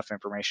not enough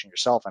information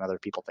yourself and other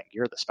people think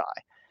you're the spy.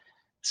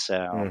 So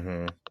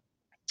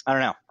I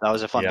don't know. That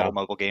was a fun little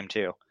mobile game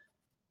too.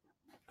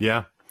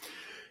 Yeah.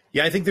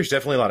 Yeah, I think there's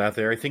definitely a lot out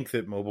there. I think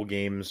that mobile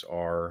games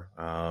are,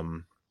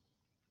 are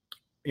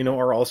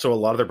also, a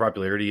lot of their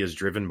popularity is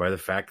driven by the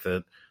fact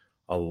that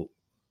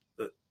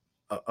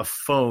a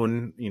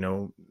phone,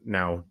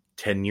 now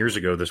 10 years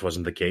ago, this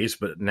wasn't the case,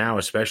 but now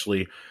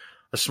especially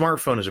a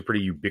smartphone is a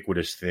pretty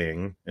ubiquitous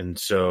thing. And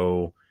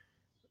so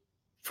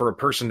for a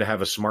person to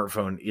have a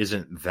smartphone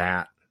isn't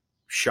that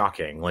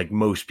shocking. Like,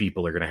 most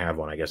people are going to have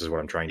one, I guess is what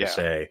I'm trying to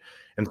say.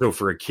 And so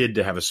for a kid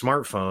to have a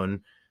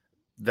smartphone,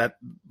 that,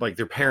 like,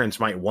 their parents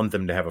might want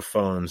them to have a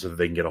phone so that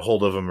they can get a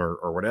hold of them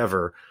or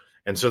whatever.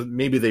 And so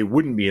maybe they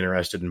wouldn't be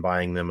interested in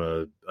buying them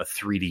a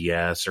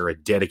 3DS or a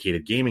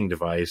dedicated gaming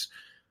device,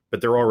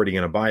 but they're already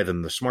going to buy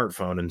them the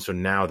smartphone. And so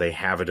now they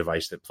have a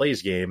device that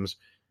plays games,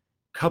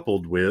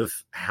 coupled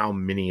with how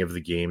many of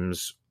the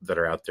games that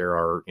are out there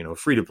are,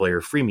 free to play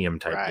or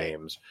freemium type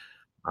games.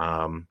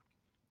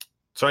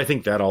 So I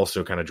think that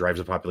also kind of drives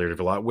the popularity of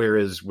a lot.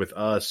 Whereas with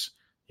us,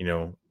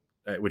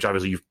 which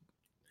obviously you've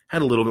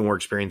had a little bit more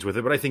experience with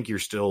it, but I think you're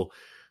still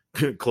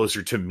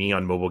closer to me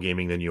on mobile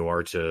gaming than you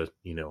are to,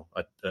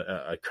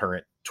 a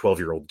current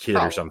 12-year-old kid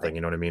or something, you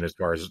know what I mean? As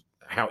far as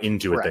how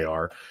into it they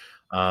are.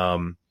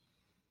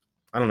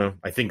 I don't know.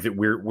 I think that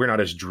we're not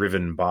as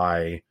driven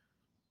by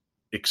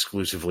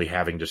exclusively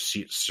having to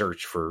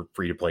search for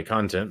free to play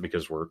content,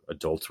 because we're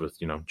adults with,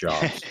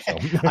 jobs.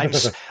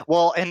 So.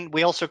 Well, and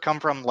we also come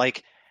from,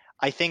 like,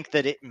 I think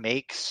that it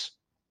makes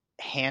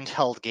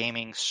handheld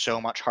gaming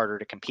so much harder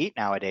to compete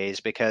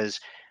nowadays, because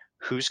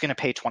who's going to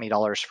pay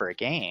 $20 for a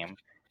game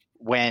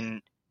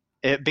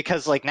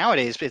because like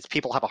nowadays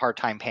people have a hard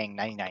time paying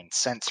 99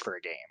 cents for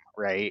a game,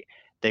 right?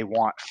 They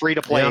want free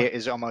to play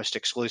is almost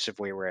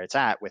exclusively where it's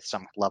at, with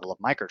some level of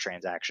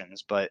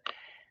microtransactions. But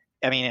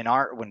I mean,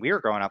 when we were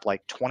growing up,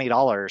 like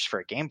 $20 for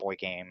a Game Boy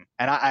game,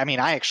 and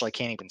I actually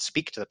can't even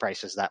speak to the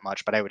prices that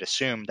much, but I would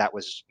assume that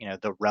was,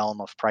 the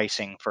realm of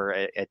pricing for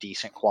a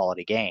decent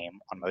quality game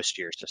on most of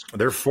your systems.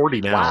 They're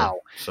 40 now. Wow.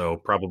 So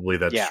probably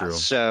that's true.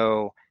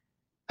 So,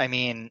 I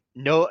mean,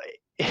 no,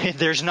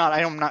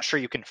 I'm not sure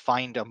you can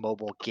find a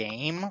mobile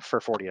game for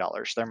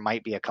 $40. There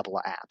might be a couple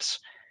of apps.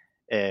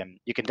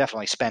 You can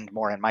definitely spend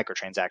more in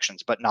microtransactions,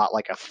 but not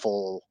like a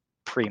full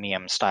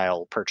premium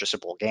style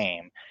purchasable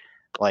game.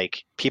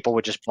 Like, people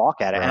would just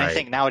balk at it. Right. And I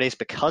think nowadays,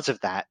 because of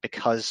that,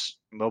 because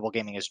mobile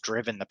gaming has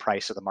driven the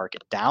price of the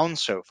market down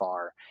so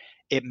far,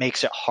 it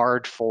makes it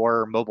hard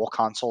for mobile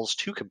consoles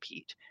to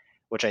compete,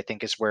 which I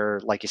think is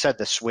where, like you said,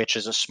 the Switch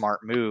is a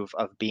smart move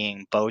of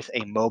being both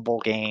a mobile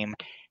game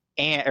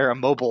or a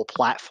mobile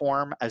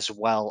platform as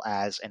well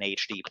as an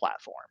HD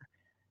platform.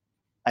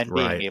 And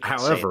being able to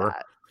say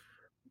that.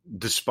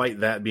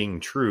 Despite that being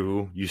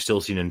true, you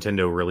still see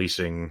Nintendo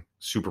releasing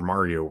Super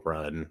Mario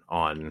Run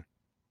on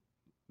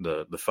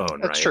the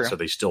phone. That's right? True. So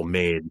they still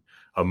made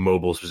a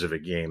mobile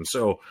specific game.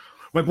 So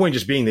my point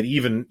just being that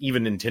even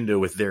Nintendo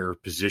with their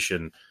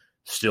position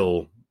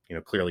still,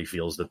 clearly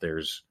feels that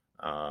there's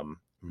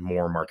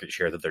more market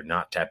share that they're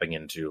not tapping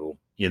into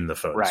in the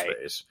phone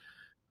space.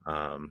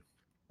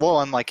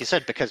 Well, and like you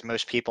said, because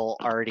most people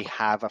already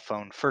have a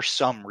phone for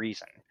some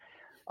reason.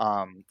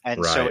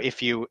 So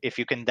if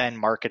you can then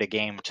market a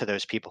game to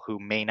those people who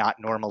may not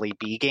normally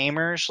be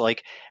gamers,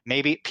 like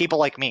maybe people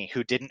like me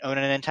who didn't own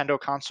a Nintendo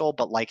console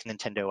but like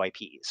Nintendo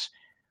IPs.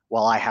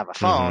 Well, I have a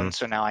phone,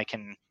 so now I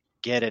can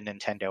get a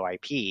Nintendo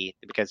IP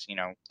because,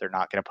 they're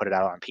not going to put it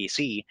out on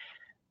PC.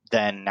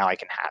 Then now I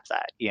can have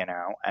that,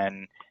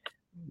 and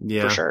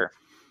for sure.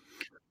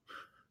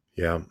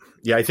 Yeah.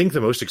 Yeah. I think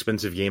the most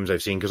expensive games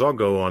I've seen, because I'll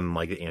go on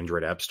like the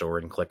Android App Store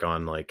and click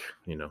on like,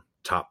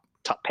 top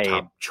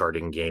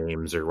charting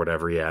games or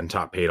whatever. Yeah. And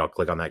top paid, I'll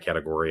click on that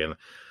category. And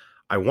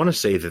I want to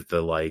say that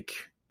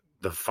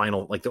the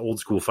final, like the old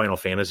school Final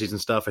Fantasies and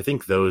stuff, I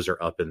think those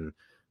are up in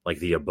like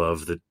the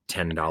above the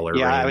 $10 range.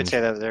 Yeah, I would say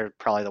that they're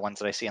probably the ones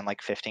that I see in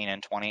like 15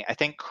 and 20. I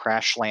think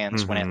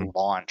Crashlands, when it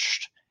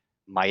launched,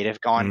 might have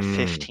gone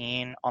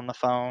 15 on the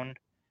phone.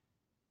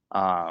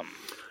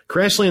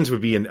 Crashlands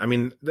would be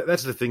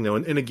that's the thing though.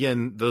 And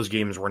again, those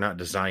games were not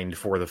designed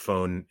for the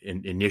phone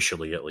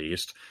initially, at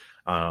least.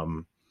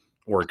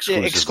 Or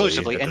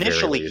exclusively.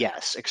 Initially,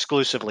 yes.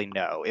 Exclusively,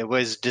 no. It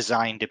was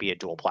designed to be a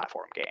dual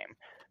platform game.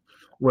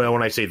 Well,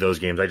 when I say those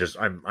games,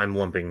 I'm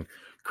lumping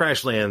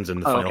Crashlands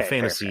and the Final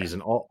Fantasies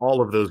and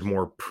all of those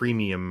more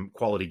premium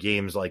quality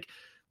games. Like,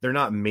 they're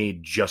not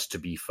made just to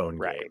be phone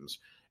games.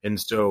 And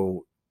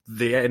so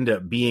they end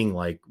up being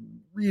like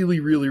really,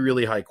 really,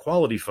 really high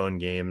quality phone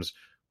games.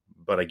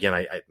 But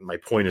again, my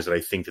point is that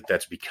I think that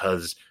that's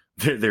because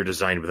they're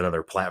designed with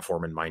another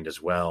platform in mind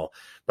as well.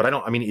 But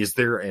is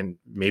there, and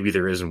maybe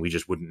there is and we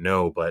just wouldn't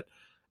know, but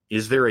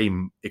is there a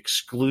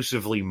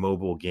exclusively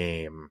mobile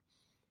game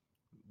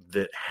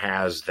that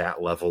has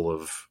that level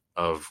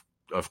of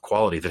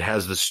quality, that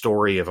has the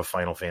story of a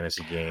Final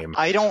Fantasy game?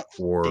 I don't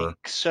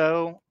think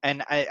so.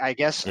 And I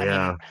guess,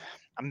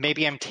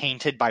 maybe I'm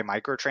tainted by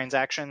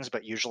microtransactions,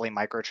 but usually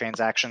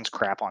microtransactions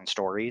crap on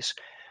stories.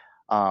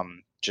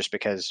 Just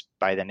because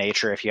by the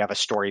nature, if you have a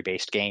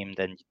story-based game,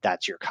 then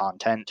that's your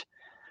content.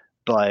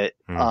 But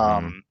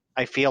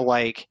I feel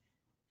like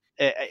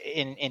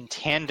in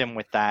tandem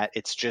with that,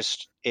 it's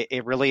just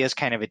it really is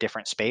kind of a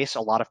different space.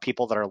 A lot of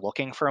people that are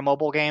looking for a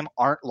mobile game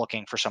aren't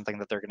looking for something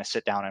that they're going to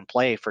sit down and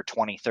play for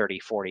 20, 30,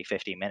 40,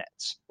 50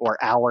 minutes or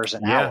hours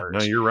and Yeah, hours. no,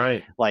 you're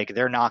right. Like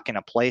they're not going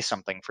to play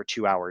something for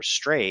 2 hours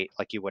straight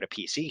like you would a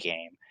PC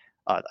game,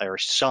 or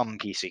some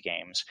PC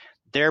games.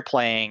 They're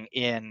playing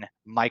in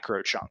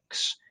micro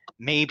chunks,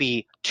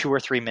 maybe 2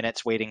 or 3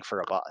 minutes waiting for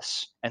a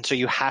bus. And so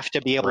you have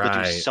to be able to do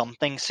Right.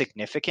 something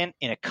significant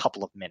in a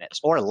couple of minutes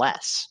or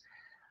less.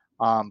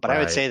 But I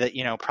would Right. say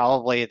that,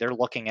 probably they're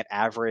looking at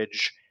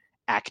average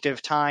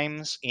active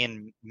times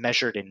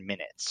measured in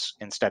minutes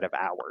instead of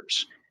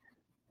hours.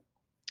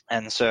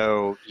 And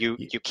so you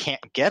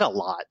can't get a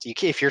lot.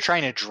 If you're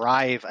trying to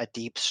drive a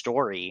deep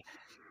story,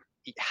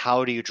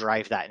 how do you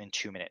drive that in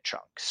 2-minute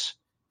chunks?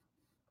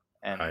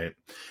 And Right.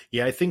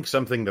 Yeah, I think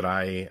something that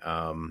I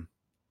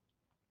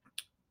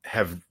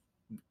have,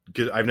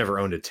 because I've never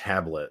owned a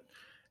tablet,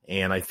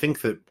 and I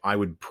think that I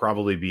would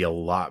probably be a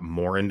lot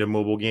more into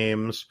mobile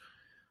games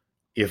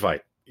if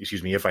I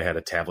had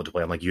a tablet to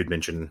play on, like you had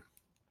mentioned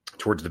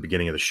towards the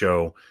beginning of the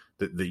show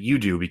that you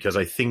do, because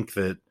I think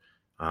that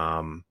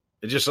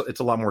it's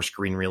a lot more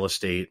screen real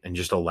estate and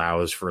just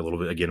allows for a little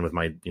bit, again, with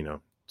my,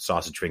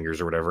 sausage fingers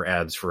or whatever,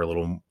 adds for a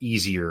little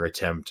easier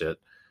attempt at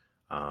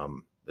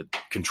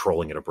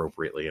controlling it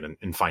appropriately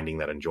and finding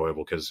that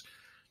enjoyable. Because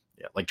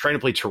like trying to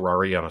play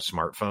Terraria on a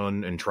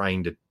smartphone and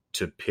trying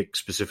to pick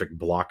specific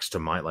blocks to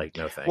mine, like,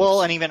 no thanks.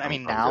 Well, and even,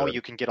 now good.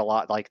 you can get a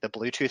lot, like the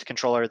Bluetooth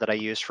controller that I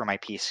use for my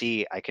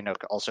PC, I can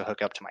also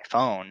hook up to my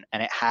phone,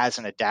 and it has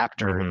an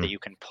adapter that you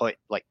can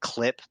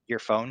clip your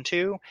phone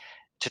to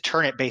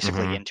turn it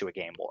basically into a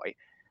Game Boy.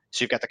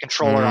 So you've got the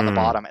controller on the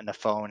bottom, and the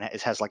phone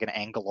has like an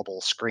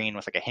angleable screen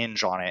with like a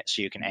hinge on it,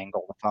 so you can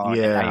angle the phone,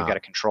 and now you've got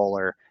a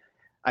controller.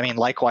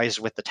 Likewise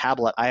with the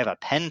tablet, I have a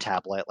pen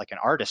tablet, like an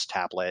artist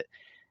tablet,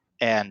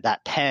 and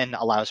that pen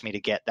allows me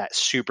to get that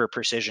super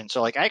precision.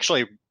 So like I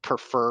actually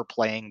prefer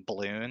playing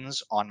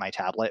Bloons on my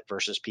tablet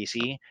versus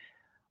PC,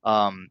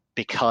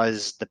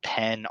 because the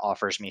pen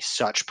offers me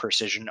such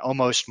precision,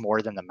 almost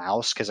more than the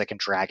mouse, because I can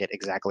drag it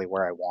exactly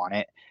where I want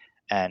it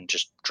and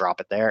just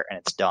drop it there and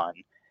it's done.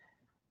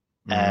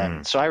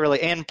 And so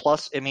and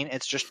plus,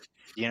 it's just,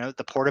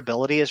 the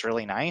portability is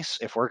really nice.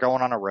 If we're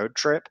going on a road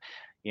trip,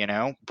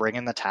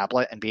 bringing the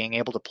tablet and being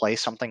able to play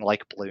something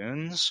like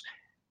Bloons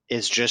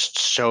is just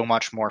so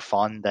much more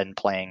fun than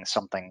playing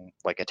something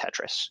like a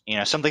Tetris.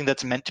 Something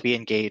that's meant to be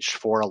engaged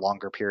for a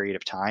longer period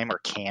of time, or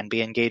can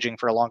be engaging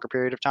for a longer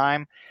period of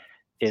time,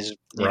 is,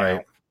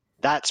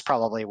 that's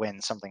probably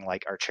when something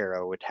like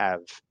Archero would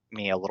have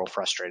me a little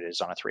frustrated,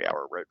 is on a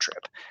 3-hour road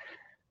trip.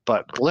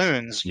 But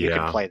Bloons, you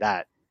can play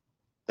that.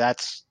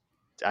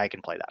 I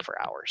can play that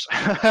for hours.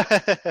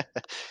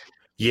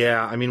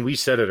 Yeah, we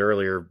said it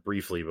earlier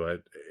briefly,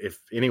 but if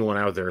anyone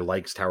out there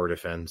likes tower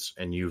defense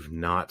and you've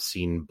not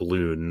seen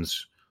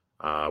Bloons,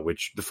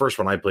 which the first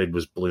one I played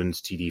was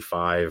Bloons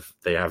TD5.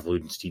 They have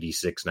Bloons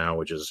TD6 now,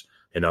 which is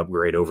an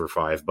upgrade over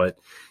 5. But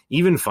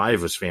even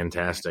 5 was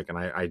fantastic, and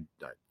I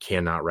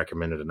cannot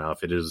recommend it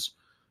enough. It is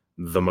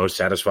the most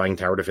satisfying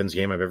tower defense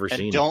game I've ever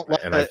seen.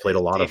 I've played a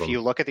lot of them. If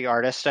you look at the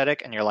art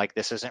aesthetic and you're like,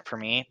 this isn't for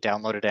me,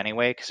 download it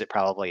anyway, because it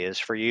probably is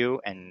for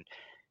you, and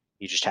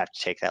you just have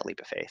to take that leap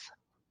of faith.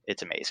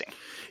 It's amazing.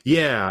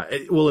 Yeah,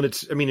 and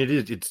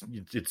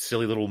it's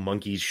silly little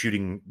monkeys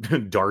shooting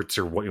darts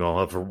or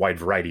a wide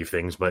variety of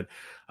things, but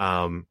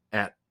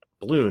at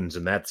Bloons,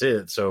 and that's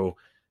it. So,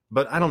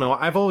 but I don't know.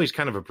 I've always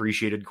kind of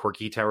appreciated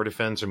quirky tower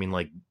defense.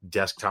 Like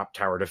desktop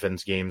tower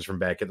defense games from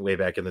way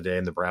back in the day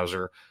in the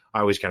browser.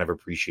 I always kind of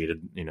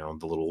appreciated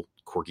the little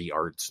quirky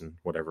arts and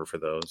whatever for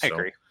those. I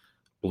agree.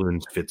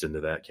 Bloons fits into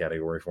that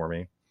category for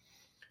me.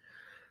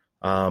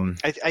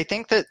 I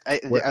think that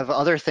of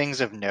other things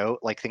of note,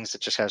 like things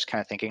that just I was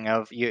kind of thinking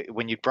of,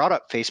 when you brought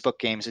up Facebook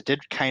games, it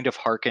did kind of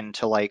harken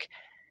to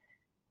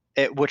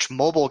which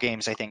mobile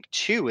games I think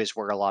too is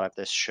where a lot of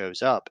this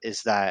shows up,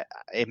 is that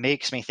it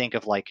makes me think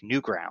of like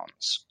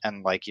Newgrounds,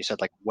 and like you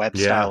said, like web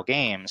style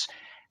games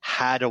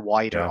had a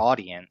wider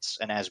audience,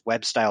 and as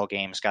web style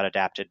games got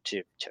adapted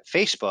to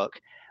Facebook,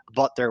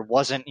 but there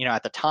wasn't,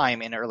 at the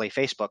time in early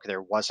Facebook,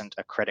 there wasn't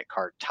a credit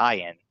card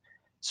tie-in.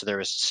 So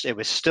it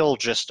was still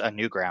just a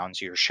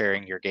Newgrounds. You're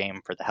sharing your game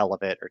for the hell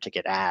of it or to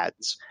get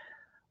ads.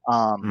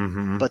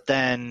 But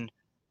then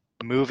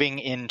moving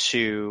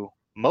into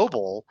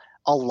mobile,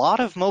 a lot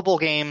of mobile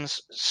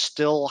games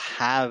still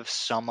have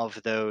some of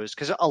those,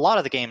 because a lot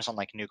of the games on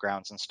like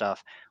Newgrounds and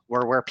stuff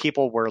were where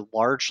people were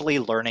largely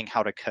learning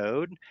how to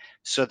code.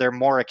 So they're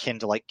more akin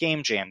to like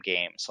game jam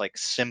games, like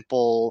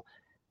simple,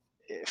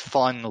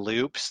 fun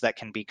loops that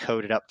can be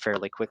coded up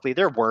fairly quickly.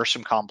 There were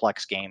some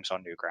complex games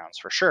on Newgrounds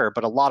for sure,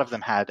 but a lot of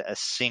them had a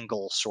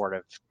single sort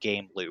of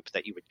game loop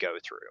that you would go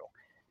through.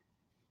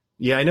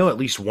 Yeah, I know at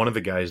least one of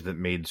the guys that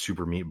made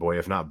Super Meat Boy,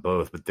 if not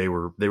both, but they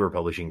were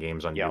publishing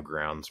games on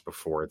Newgrounds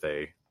before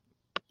they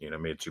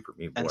made Super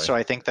Meat And Boy. so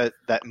I think that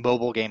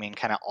mobile gaming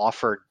kind of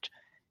offered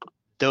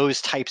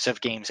those types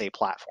of games a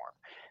platform.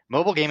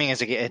 Mobile gaming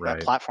is a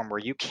platform where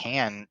you're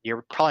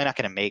probably not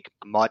going to make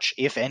much,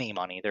 if any,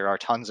 money. There are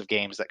tons of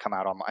games that come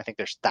out on, I think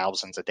there's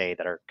thousands a day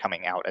that are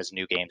coming out as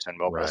new games on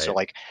mobile. So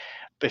like,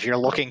 if you're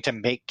looking to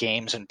make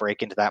games and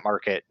break into that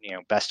market,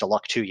 best of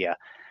luck to you.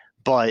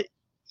 But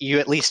you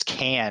at least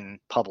can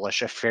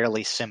publish a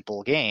fairly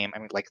simple game. I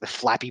mean, like the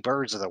Flappy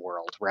Birds of the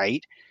world,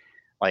 right?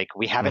 Like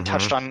we haven't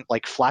touched on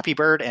like Flappy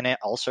Bird, and it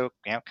also,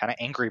 kind of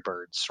Angry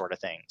Birds sort of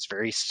things.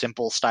 Very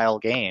simple style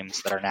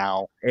games that are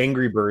now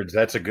Angry Birds.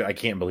 That's a good. I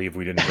can't believe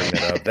we didn't bring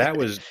that up. That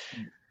was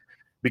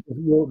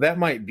because that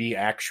might be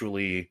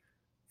actually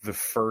the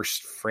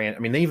first I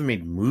mean, they even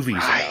made movies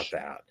about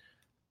that,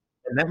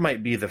 and that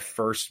might be the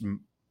first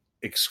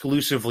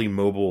exclusively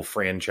mobile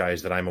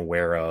franchise that I'm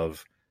aware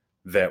of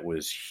that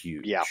was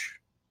huge. Yeah,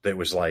 that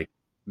was like,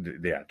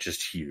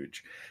 just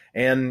huge.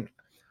 And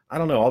I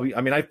don't know.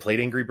 I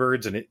played Angry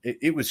Birds, and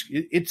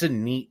it's a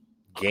neat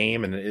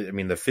game, and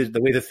the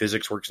way the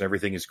physics works and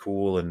everything is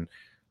cool, and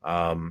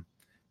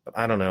but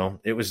I don't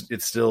know.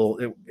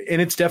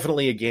 It's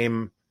definitely a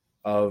game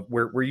of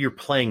where you're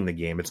playing the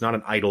game. It's not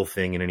an idle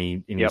thing in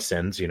any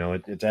sense.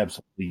 It's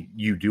absolutely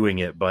you doing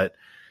it, but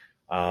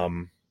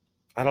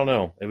I don't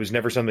know. It was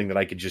never something that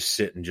I could just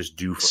sit and just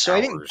do for hours. So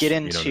I didn't get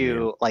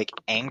into like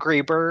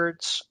Angry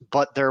Birds,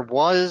 but that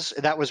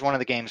was one of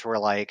the games where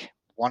like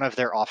one of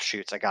their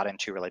offshoots I got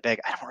into really big.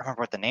 I don't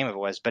remember what the name of it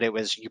was, but it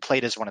was you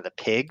played as one of the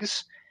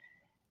pigs.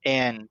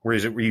 And where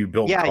you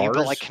built cars? You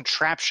built like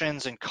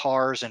contraptions and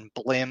cars and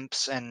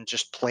blimps and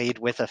just played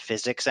with a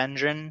physics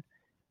engine.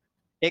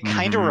 It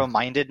kind of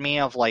reminded me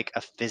of like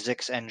a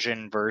physics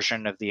engine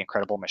version of the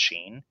Incredible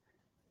Machine.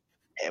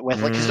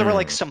 Because there were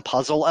like some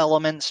puzzle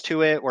elements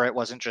to it where it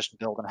wasn't just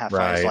build and have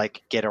fun. It was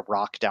like get a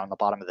rock down the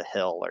bottom of the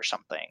hill or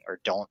something, or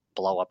don't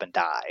blow up and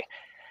die.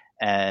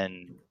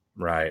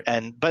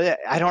 But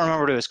I don't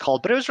remember what it was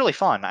called, but it was really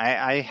fun.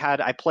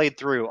 I played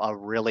through a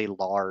really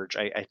large.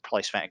 I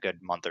probably spent a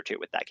good month or two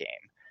with that game.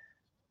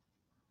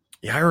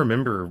 Yeah, I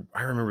remember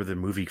the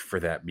movie for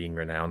that being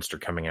announced or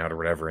coming out or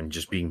whatever, and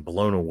just being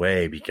blown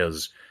away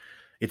because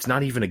it's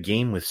not even a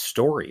game with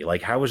story.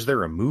 Like, how is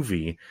there a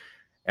movie?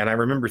 And I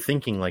remember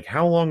thinking, like,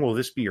 how long will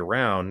this be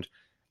around?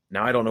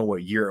 Now, I don't know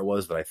what year it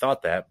was that I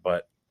thought that,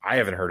 but I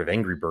haven't heard of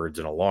Angry Birds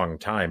in a long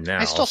time now.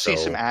 I still see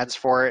some ads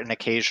for it and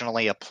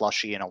occasionally a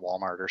plushie in a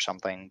Walmart or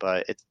something,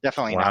 but it's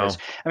definitely not as...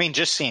 I mean,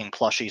 just seeing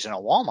plushies in a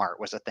Walmart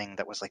was a thing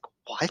that was like,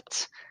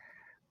 what?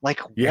 Like,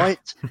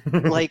 what?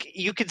 Like,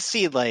 you could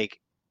see, like,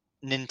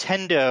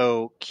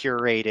 Nintendo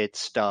curated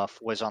stuff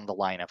was on the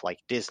line of, like,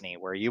 Disney,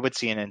 where you would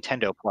see a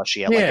Nintendo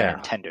plushie at, like,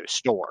 a Nintendo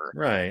store.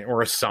 Right,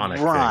 or a Sonic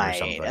thing or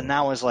something. And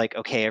that was like,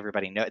 okay,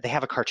 everybody know they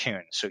have a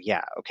cartoon, so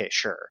yeah, okay,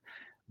 sure.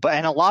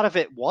 And a lot of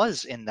it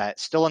was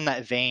still in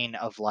that vein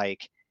of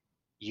like,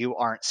 you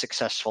aren't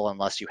successful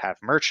unless you have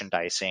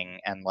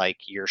merchandising, and like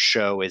your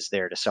show is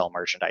there to sell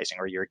merchandising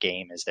or your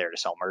game is there to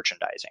sell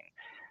merchandising.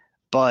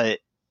 But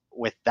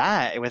with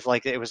that, it was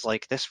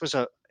like this was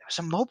a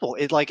mobile,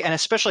 and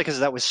especially because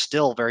that was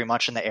still very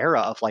much in the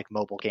era of like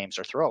mobile games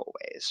are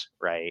throwaways,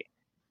 right?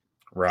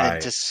 Right.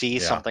 And to see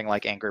something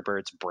like Angry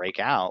Birds break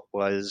out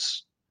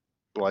was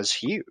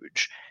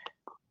huge.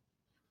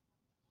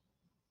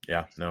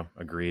 Yeah, no,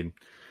 agreed.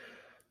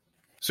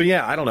 So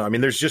yeah, I don't know. I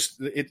mean, there's just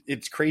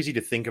it's crazy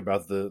to think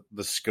about the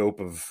scope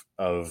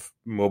of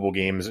mobile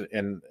games,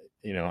 and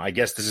I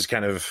guess this is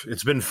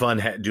it's been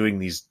fun doing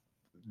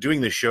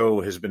the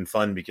show has been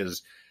fun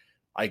because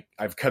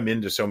I've come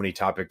into so many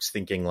topics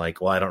thinking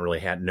like, well, I don't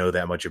really know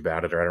that much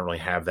about it, or I don't really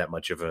have that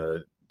much of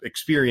a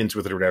experience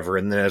with it or whatever.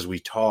 And then as we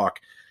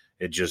talk,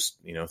 it just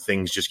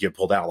things just get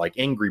pulled out, like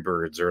Angry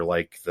Birds or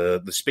like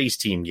the Space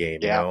Team game.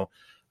 I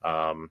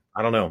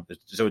don't know.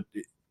 So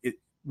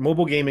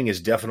mobile gaming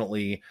is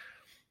definitely.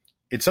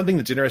 It's something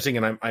that's interesting,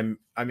 and I'm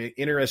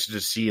interested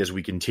to see as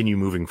we continue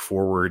moving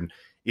forward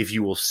if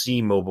you will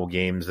see mobile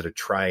games that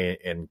try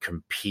and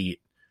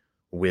compete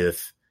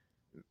with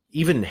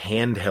even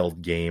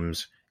handheld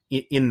games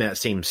in that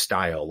same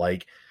style.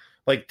 Like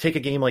take a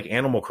game like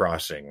Animal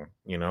Crossing,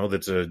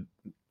 that's a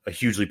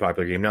hugely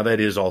popular game. Now that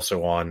is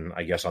also on,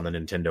 I guess, on the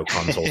Nintendo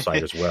console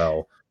side as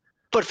well.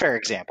 But fair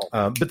example.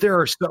 But there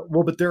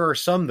are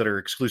some that are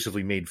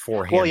exclusively made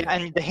for handheld. Well, yeah,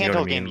 and the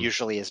handheld game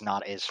usually is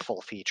not as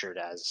full featured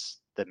as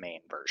the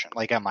main version,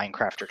 like a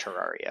Minecraft or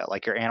Terraria.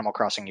 Like your Animal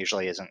Crossing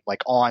usually isn't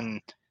like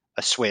on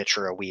a Switch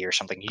or a Wii or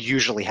something.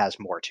 Usually has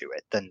more to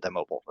it than the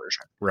mobile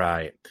version.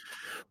 Right.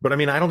 But I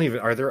mean, and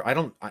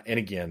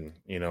again,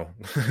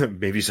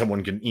 maybe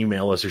someone can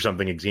email us or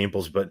something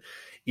examples, but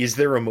is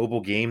there a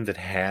mobile game that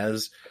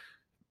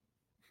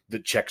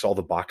checks all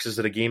the boxes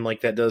that a game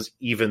like that does,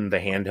 even the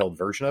handheld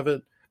version of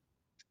it?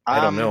 I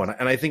don't know.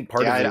 And I think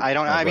part of it... I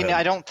don't know. I mean,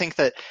 I don't think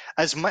that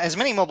as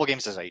many mobile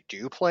games as I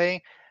do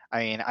play,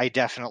 I mean, I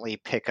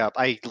definitely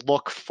I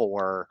look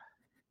for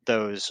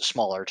those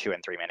smaller 2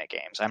 and 3 minute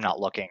games. I'm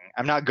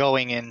not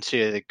going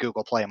into the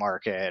Google Play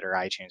market or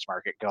iTunes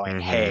market going,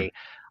 hey,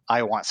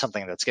 I want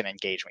something that's going to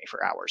engage me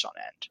for hours on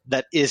end.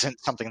 That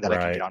isn't something that I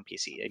can Right. get on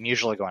PC. I'm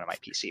usually going to my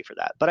PC for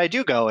that. But I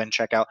do go and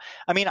check out.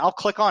 I mean, I'll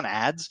click on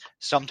ads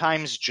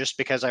sometimes just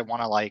because I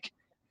want to, like,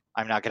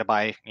 I'm not going to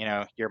buy,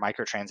 your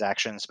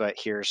microtransactions, but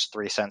here's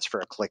 3 cents for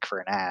a click for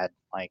an ad.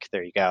 Like,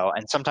 there you go.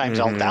 And sometimes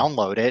I'll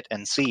download it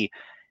and see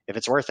if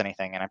it's worth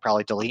anything. And I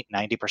probably delete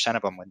 90%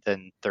 of them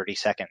within 30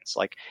 seconds.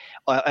 Like,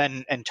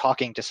 and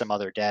talking to some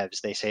other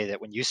devs, they say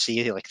that when you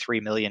see like 3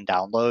 million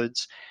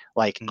downloads,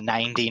 like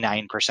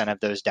 99% of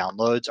those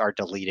downloads are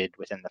deleted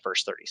within the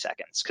first 30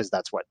 seconds. Cause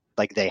that's what,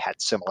 like, they had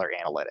similar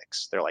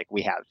analytics. They're like,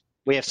 we have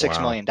 6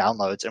 million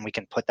downloads and we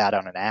can put that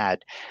on an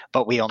ad,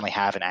 but we only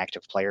have an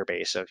active player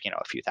base of,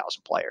 a few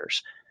thousand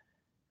players.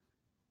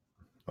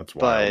 That's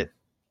wild.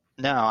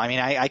 But no, I mean,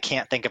 I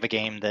can't think of a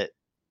game that,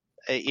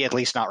 at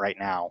least not right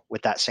now,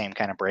 with that same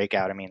kind of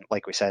breakout. I mean,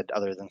 like we said,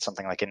 other than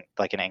something like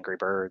an Angry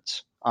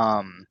Birds.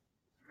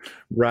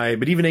 Right,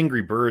 but even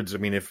Angry Birds, I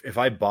mean, if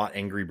I bought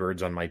Angry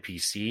Birds on my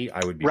PC,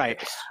 I would be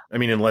pissed. I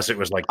mean, unless it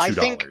was like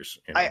 $2.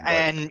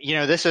 And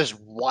this is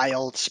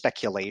wild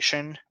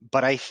speculation,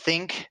 but I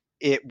think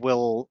it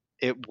won't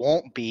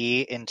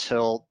be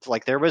until,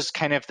 like, there was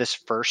kind of this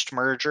first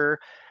merger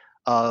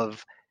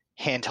of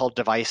handheld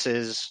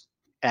devices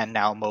and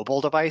now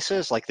mobile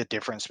devices, like the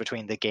difference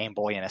between the Game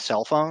Boy and a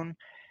cell phone.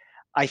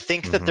 I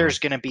think that there's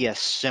going to be a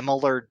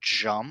similar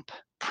jump,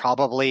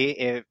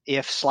 probably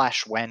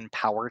if/when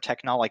power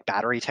technology, like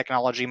battery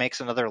technology,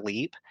 makes another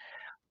leap.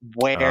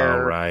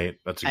 Where, right,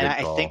 that's a good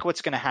call. I think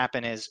what's going to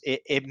happen is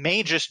it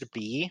may just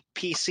be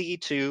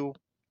PC to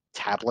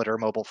tablet or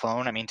mobile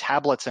phone. I mean,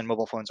 tablets and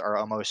mobile phones are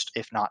almost,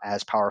 if not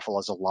as powerful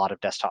as a lot of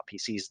desktop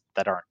PCs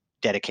that aren't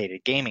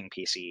dedicated gaming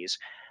PCs.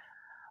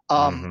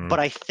 But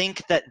I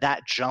think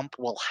that jump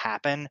will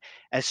happen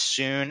as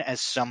soon as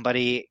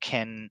somebody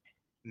can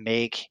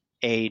make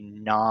a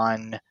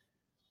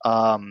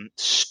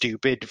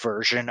stupid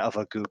version of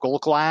a Google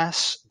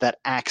Glass that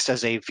acts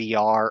as a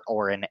VR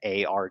or an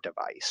AR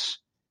device,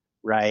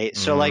 right?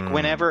 So like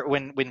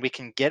when we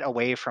can get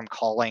away from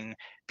calling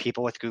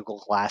people with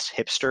Google Glass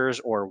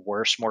hipsters or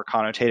worse, more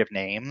connotative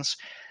names,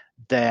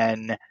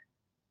 and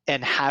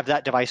have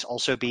that device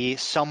also be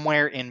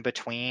somewhere in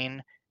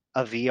between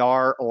a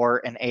VR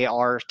or an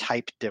AR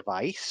type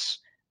device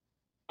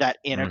that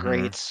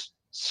integrates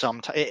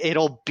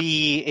it'll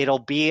be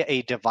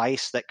a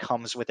device that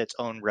comes with its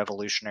own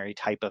revolutionary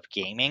type of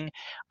gaming.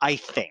 I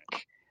think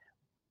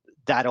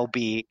that'll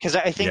be, because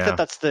I think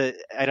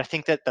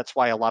that's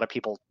why a lot of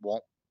people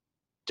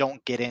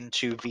don't get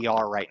into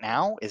VR right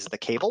now, is the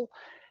cable.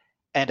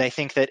 And I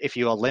think that if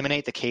you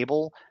eliminate the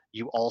cable,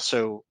 you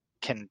also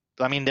can,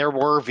 I mean, there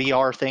were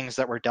VR things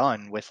that were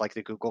done with like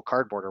the Google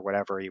Cardboard or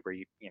whatever, where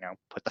you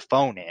put the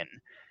phone in.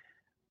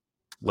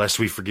 Lest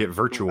we forget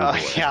Virtual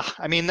Boy. Yeah,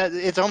 I mean,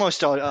 it's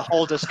almost a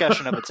whole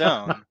discussion of its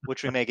own,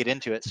 which we may get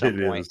into at some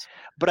point.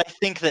 But I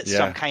think that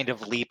some kind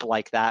of leap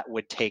like that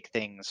would take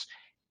things,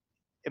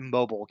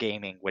 mobile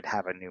gaming would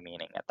have a new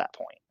meaning at that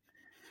point.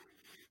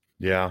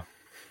 Yeah.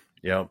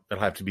 It'll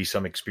have to be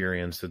some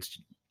experience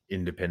that's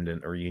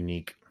independent or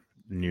unique,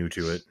 new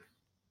to it.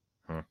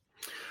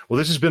 Well,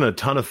 this has been a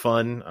ton of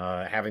fun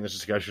having this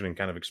discussion and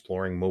kind of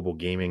exploring mobile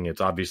gaming. It's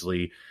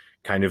obviously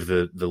kind of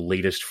the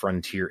latest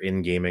frontier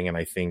in gaming, and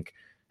I think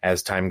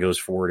as time goes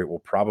forward, it will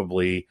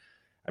probably,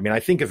 I mean,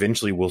 I think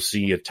eventually we'll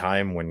see a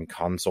time when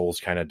consoles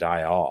kind of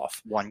die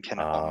off. One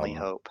can only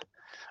hope.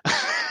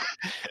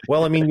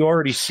 Well, I mean, you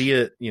already see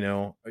it,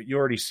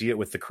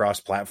 with the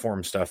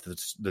cross-platform stuff.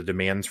 That's the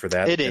demands for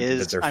that. It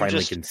is. That they're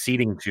finally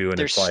conceding to. And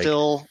there's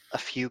still a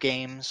few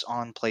games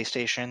on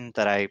PlayStation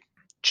that I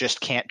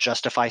just can't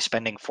justify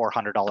spending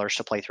 $400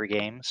 to play 3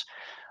 games.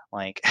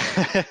 Like,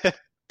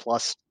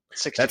 plus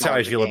 $60. That's how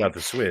I feel about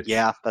the Switch.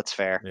 Yeah, that's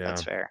fair. Yeah.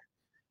 That's fair.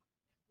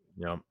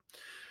 Yeah.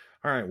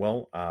 All right.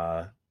 Well,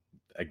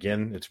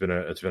 again, it's been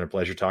a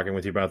pleasure talking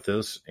with you about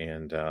this,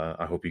 and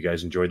I hope you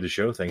guys enjoyed the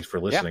show. Thanks for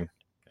listening.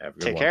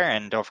 Take care,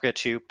 and don't forget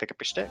to pick up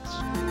your sticks.